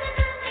love.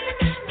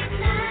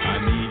 I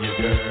need you,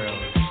 girl.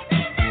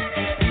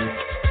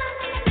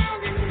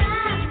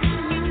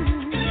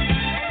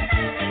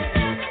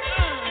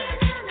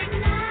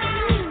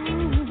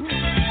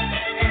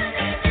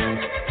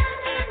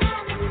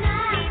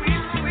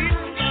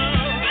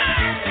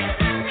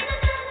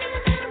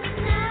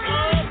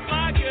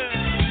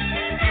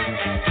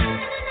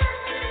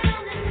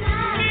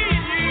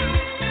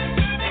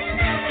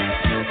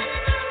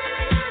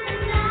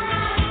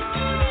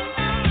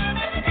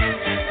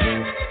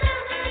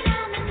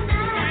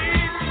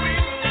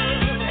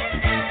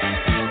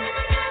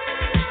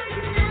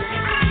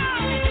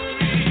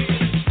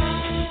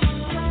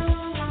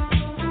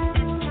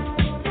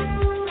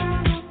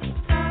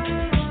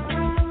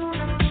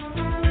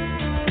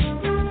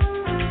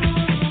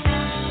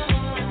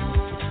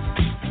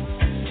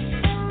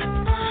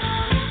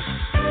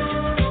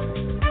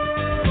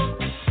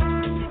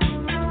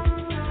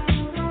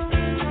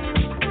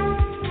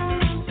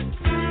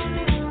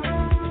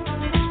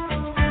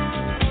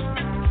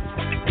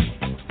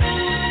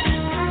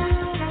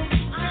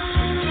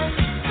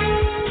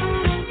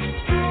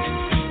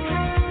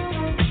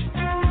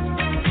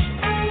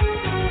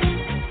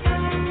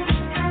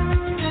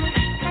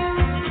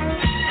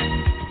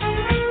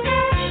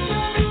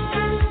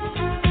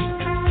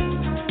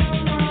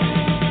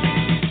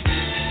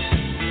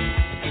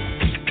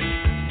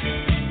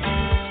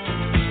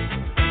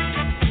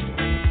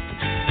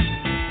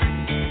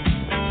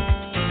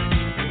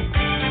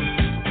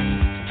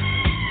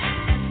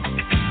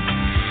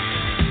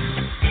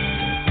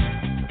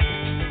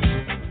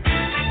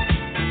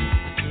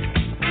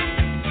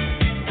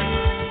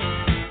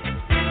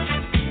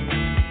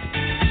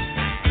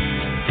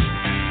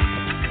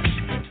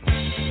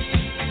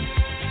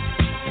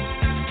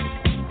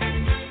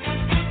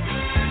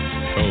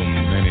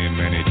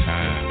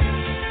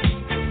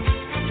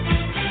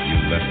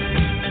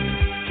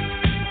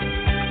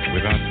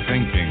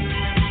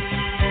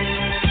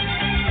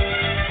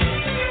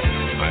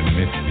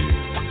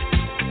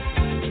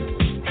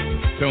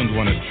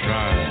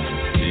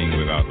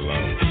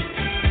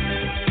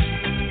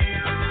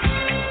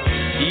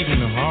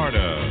 part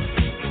of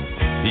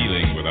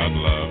healing without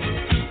love.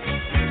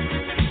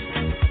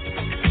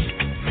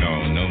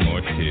 No, no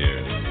more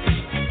tears.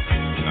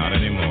 Not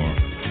anymore.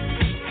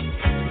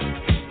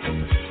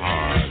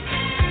 Hard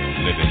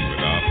living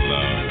without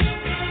love.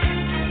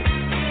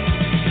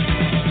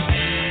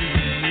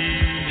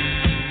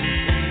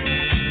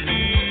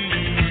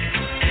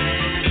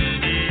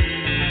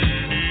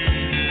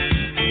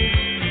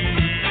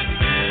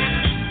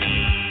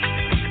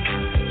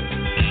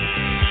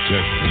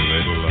 Just a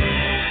little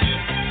love.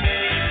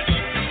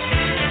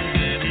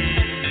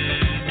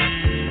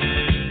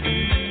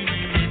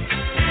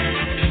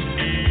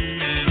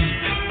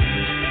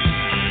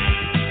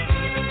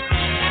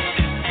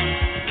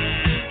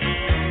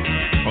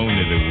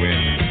 Only the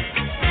wind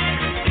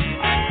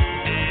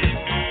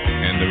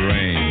and the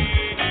rain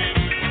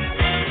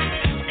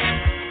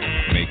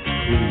make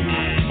cool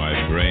my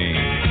brain.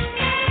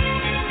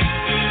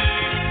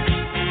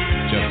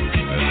 Just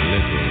a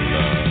little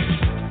love.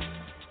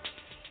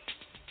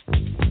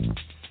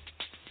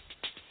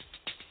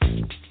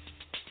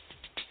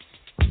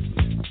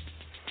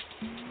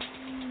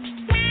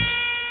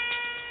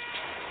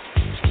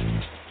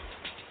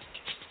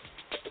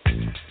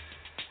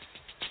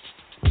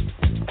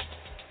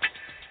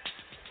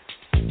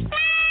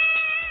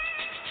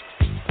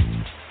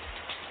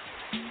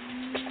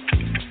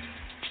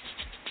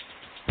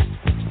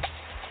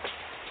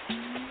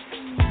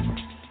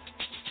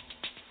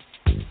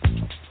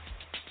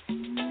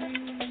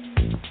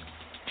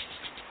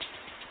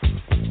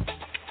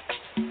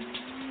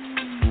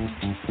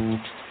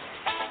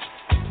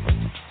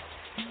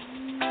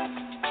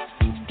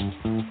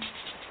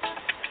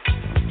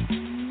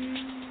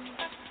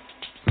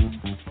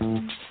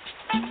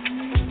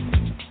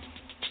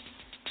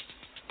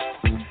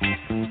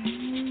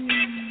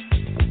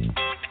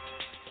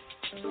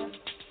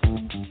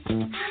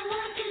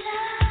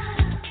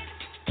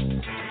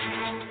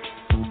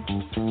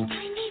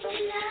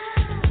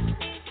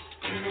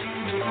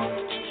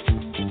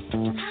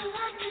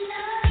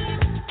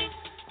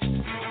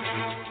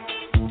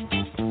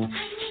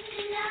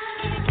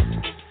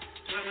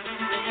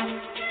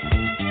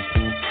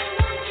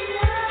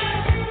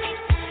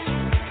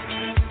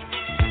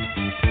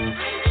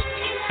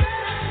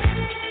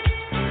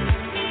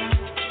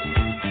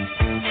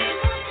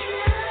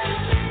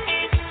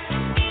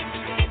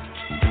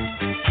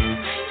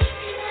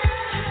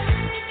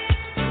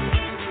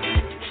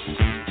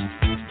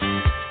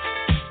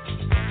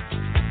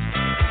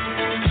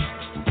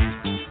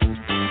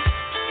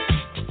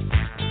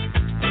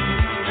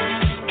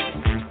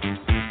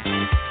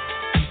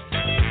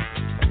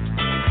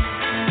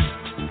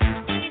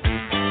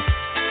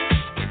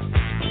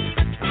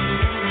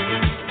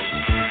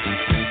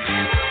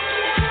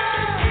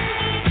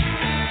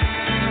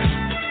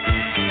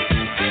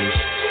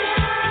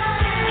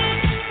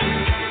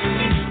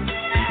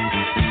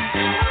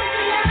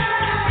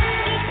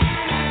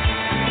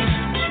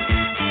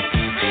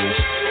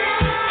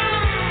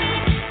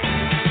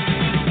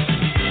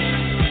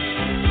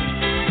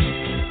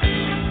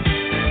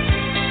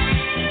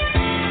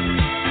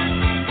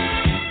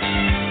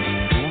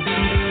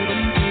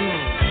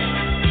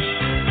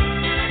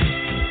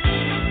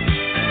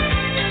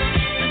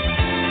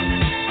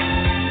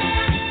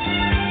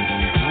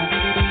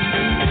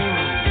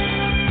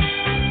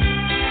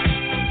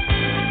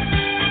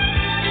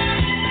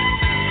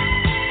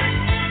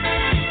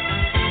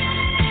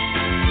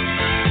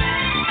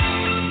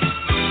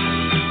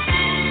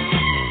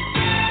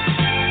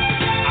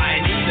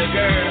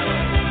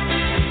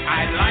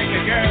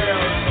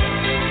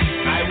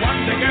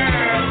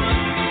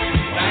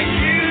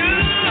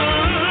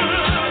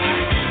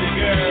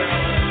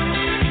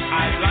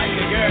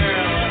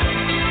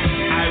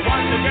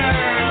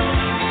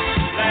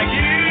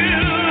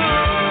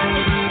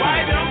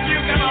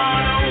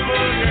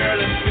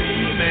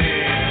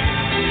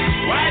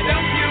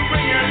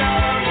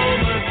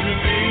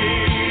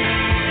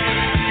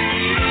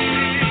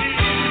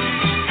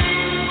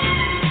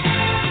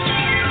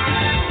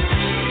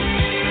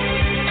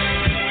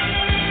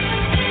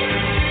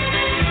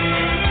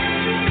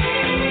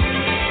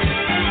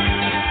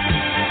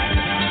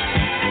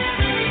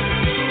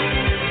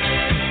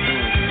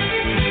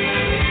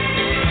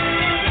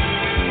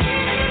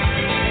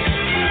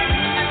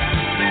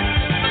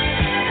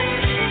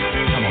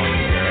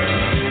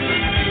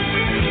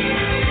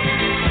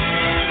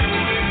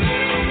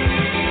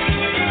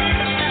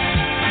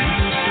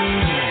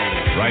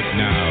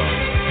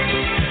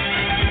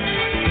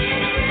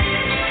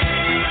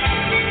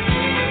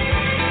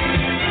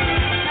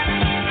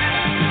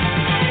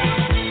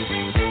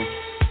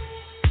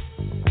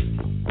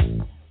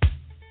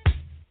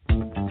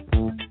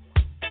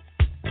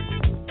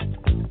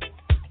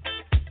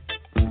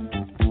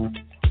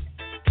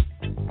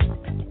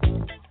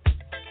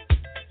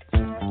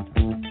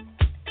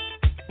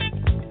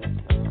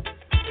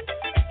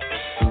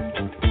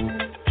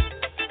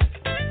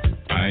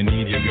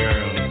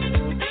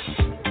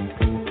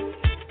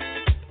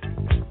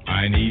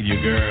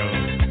 you, girl.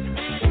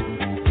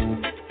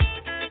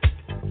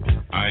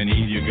 I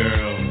need you,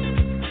 girl.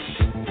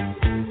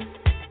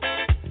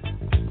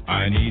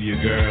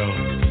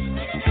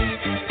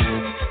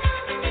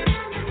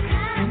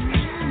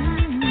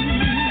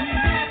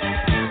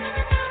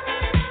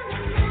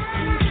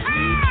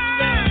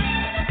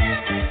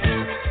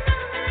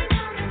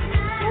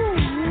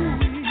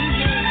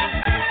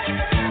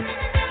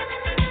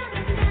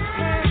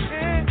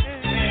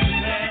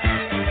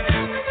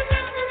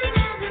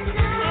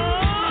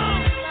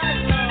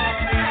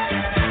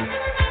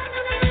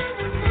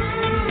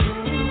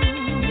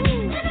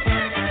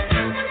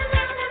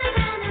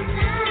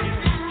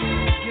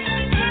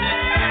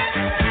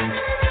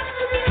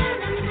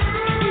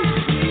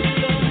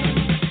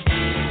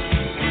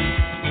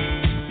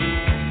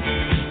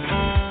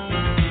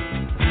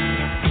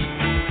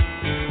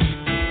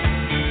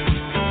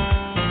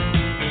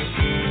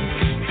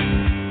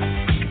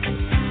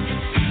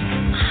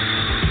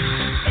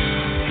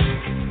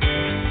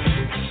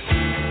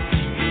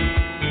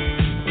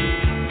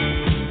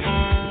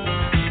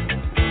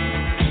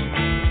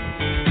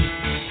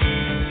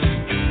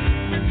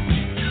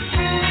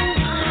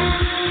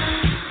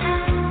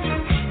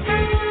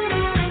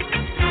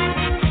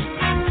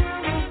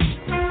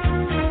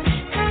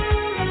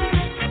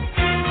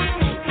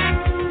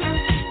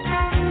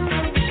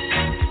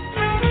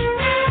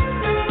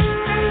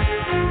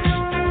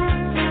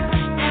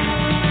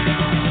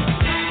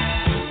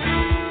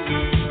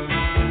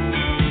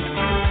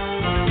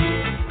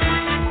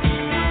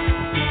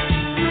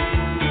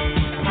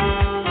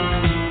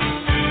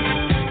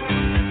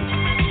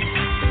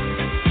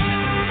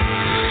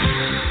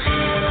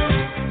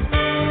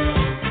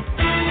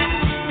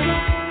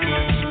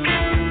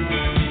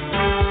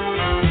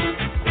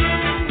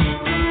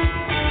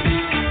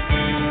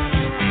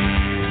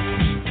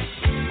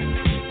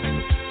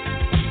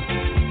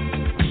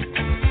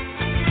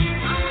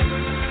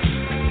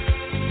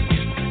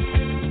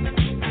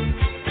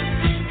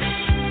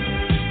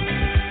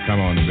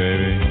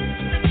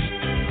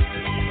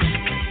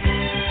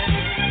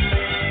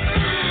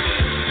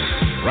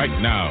 right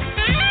now.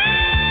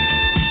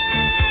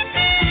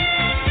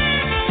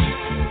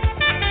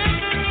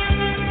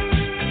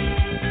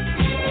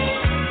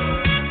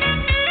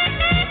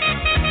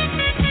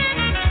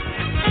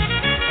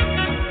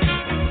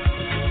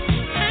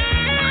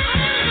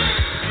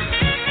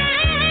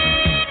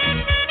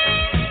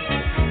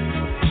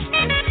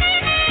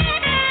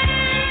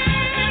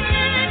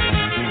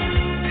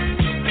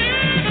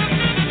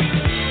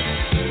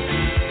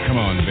 Come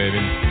on,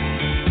 baby.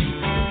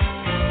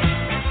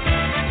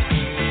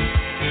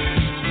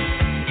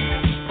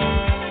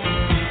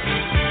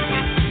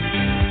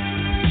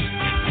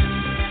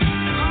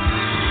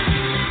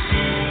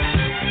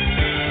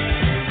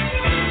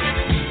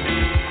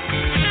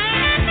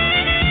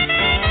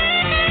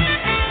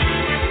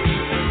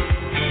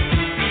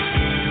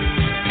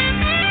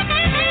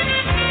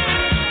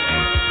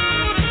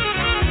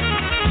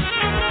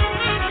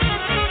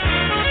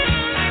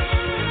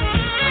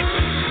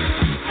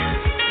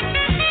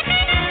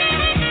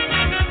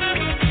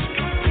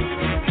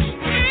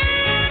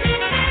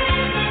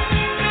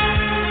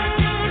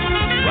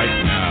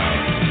 Right now.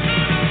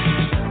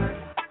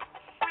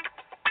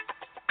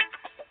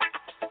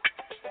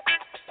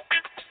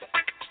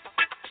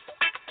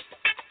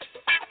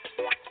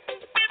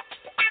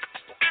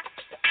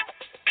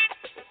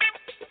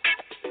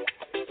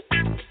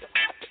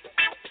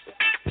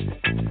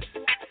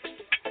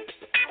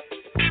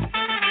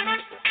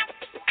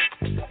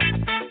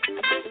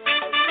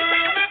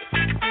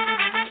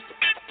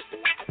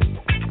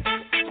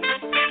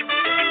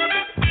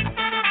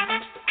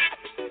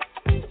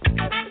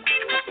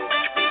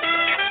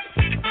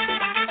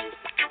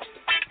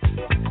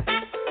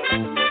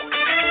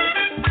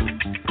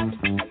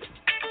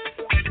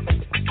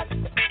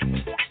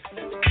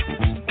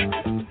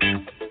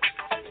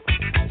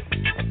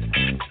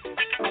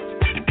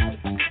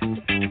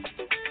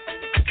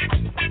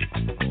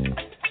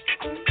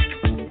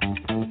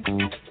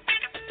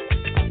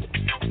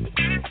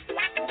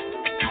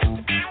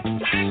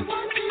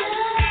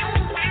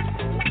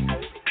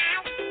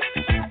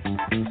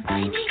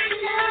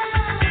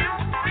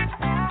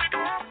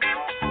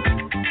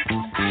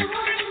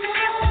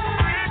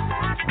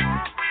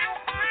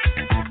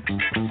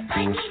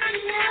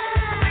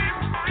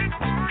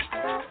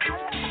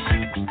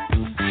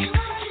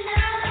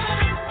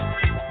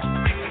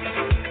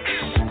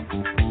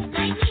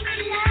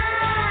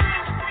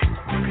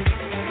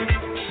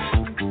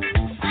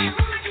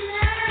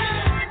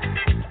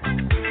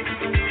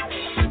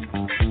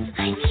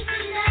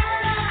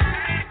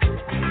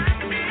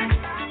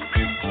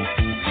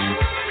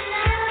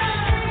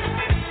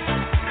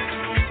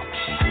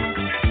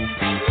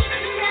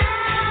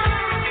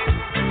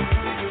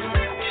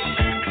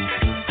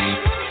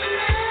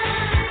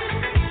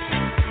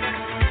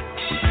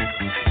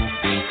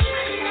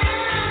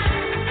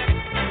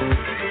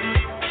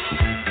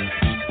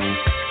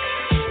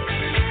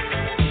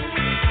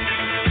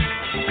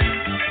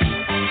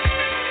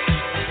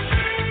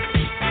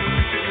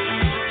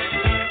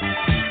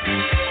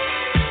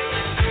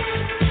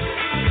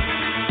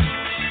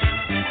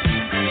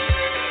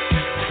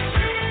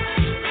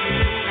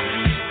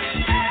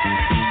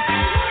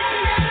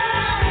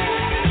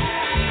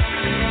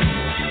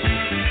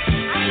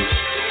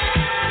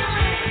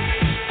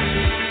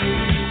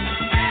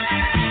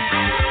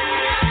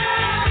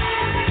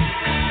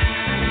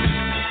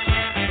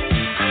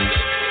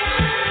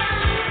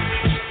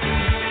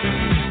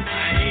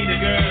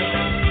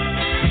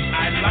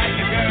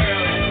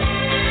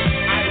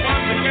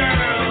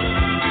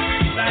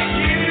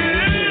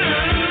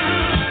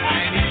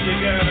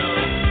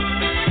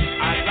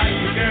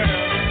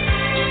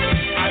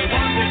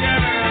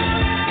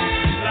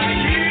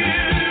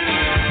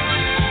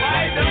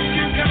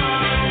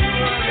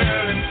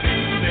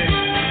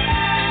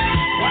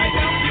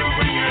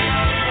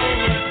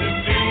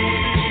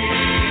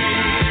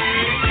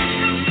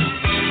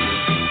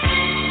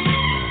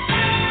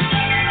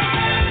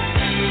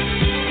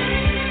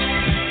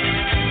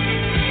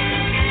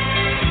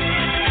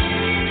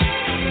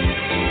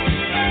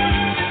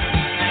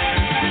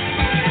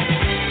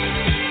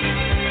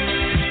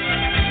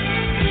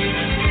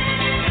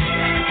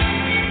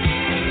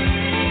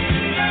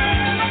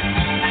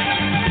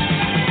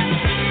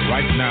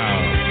 Right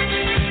now.